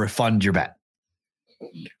or refund your bet?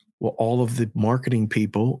 Well, all of the marketing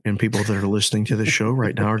people and people that are listening to the show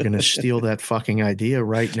right now are going to steal that fucking idea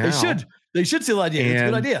right now. They should steal the idea. It's a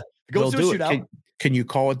good idea. It goes to a shootout. Can you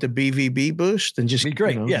call it the BVB boost and just be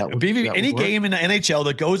great? BVB. Any game in the NHL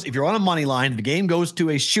that goes, if you're on a money line, the game goes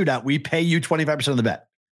to a shootout, we pay you 25% of the bet.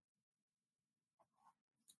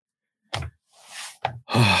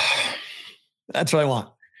 That's what I want.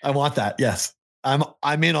 I want that. Yes.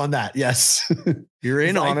 I'm in on that. Yes. You're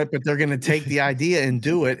in on it, but they're going to take the idea and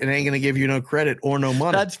do it and ain't going to give you no credit or no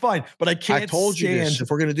money. That's fine. But I told you this.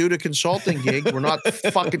 If we're going to do the consulting gig, we're not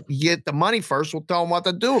fucking get the money first. We'll tell them what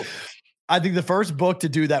to do. I think the first book to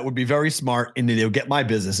do that would be very smart, and they'll get my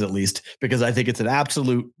business at least, because I think it's an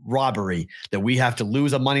absolute robbery that we have to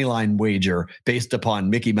lose a money line wager based upon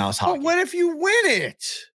Mickey Mouse hockey. But what if you win it?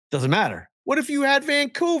 Doesn't matter. What if you had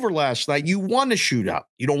Vancouver last night? You won the shootout.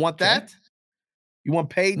 You don't want that? Okay. You want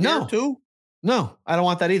paid there too? No, I don't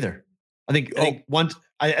want that either. I think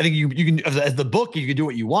you can, as the book, you can do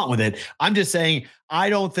what you want with it. I'm just saying, I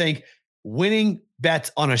don't think winning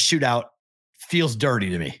bets on a shootout feels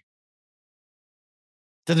dirty to me.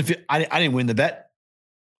 Doesn't feel. I didn't win the bet.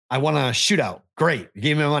 I won a shootout. Great, you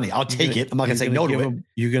gave me my money. I'll take it. I'm not gonna say no to it.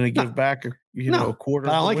 You're gonna give back a quarter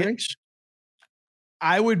of the winnings?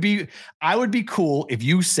 I would be cool if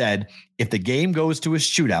you said, if the game goes to a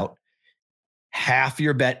shootout, half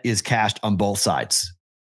your bet is cashed on both sides.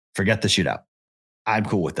 Forget the shootout. I'm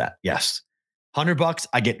cool with that. Yes. $100,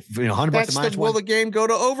 I get $100. Will the game go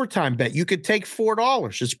to overtime bet? You could take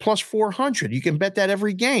 $4. It's plus 400. You can bet that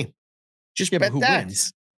every game. Just bet that.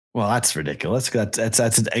 Wins? Well, that's ridiculous.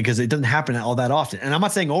 That's because it doesn't happen all that often. And I'm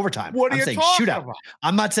not saying overtime. What are you talking about?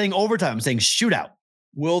 I'm not saying overtime. I'm saying shootout.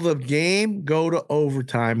 Will the game go to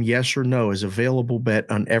overtime? Yes or no is available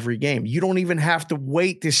bet on every game. You don't even have to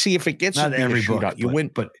wait to see if it gets to every shootout. You win,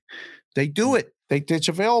 but they do it. It's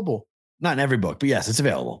available. Not in every book, but yes, it's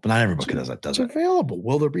available. But not every book does that. It's available.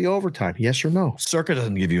 Will there be overtime? Yes or no? Circa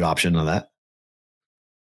doesn't give you an option on that.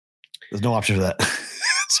 There's no option for that.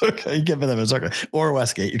 Circa, you can't put them in Circa or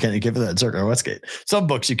Westgate. You can't give that in Circa or Westgate. Some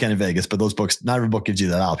books you can in Vegas, but those books, not every book gives you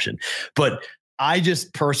that option. But I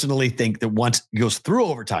just personally think that once it goes through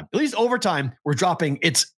overtime, at least overtime, we're dropping.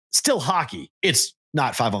 It's still hockey. It's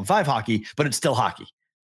not 5-on-5 hockey, but it's still hockey.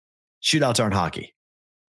 Shootouts aren't hockey.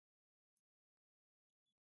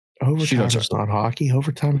 Overtime is not hockey.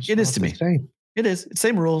 Overtime is it is to me. Same. It is. It's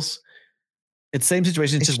same rules. It's same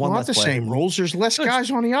situation. It's just one less player. Same rules. There's less guys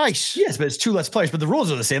on the ice. Yes, but it's two less players. But the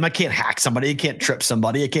rules are the same. I can't hack somebody. I can't trip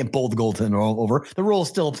somebody. I can't bowl the goaltender over. The rules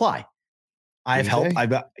still apply. I've helped.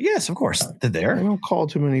 Yes, of course. They're there. They don't call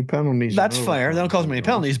too many penalties. That's fair. They don't call too many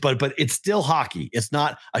penalties, but it's still hockey. It's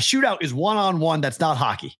not a shootout is one-on-one. That's not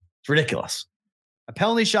hockey. It's ridiculous. A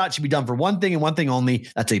penalty shot should be done for one thing and one thing only.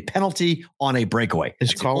 That's a penalty on a breakaway. Is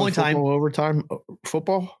That's college football overtime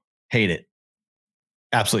football? Hate it.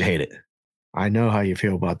 Absolutely hate it. I know how you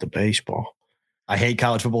feel about the baseball. I hate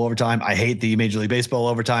college football overtime. I hate the Major League Baseball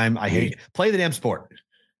overtime. I hate play the damn sport.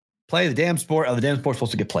 Play the damn sport. The damn sport's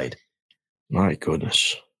supposed to get played. My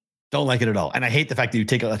goodness. Don't like it at all. And I hate the fact that you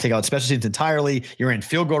take out special teams entirely. You're in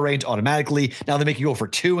field goal range automatically. Now they make you go for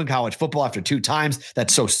 2 in college football after 2 times.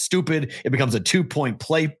 That's so stupid. It becomes a 2-point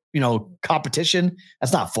play, competition.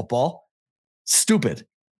 That's not football. Stupid.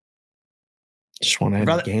 Just want to end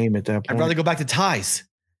the game at that point. I'd rather go back to ties.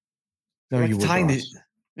 No, you would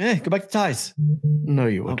not. Go back to ties. No,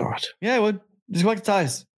 you would not. Yeah, I would. Just go back to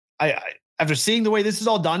ties. After seeing the way this is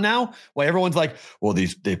all done now, where everyone's like, well,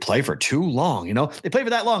 they play for too long, They play for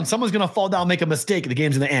that long. Someone's going to fall down, make a mistake, and the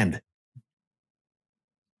game's going to end.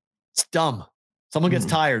 It's dumb. Someone gets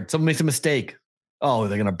tired. Someone makes a mistake. Oh,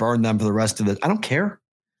 they're going to burn them for the rest of it. I don't care.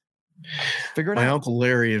 Figure it out. My Uncle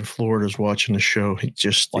Larry in Florida is watching the show. He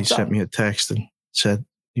sent me a text and said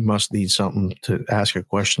he must need something to ask a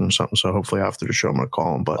question or something. So hopefully after the show, I'm going to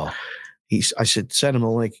call him. But I said, send him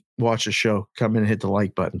a link, watch the show, come in and hit the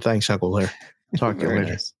like button. Thanks, Uncle Larry. Talk to you later.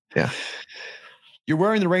 Nice. Yeah. You're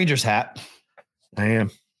wearing the Rangers hat. I am.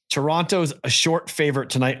 Toronto's a short favorite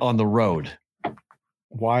tonight on the road.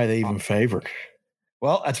 Why are they even favored?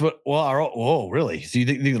 Well, that's really? So you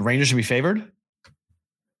think the Rangers should be favored?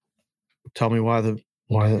 Tell me why the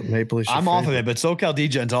Maple Leafs. I'm off of it, but SoCal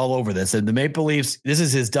DJ's all over this. And the Maple Leafs, this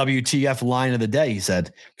is his WTF line of the day. He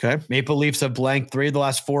said, okay, Maple Leafs have blanked 3 of the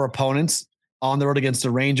last 4 opponents on the road against the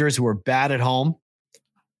Rangers, who are bad at home.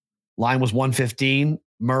 Line was 115.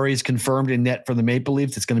 Murray's confirmed in net for the Maple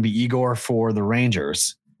Leafs. It's going to be Igor for the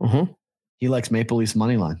Rangers. Mm-hmm. He likes Maple Leafs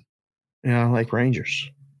money line. Yeah, I like Rangers.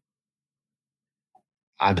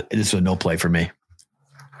 This was no play for me.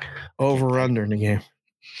 Over or under in the game?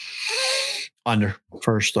 Under.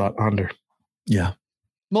 First thought, under. Yeah.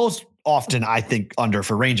 Most often, I think under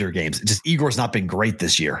for Ranger games. It's just Igor's not been great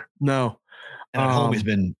this year. No. And at home, he's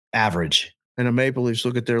been average. And the Maple Leafs,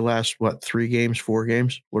 look at their last, 3 games, 4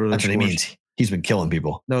 games? What are their That's what he means. He's been killing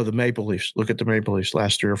people. No, the Maple Leafs. Look at the Maple Leafs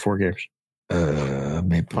last 3 or 4 games.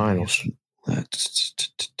 Maple Finals.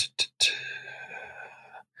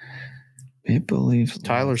 Maple Leafs.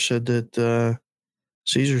 Tyler said that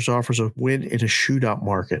Caesars offers a win in a shootout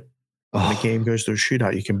market. When the game goes to a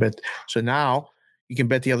shootout, you can bet. So now you can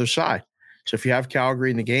bet the other side. So if you have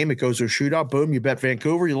Calgary in the game, it goes to a shootout. Boom, you bet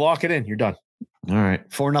Vancouver, you lock it in. You're done. All right.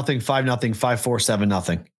 4-0, 5-0, 5-4,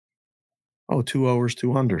 7-0. Oh, 2 overs, 2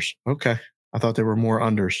 unders. Okay. I thought there were more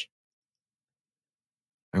unders.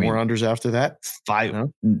 More unders after that?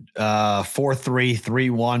 4-3, 3-1,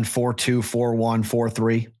 4-2, 4-1,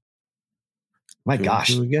 4-3. My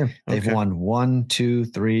gosh. Again. They've won 1, 2,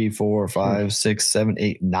 3, 4, 5, 6, 7,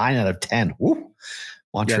 8, 9 out of 10. Woo.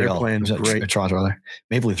 Montreal. Yeah, playing great. Toronto, rather.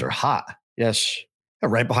 Maple Leafs are hot. Yes. They're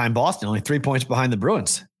right behind Boston, only 3 points behind the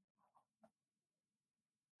Bruins.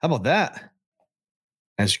 How about that?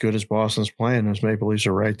 As good as Boston's playing, those Maple Leafs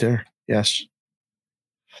are right there. Yes.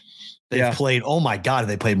 They've played, oh my God,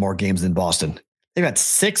 they played more games than Boston. They've had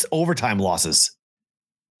 6 overtime losses.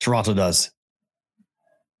 Toronto does.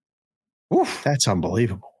 Oof, that's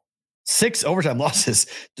unbelievable. 6 overtime losses.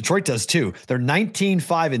 Detroit does too. They're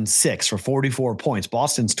 19-5-6 for 44 points.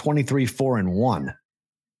 Boston's 23-4-1.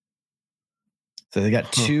 So they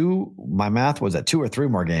got 2. My math was at 2 or 3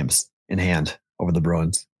 more games in hand over the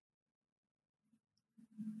Bruins.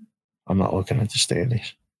 I'm not looking at the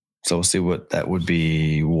standings. So we'll see what that would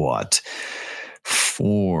be. What?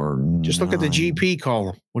 4. Just look at the GP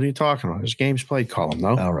column. What are you talking about? There's games played column,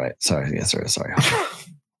 no? All right. Sorry. Yeah, sorry.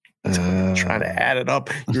 Trying to add it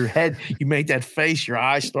up. Your head, you make that face, your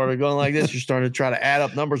eyes started going like this. You're starting to try to add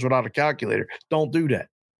up numbers without a calculator. Don't do that.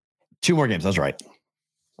 2 more games. That's right.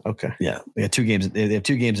 Okay. Yeah. They got 2 games. They have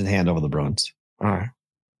 2 games in hand over the Bruins. All right.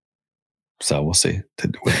 So we'll see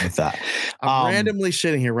with that. I'm randomly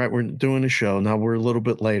sitting here, right? We're doing the show. Now we're a little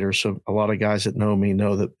bit later. So a lot of guys that know me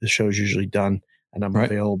know that the show's usually done and I'm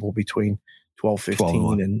available between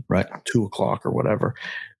 12:15 and 2 o'clock or whatever.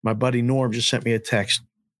 My buddy Norm just sent me a text.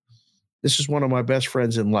 This is one of my best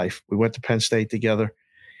friends in life. We went to Penn State together.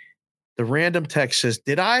 The random text says,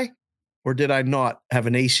 did I or did I not have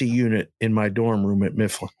an AC unit in my dorm room at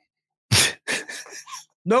Mifflin?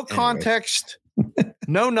 No context.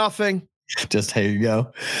 No nothing. Just here you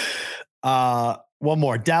go. One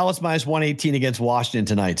more. Dallas -118 against Washington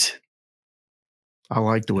tonight. I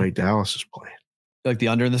like the way Dallas is playing. You like the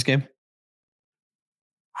under in this game?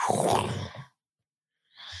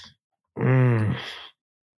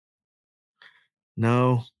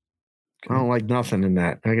 No. I don't like nothing in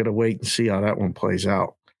that. I got to wait and see how that one plays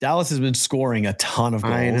out. Dallas has been scoring a ton of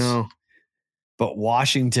goals. I know. But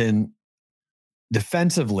Washington,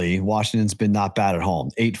 defensively, Washington's been not bad at home.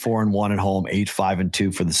 8-4-1 at home,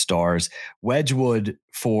 8-5-2 for the Stars. Wedgwood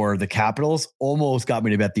for the Capitals almost got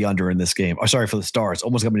me to bet the under in this game. Or sorry, for the Stars,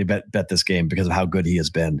 almost got me to bet this game because of how good he has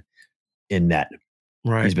been in net.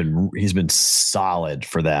 Right. He's been solid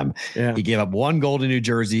for them. Yeah. He gave up 1 goal to New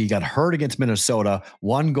Jersey. He got hurt against Minnesota,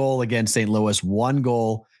 1 goal against St. Louis, 1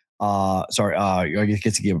 goal. I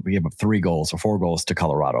guess he gave up 3 goals or 4 goals to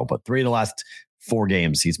Colorado, but 3 of the last 4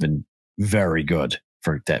 games, he's been very good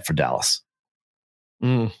for Dallas.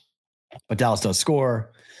 But Dallas does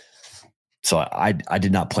score. So I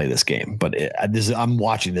did not play this game, but I'm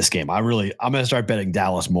watching this game. I'm going to start betting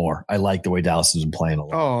Dallas more. I like the way Dallas has been playing a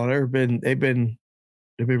lot. Oh, they've been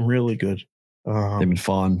really good. They've been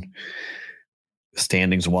fun.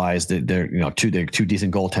 Standings wise, they're two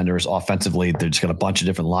decent goaltenders. Offensively, they're just got a bunch of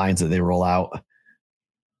different lines that they roll out.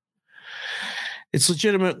 It's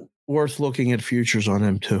legitimate worth looking at futures on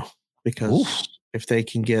them too, because if they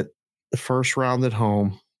can get the first round at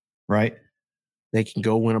home, right, they can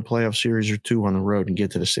go win a playoff series or 2 on the road and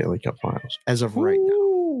get to the Stanley Cup Finals as of right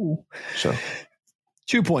now. So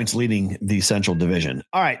 2 points leading the Central Division.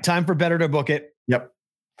 All right, time for Better to Book It. Yep.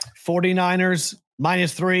 49ers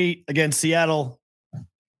 -3 against Seattle.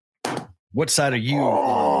 What side are you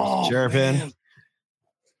on, Sheriff?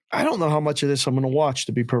 I don't know how much of this I'm going to watch,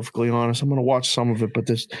 to be perfectly honest. I'm going to watch some of it, but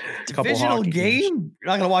there's a couple divisional game. games. You're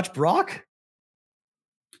not going to watch Brock?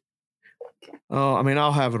 I mean,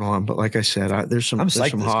 I'll have it on, but like I said, there's some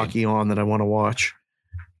hockey on that I want to watch,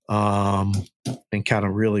 and kind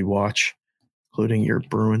of really watch, including your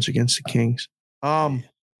Bruins against the Kings. I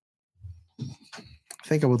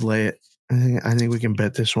think I would lay it. I think we can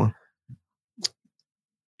bet this one.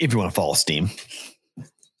 If you want to follow Steam.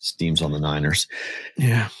 Steam's on the Niners.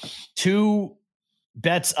 Yeah. 2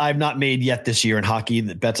 bets I've not made yet this year in hockey.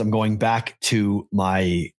 The bets I'm going back to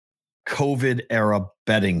my COVID era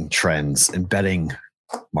betting trends and betting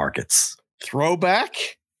markets.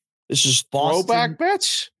 Throwback? This is throwback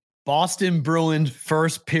bets? Boston Bruins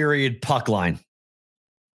first period puck line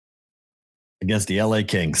against the LA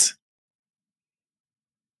Kings.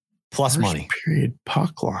 Plus first money. Period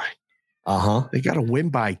puck line. Uh-huh. They got to win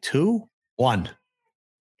by 2? 1.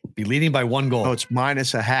 Be leading by 1 goal. Oh, it's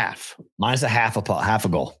 -0.5. -0.5 a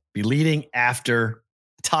goal. Be leading after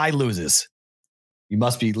tie loses. You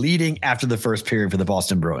must be leading after the first period for the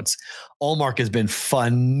Boston Bruins. Ullmark has been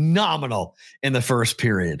phenomenal in the first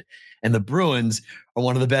period. And the Bruins are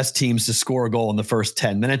one of the best teams to score a goal in the first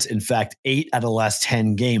 10 minutes. In fact, 8 out of the last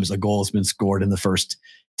 10 games, a goal has been scored in the first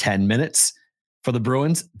 10 minutes for the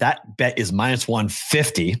Bruins. That bet is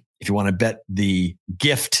 -150. If you want to bet the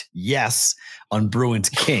gift, yes, on Bruins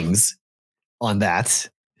Kings on that.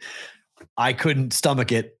 I couldn't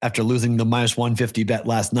stomach it after losing the -150 bet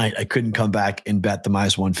last night. I couldn't come back and bet the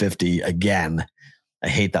 -150 again. I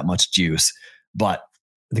hate that much juice, but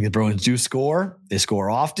I think the Bruins do score. They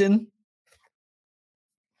score often.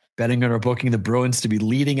 Betting on or booking the Bruins to be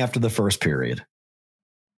leading after the first period.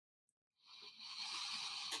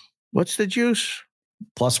 What's the juice?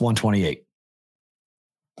 +128.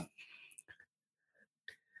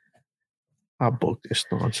 I'll book this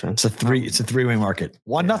nonsense. It's a 3-way market.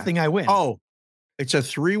 1-0, I win. Oh, it's a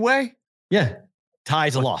 3-way? Yeah.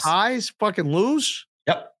 Ties a loss. Ties fucking lose?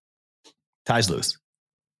 Yep. Ties lose.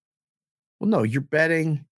 Well, no, you're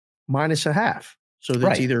betting -0.5. So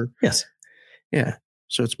that's either. Yes. Yeah.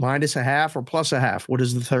 So it's -0.5 or +0.5. What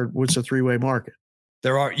is the third? What's the 3-way market?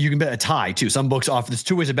 You can bet a tie too. Some books offer, there's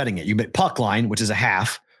 2 ways of betting it. You bet puck line, which is a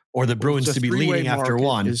half, or the Bruins to be leading after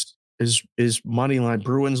 1. Is money line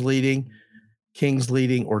Bruins leading, Kings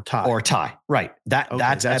leading, or tie? Or tie. Right. That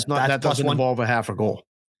doesn't involve a half a goal.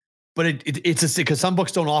 But it's because some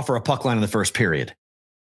books don't offer a puck line in the first period.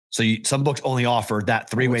 So some books only offer that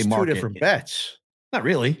 3-way market. 2 different bets. Not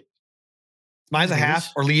really. Mine's a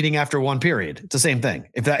half or leading after 1 period. It's the same thing.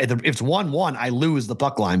 If it's 1-1, I lose the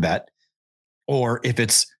puck line bet. Or if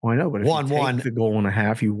it's I know, but if 1-1, you take the goal and a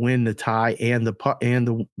half, you win the tie and the puck and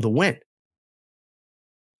the win.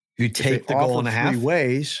 You take the goal and a half 3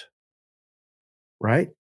 ways, right?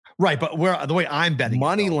 Right, but the way I'm betting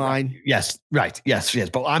money it, line. Right? Yes, right. Yes.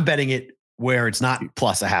 But I'm betting it where it's not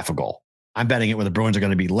plus a half a goal. I'm betting it where the Bruins are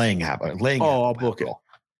going to be laying. I'll book it.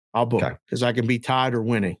 I'll book it because I can be tied or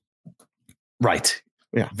winning. Right.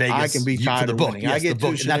 Yeah, Vegas, I can be tied for the or book. winning. Yes, I get the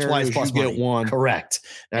book. two And that's why it's scenarios, plus you money. get one. Correct.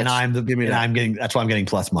 And that's why I'm getting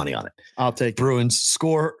plus money on it. I'll take it. Bruins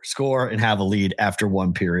score, and have a lead after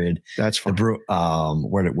one period. That's fine.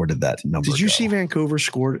 Where did that number Did you go? see Vancouver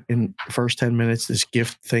scored in the first 10 minutes? This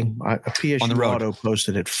gift thing. A PSU On the road. Auto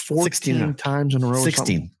posted it 14 times in a row.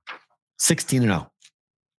 16-0.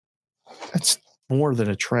 That's more than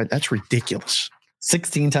a trend. That's ridiculous.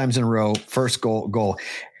 16 times in a row, first goal.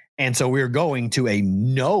 And so we're going to a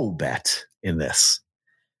no bet in this.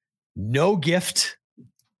 No gift,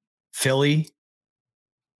 Philly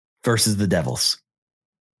versus the Devils.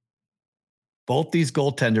 Both these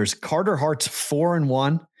goaltenders, Carter Hart's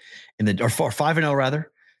 4-1 or 5-0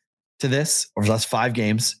 rather to this, over the last 5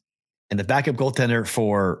 games. And the backup goaltender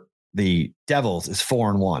for the Devils is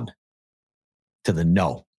 4-1 to the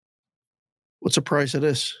no. What's the price of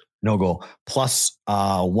this? No goal. Plus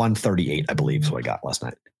 138, I believe, is what I got last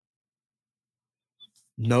night.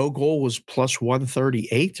 No goal was plus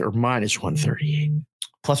 138 or minus 138?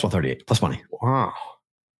 Plus 138, plus money. Wow.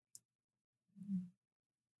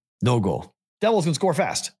 No goal. Devils can score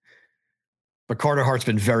fast. But Carter Hart's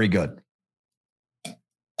been very good.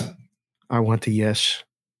 I went to yes.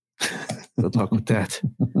 Good luck with that.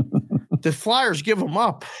 The Flyers give them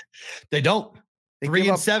up. They don't. They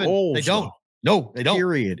 3-7. Goals, they don't. No, they don't.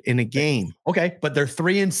 Period. In a game. Okay, but they're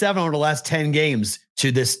 3-7 over the last 10 games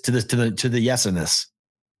to the yes in this.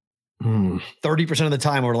 30% of the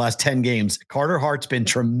time over the last 10 games, Carter Hart's been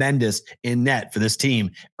tremendous in net for this team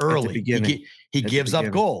early. He gives up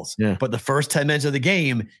goals, but the first 10 minutes of the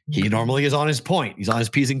game, he normally is on his point. He's on his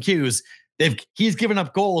P's and Q's. He's given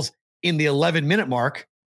up goals in the 11-minute mark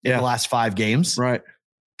in the last 5 games, right?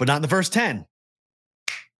 But not in the first 10.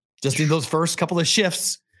 Just in those first couple of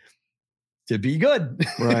shifts to be good,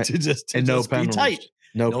 right? to just be tight.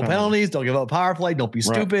 No penalties. Don't give up power play. Don't be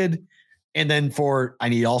stupid. And then I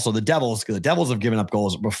need also the Devils, because the Devils have given up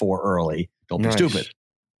goals before early. Don't be stupid.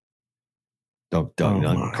 Don't.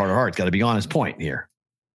 Carter Hart's got to be on his point here.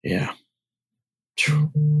 Yeah.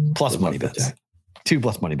 Plus money bets. 2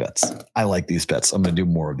 plus money bets. I like these bets. I'm going to do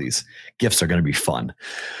more of these. Gifts are going to be fun.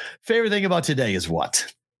 Favorite thing about today is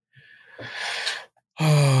what?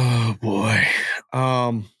 Oh boy.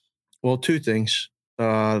 Well, 2 things.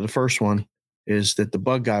 The first one is that the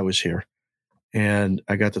bug guy was here. And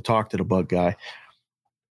I got to talk to the bug guy,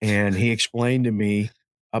 and he explained to me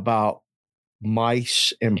about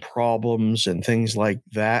mice and problems and things like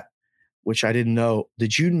that, which I didn't know.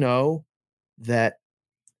 Did you know that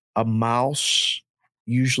a mouse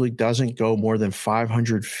usually doesn't go more than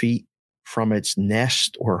 500 feet from its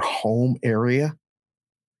nest or home area?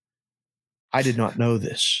 I did not know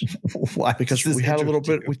this. Why? Because we had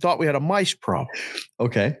we thought we had a mice problem.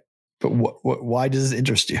 Okay. But why does this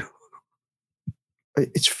interest you?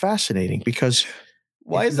 It's fascinating because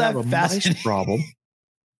why is that a fascinating problem?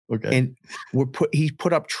 Okay, and he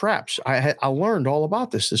put up traps. I learned all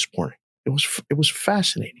about this morning. It was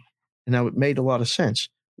fascinating, and now it made a lot of sense.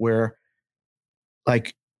 Where,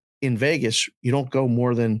 like in Vegas, you don't go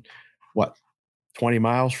more than 20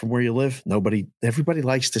 miles from where you live. Everybody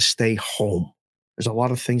likes to stay home. There's a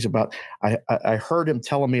lot of things about. I heard him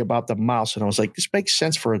telling me about the mouse, and I was like, this makes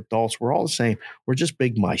sense for adults. We're all the same. We're just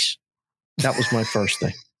big mice. That was my first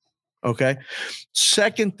thing. Okay.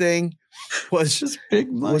 Second thing was just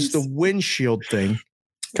big mice. Was the windshield thing.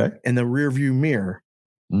 Okay. And the rear view mirror.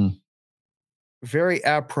 Very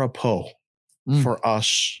apropos for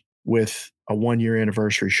us with a 1-year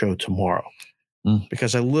anniversary show tomorrow.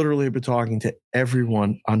 Because I literally have been talking to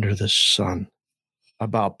everyone under the sun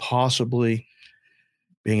about possibly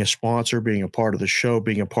being a sponsor, being a part of the show,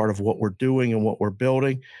 being a part of what we're doing and what we're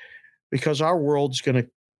building, because our world's going to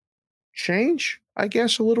change, I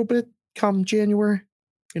guess, a little bit come January.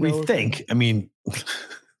 We think. I mean,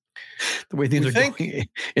 the way things are going,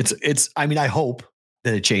 it's. I mean, I hope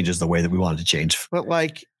that it changes the way that we want it to change. But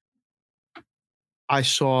like, I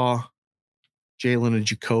saw Jalen and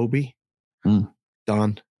Jacoby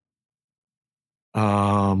done.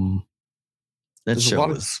 There's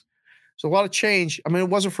a lot of change. I mean, it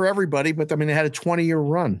wasn't for everybody, but I mean, it had a 20-year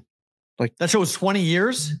run. Like that show was 20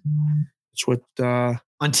 years. It's what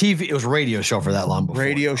on TV. It was a radio show for that long before.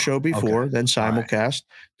 Radio show before, then simulcast,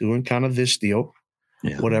 doing kind of this deal,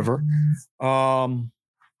 whatever. Wow,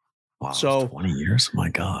 so 20 years. Oh my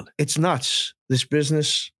God, it's nuts. This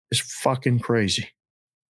business is fucking crazy,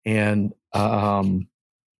 and the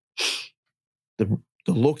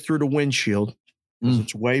look through the windshield,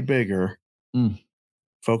 it's way bigger.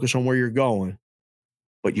 Focus on where you're going,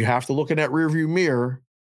 but you have to look in that rearview mirror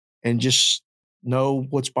and just know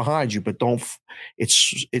what's behind you, but don't.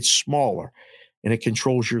 It's smaller, and it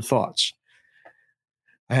controls your thoughts.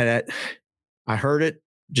 I heard it.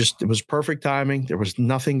 It was perfect timing. There was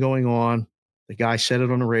nothing going on. The guy said it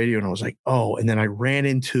on the radio, and I was like, oh. And then I ran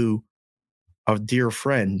into a dear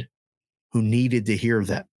friend who needed to hear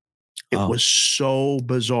that. It was so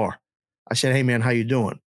bizarre. I said, hey, man, how you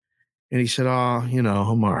doing? And he said,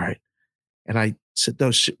 I'm all right. And I said,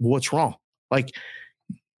 no, what's wrong? Like,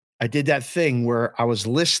 I did that thing where I was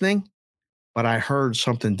listening, but I heard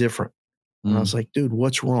something different. And I was like, dude,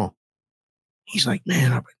 what's wrong? He's like,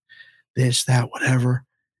 man, this, that, whatever.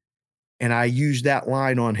 And I used that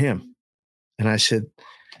line on him. And I said,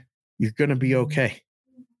 you're going to be okay.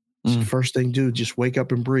 It's the first thing, dude, just wake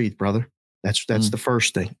up and breathe, brother. That's the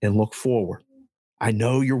first thing, and look forward. I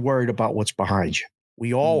know you're worried about what's behind you.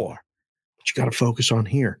 We all are, but you got to focus on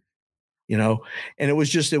here, And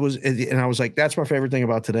I was like, that's my favorite thing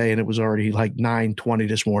about today. And it was already like 9:20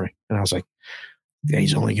 this morning. And I was like, yeah,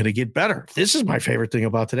 he's only going to get better. This is my favorite thing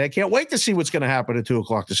about today. I can't wait to see what's going to happen at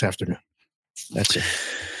 2:00 this afternoon. That's it.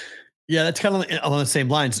 Yeah, that's kind of along the same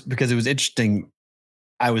lines, because it was interesting.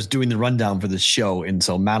 I was doing the rundown for this show. And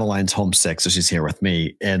so Madeline's homesick. So she's here with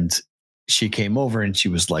me. And she came over and she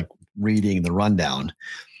was like reading the rundown.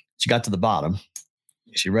 She got to the bottom.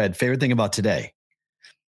 She read, favorite thing about today.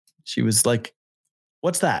 She was like,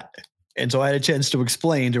 what's that? And so I had a chance to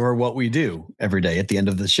explain to her what we do every day at the end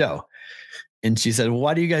of the show. And she said, well,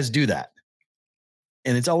 why do you guys do that?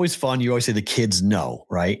 And it's always fun. You always say the kids know,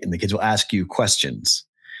 right? And the kids will ask you questions.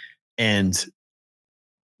 And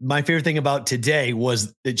my favorite thing about today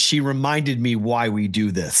was that she reminded me why we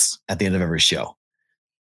do this at the end of every show.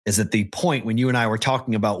 Is at the point when you and I were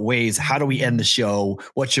talking about ways, how do we end the show?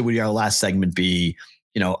 What should our last segment be?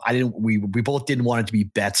 We both didn't want it to be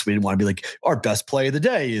bets. We didn't want to be like, our best play of the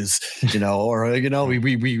day is, we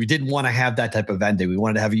didn't want to have that type of ending. We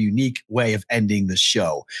wanted to have a unique way of ending the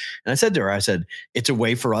show. And I said to her, it's a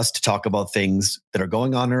way for us to talk about things that are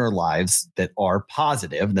going on in our lives that are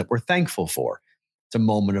positive and that we're thankful for. It's a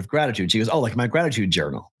moment of gratitude. She goes, oh, like my gratitude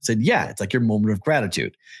journal. I said, yeah, it's like your moment of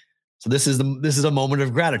gratitude. So this is a moment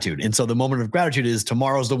of gratitude. And so the moment of gratitude is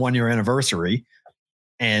tomorrow's the 1-year anniversary,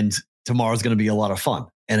 and tomorrow's going to be a lot of fun.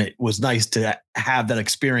 And it was nice to have that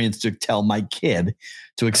experience to tell my kid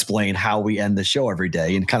to explain how we end the show every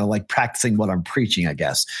day, and kind of like practicing what I'm preaching, I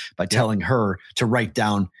guess, by telling her to write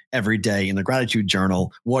down every day in the gratitude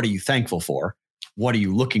journal, what are you thankful for? What are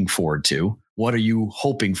you looking forward to? What are you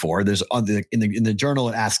hoping for? There's in the journal,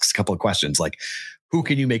 it asks a couple of questions like, who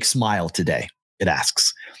can you make smile today? It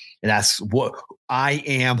asks what I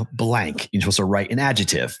am blank. You're supposed to write an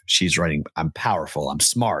adjective. She's writing, I'm powerful, I'm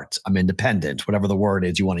smart, I'm independent, whatever the word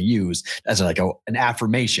is you want to use as like an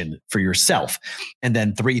affirmation for yourself. And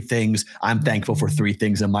then 3 things, I'm thankful for 3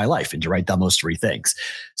 things in my life. And you write down those 3 things.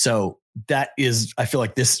 So that is, I feel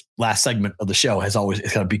like this last segment of the show it's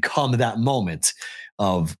kind of become that moment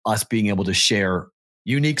of us being able to share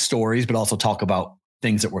unique stories, but also talk about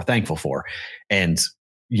things that we're thankful for. And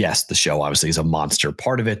yes, the show obviously is a monster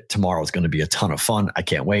part of it. Tomorrow is going to be a ton of fun. I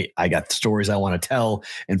can't wait. I got the stories I want to tell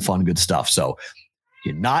and fun, good stuff. So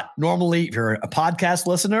if you're a podcast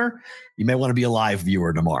listener, you may want to be a live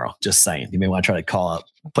viewer tomorrow. Just saying. You may want to try to call up,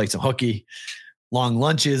 play some hooky, long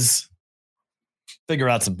lunches, figure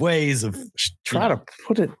out some ways of try to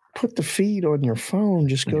put the feed on your phone.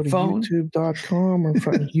 Just go to youtube.com or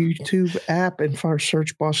YouTube app and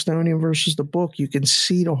search Bostonian versus the book. You can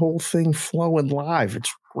see the whole thing flowing live.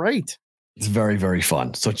 It's great. It's very, very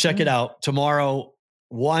fun. So check it out tomorrow,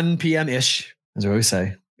 1 p.m. ish, as I always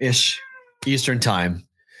say, ish Eastern time.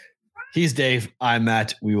 He's Dave. I'm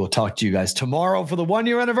Matt. We will talk to you guys tomorrow for the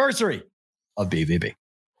 1-year anniversary of BVB.